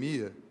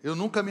pandemia, eu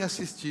nunca me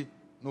assisti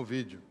no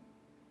vídeo.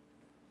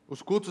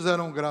 Os cultos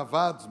eram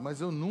gravados,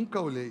 mas eu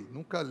nunca olhei,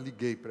 nunca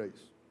liguei para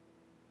isso.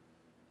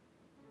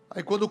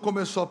 Aí quando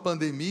começou a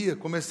pandemia,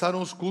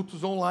 começaram os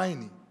cultos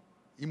online.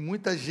 E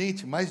muita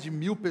gente, mais de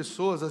 1.000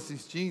 pessoas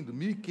assistindo,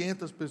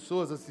 1.500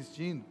 pessoas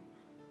assistindo.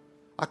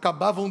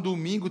 Acabava um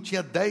domingo,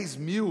 tinha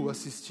 10.000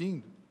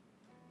 assistindo.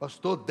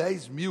 Pastor,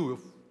 10.000. Eu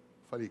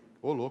falei,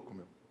 ô louco,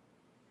 meu.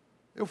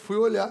 Eu fui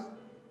olhar.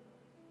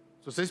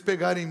 Se vocês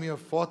pegarem minha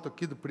foto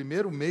aqui do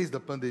primeiro mês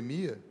da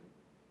pandemia,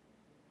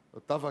 eu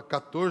estava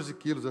 14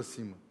 quilos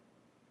acima.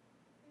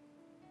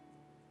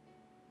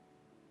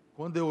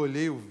 Quando eu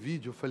olhei o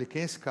vídeo, eu falei,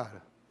 quem é esse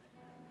cara?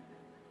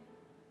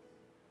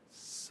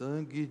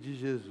 Sangue de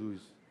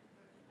Jesus.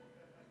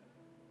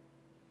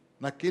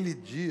 Naquele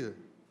dia,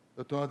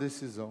 eu tomei uma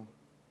decisão.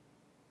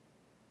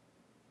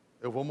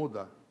 Eu vou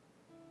mudar.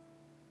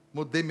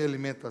 Mudei minha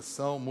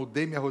alimentação,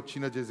 mudei minha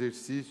rotina de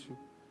exercício,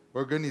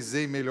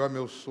 organizei melhor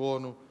meu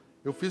sono.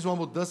 Eu fiz uma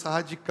mudança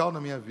radical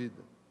na minha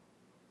vida.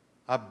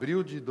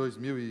 Abril de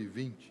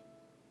 2020.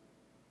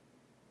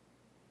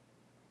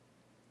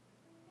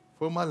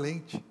 Foi uma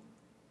lente.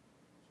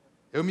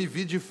 Eu me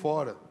vi de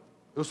fora.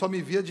 Eu só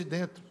me via de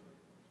dentro.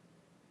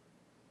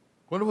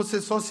 Quando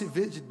você só se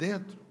vê de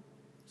dentro,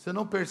 você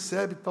não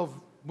percebe,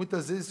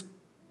 muitas vezes,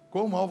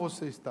 quão mal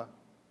você está.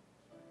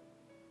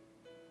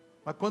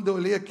 Mas quando eu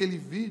olhei aquele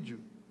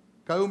vídeo,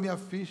 caiu minha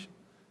ficha.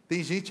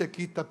 Tem gente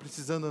aqui que está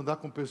precisando andar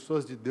com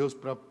pessoas de Deus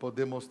para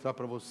poder mostrar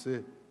para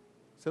você.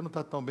 Você não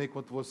está tão bem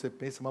quanto você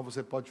pensa, mas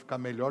você pode ficar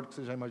melhor do que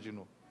você já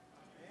imaginou.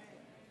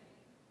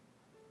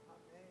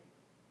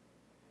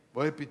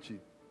 Vou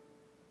repetir.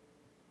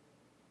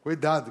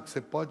 Cuidado, que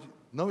você pode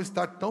não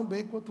estar tão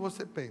bem quanto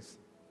você pensa.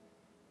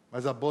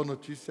 Mas a boa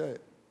notícia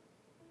é,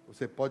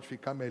 você pode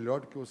ficar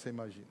melhor do que você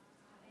imagina.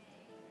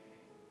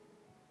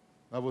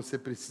 Mas você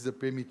precisa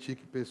permitir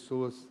que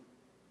pessoas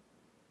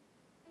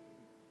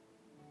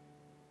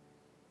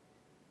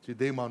te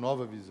deem uma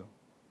nova visão.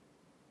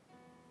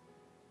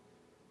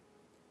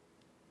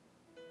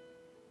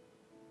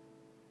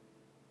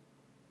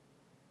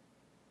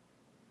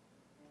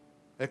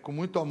 É com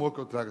muito amor que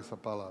eu trago essa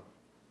palavra.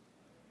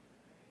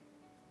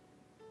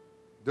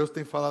 Deus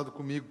tem falado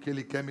comigo que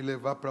Ele quer me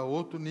levar para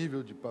outro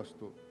nível de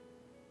pastor.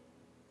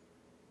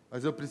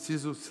 Mas eu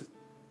preciso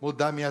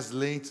mudar minhas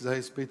lentes a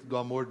respeito do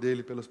amor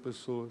dEle pelas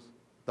pessoas,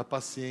 da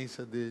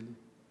paciência dEle,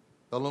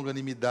 da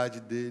longanimidade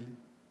dEle,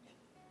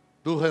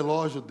 do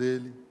relógio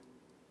dEle.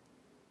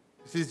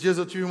 Esses dias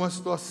eu tive uma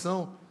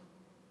situação,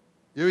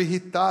 eu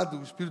irritado,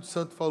 o Espírito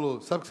Santo falou,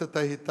 sabe que você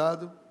está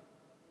irritado?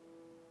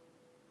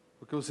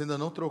 Porque você ainda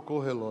não trocou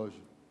o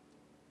relógio.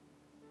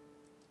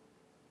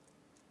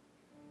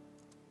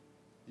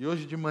 E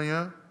hoje de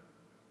manhã,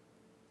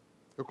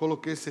 eu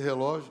coloquei esse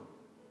relógio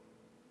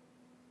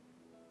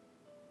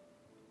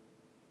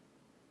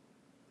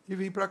e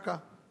vim para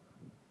cá.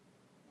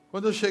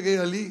 Quando eu cheguei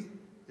ali,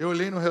 eu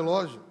olhei no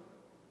relógio,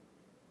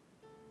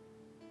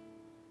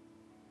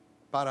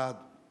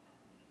 parado.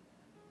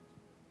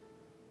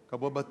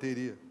 Acabou a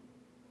bateria.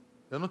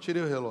 Eu não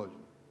tirei o relógio.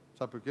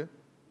 Sabe por quê?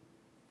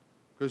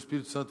 Porque o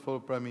Espírito Santo falou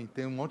para mim,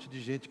 tem um monte de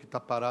gente que está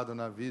parada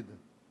na vida,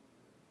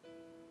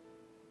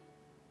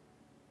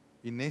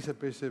 e nem se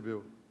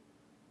percebeu.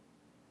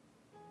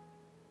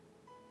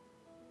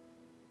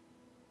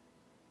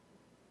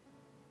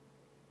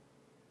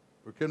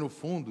 Porque no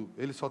fundo,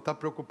 ele só está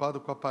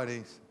preocupado com a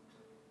aparência,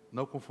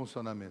 não com o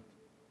funcionamento.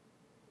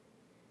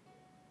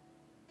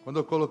 Quando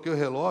eu coloquei o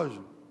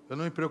relógio, eu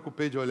não me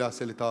preocupei de olhar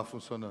se ele estava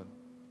funcionando.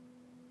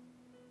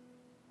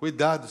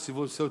 Cuidado se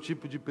você é o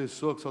tipo de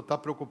pessoa que só está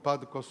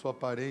preocupado com a sua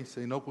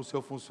aparência e não com o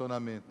seu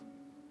funcionamento.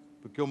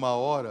 Porque uma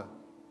hora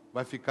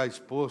vai ficar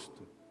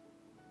exposto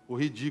o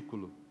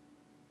ridículo.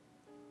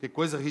 Que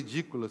coisa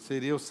ridícula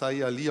seria eu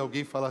sair ali e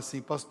alguém falar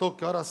assim: pastor,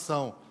 que horas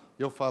são?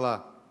 E eu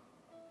falar: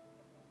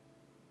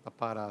 está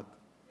parado.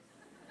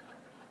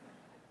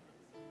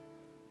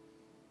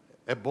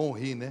 É bom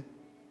rir, né?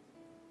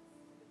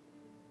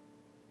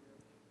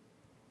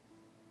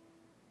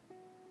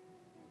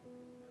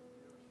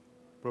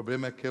 O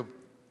problema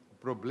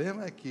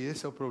é que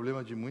esse é o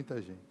problema de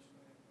muita gente.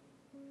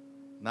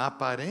 Na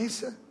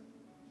aparência,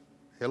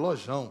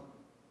 relojão.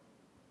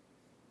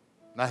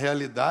 Na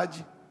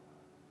realidade,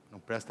 não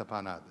presta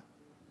para nada.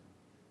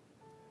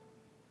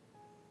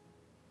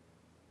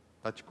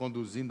 Está te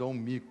conduzindo a um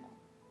mico.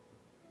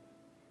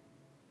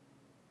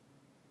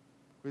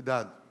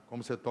 Cuidado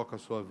como você toca a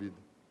sua vida.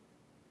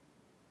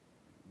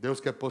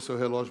 Deus quer pôr seu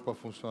relógio para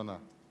funcionar.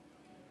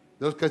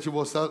 Deus quer te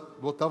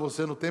botar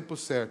você no tempo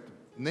certo.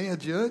 Nem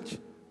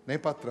adiante, nem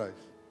para trás.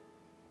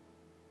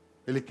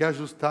 Ele quer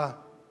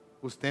ajustar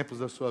os tempos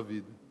da sua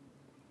vida.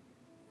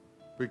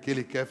 Porque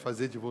Ele quer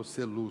fazer de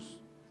você luz.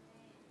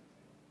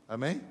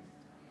 Amém?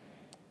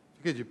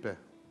 Fique de pé.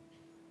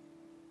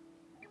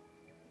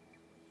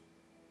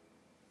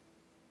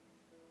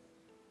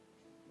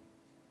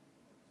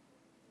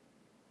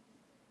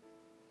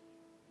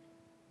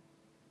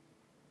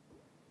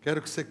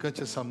 Quero que você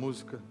cante essa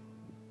música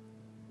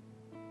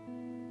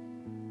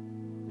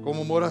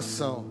como uma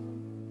oração.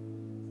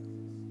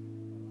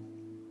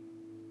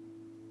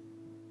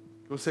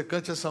 Que você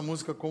cante essa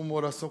música como uma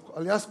oração.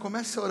 Aliás,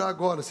 comece a orar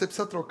agora. Você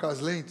precisa trocar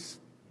as lentes?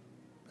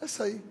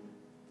 Peça aí.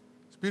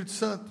 Espírito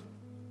Santo,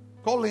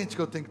 qual lente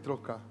que eu tenho que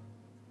trocar?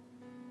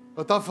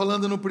 Eu estava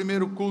falando no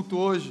primeiro culto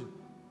hoje.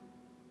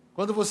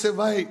 Quando você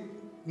vai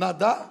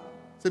nadar,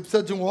 você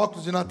precisa de um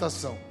óculos de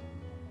natação.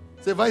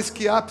 Você vai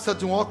esquiar, precisa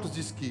de um óculos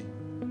de esqui.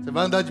 Você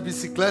vai andar de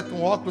bicicleta,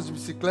 um óculos de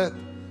bicicleta.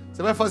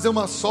 Você vai fazer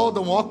uma solda,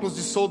 um óculos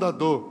de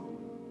soldador.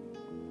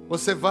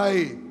 Você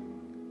vai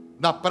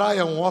na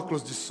praia, um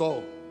óculos de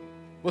sol.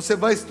 Você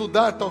vai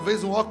estudar,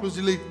 talvez um óculos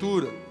de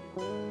leitura.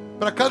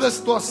 Para cada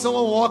situação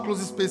há um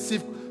óculos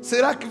específico.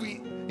 Será que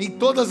em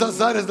todas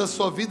as áreas da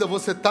sua vida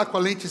você está com a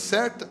lente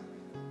certa?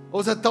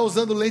 Ou você está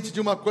usando lente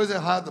de uma coisa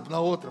errada na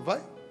outra?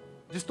 Vai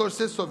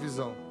distorcer sua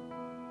visão.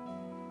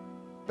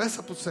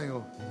 Peça para o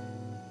Senhor.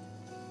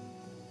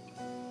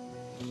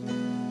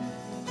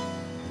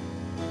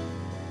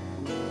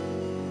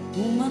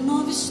 Uma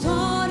nova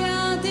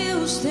história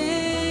Deus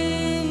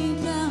tem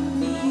pra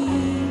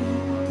mim.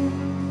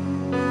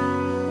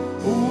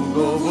 Um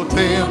novo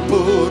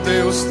tempo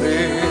Deus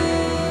tem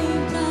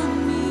pra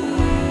mim.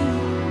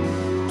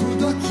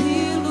 Tudo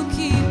aquilo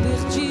que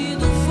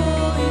perdido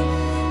foi,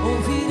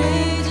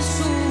 ouvirei de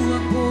sua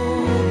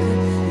boca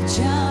e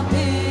te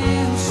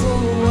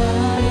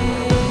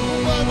abençoarei.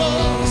 Uma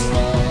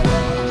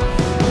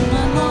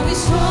nova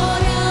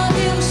história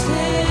Deus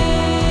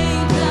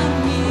tem pra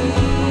mim.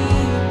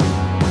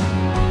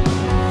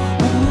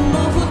 Um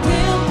novo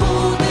tempo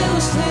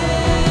Deus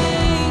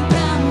tem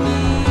pra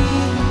mim.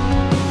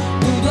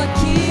 Tudo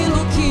aquilo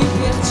que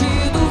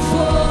perdido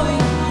foi,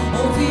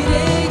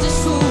 ouvirei de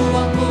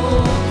sua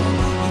boca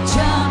e te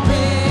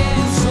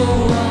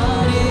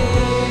abençoarei.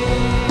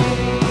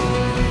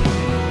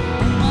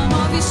 Uma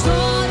nova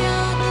história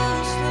Deus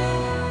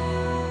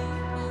tem.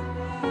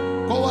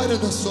 Qual área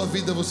da sua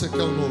vida você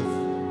quer o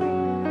novo?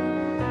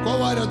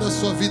 Qual área da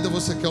sua vida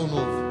você quer o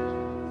novo?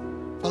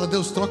 Fala: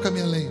 Deus, troca a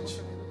minha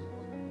lente.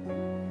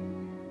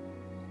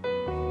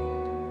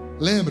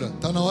 Lembra,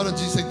 está na hora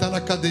de sentar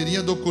na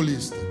cadeirinha do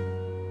oculista.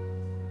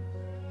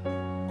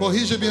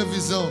 Corrija a minha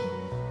visão.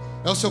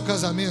 É o seu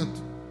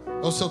casamento?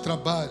 É o seu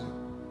trabalho?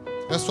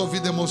 É a sua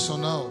vida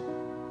emocional?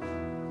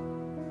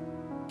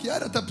 Que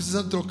área está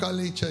precisando trocar a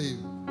lente aí?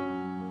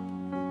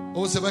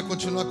 Ou você vai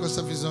continuar com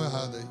essa visão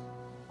errada aí?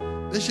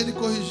 Deixa Ele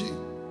corrigir.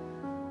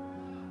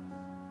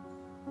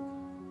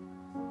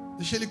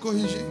 Deixa Ele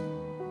corrigir.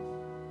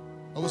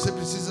 Mas você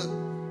precisa...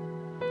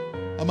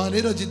 A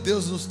maneira de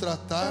Deus nos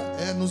tratar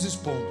é nos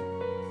expondo.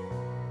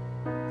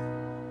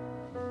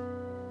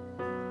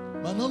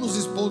 Mas não nos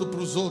expondo para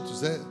os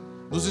outros, é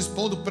nos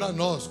expondo para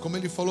nós. Como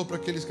Ele falou para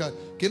aqueles caras: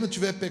 quem não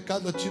tiver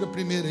pecado, atira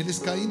primeiro. Eles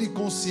caindo em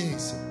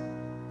consciência.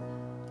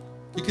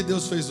 O que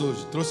Deus fez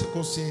hoje? Trouxe a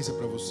consciência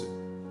para você.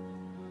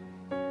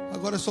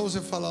 Agora é só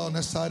você falar: ó,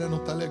 nessa área não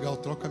está legal,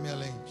 troca a minha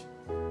lente.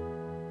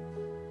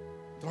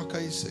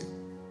 Troca isso aí.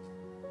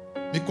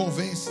 Me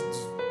convence dos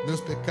meus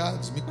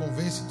pecados, me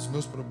convence dos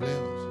meus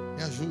problemas,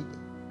 me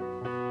ajuda.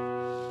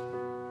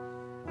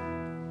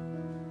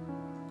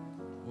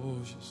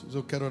 Oh Jesus,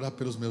 eu quero orar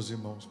pelos meus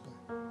irmãos, Pai.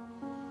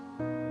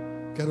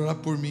 Quero orar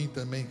por mim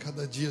também,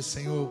 cada dia,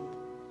 Senhor.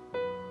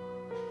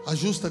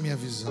 Ajusta a minha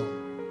visão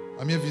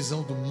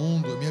do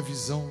mundo, a minha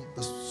visão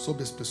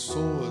sobre as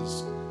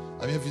pessoas,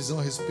 a minha visão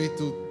a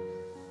respeito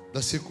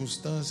das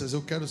circunstâncias.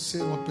 Eu quero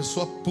ser uma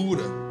pessoa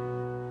pura,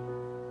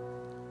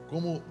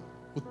 como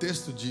o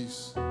texto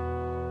diz: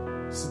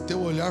 se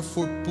teu olhar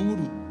for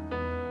puro,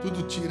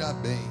 tudo te irá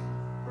bem.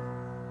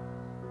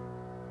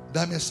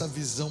 Dá-me essa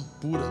visão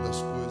pura das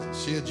coisas,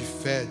 cheia de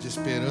fé, de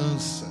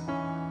esperança,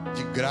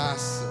 de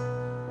graça.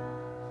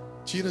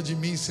 Tira de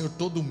mim, Senhor,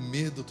 todo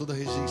medo, toda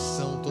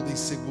rejeição, toda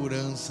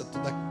insegurança,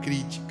 toda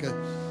crítica,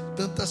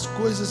 tantas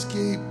coisas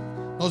que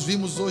nós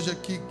vimos hoje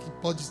aqui que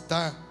pode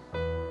estar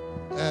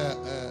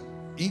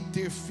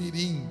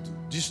interferindo,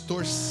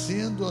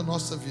 distorcendo a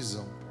nossa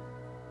visão.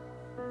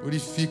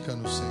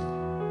 Purifica-nos,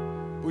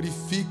 Senhor.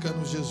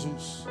 Purifica-nos,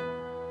 Jesus.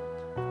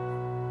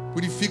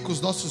 Purifica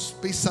os nossos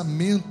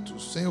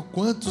pensamentos, Senhor.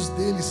 Quantos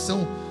deles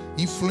são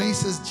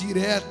influências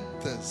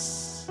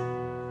diretas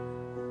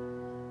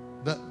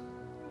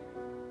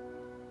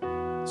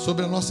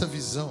sobre a nossa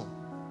visão,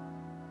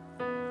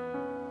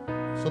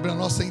 sobre a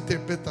nossa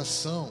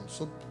interpretação,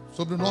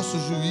 sobre o nosso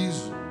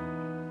juízo.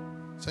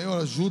 Senhor,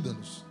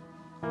 ajuda-nos.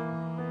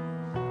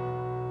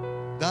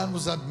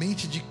 Dá-nos a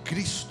mente de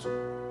Cristo.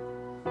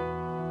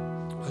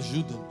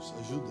 Ajuda-nos.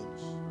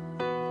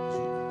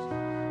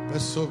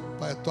 Peço,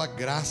 Pai, a Tua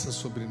graça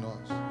sobre nós.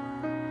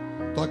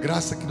 Tua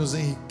graça que nos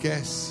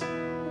enriquece.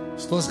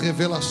 As Tuas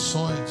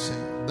revelações,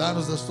 Senhor.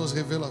 Dá-nos as Tuas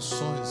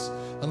revelações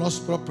a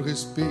nosso próprio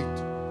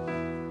respeito.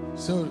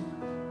 Senhor,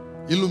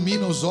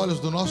 ilumina os olhos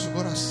do nosso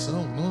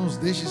coração. Não nos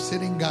deixe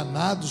ser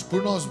enganados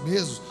por nós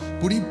mesmos,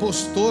 por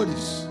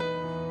impostores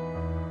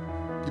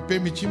que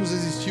permitimos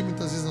existir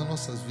muitas vezes nas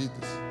nossas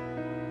vidas.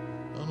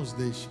 Não nos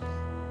deixe, Pai.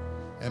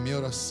 É a minha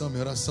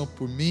oração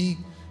por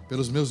mim,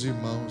 pelos meus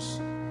irmãos.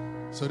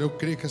 Senhor, eu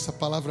creio que essa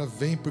palavra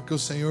vem porque o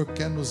Senhor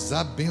quer nos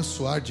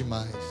abençoar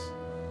demais.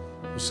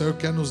 O Senhor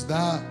quer nos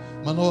dar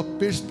uma nova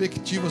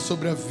perspectiva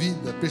sobre a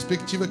vida,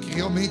 perspectiva que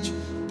realmente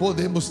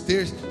podemos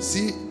ter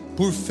se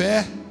por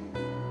fé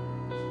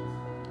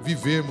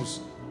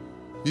vivermos.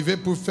 Viver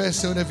por fé,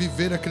 Senhor, é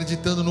viver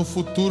acreditando no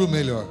futuro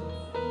melhor,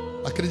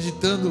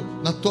 acreditando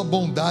na Tua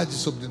bondade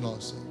sobre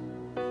nós, Senhor.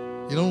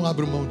 E não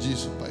abro mão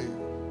disso, Pai.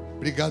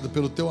 Obrigado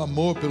pelo Teu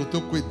amor, pelo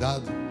Teu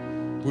cuidado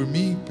por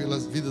mim, pela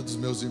vida dos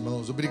meus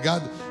irmãos.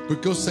 Obrigado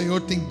porque o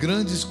Senhor tem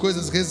grandes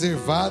coisas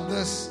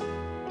reservadas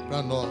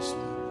para nós,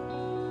 Pai.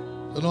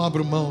 Eu não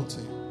abro mão,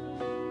 Senhor.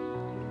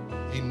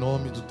 Em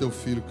nome do Teu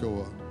Filho que eu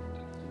oro.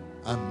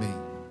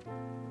 Amém.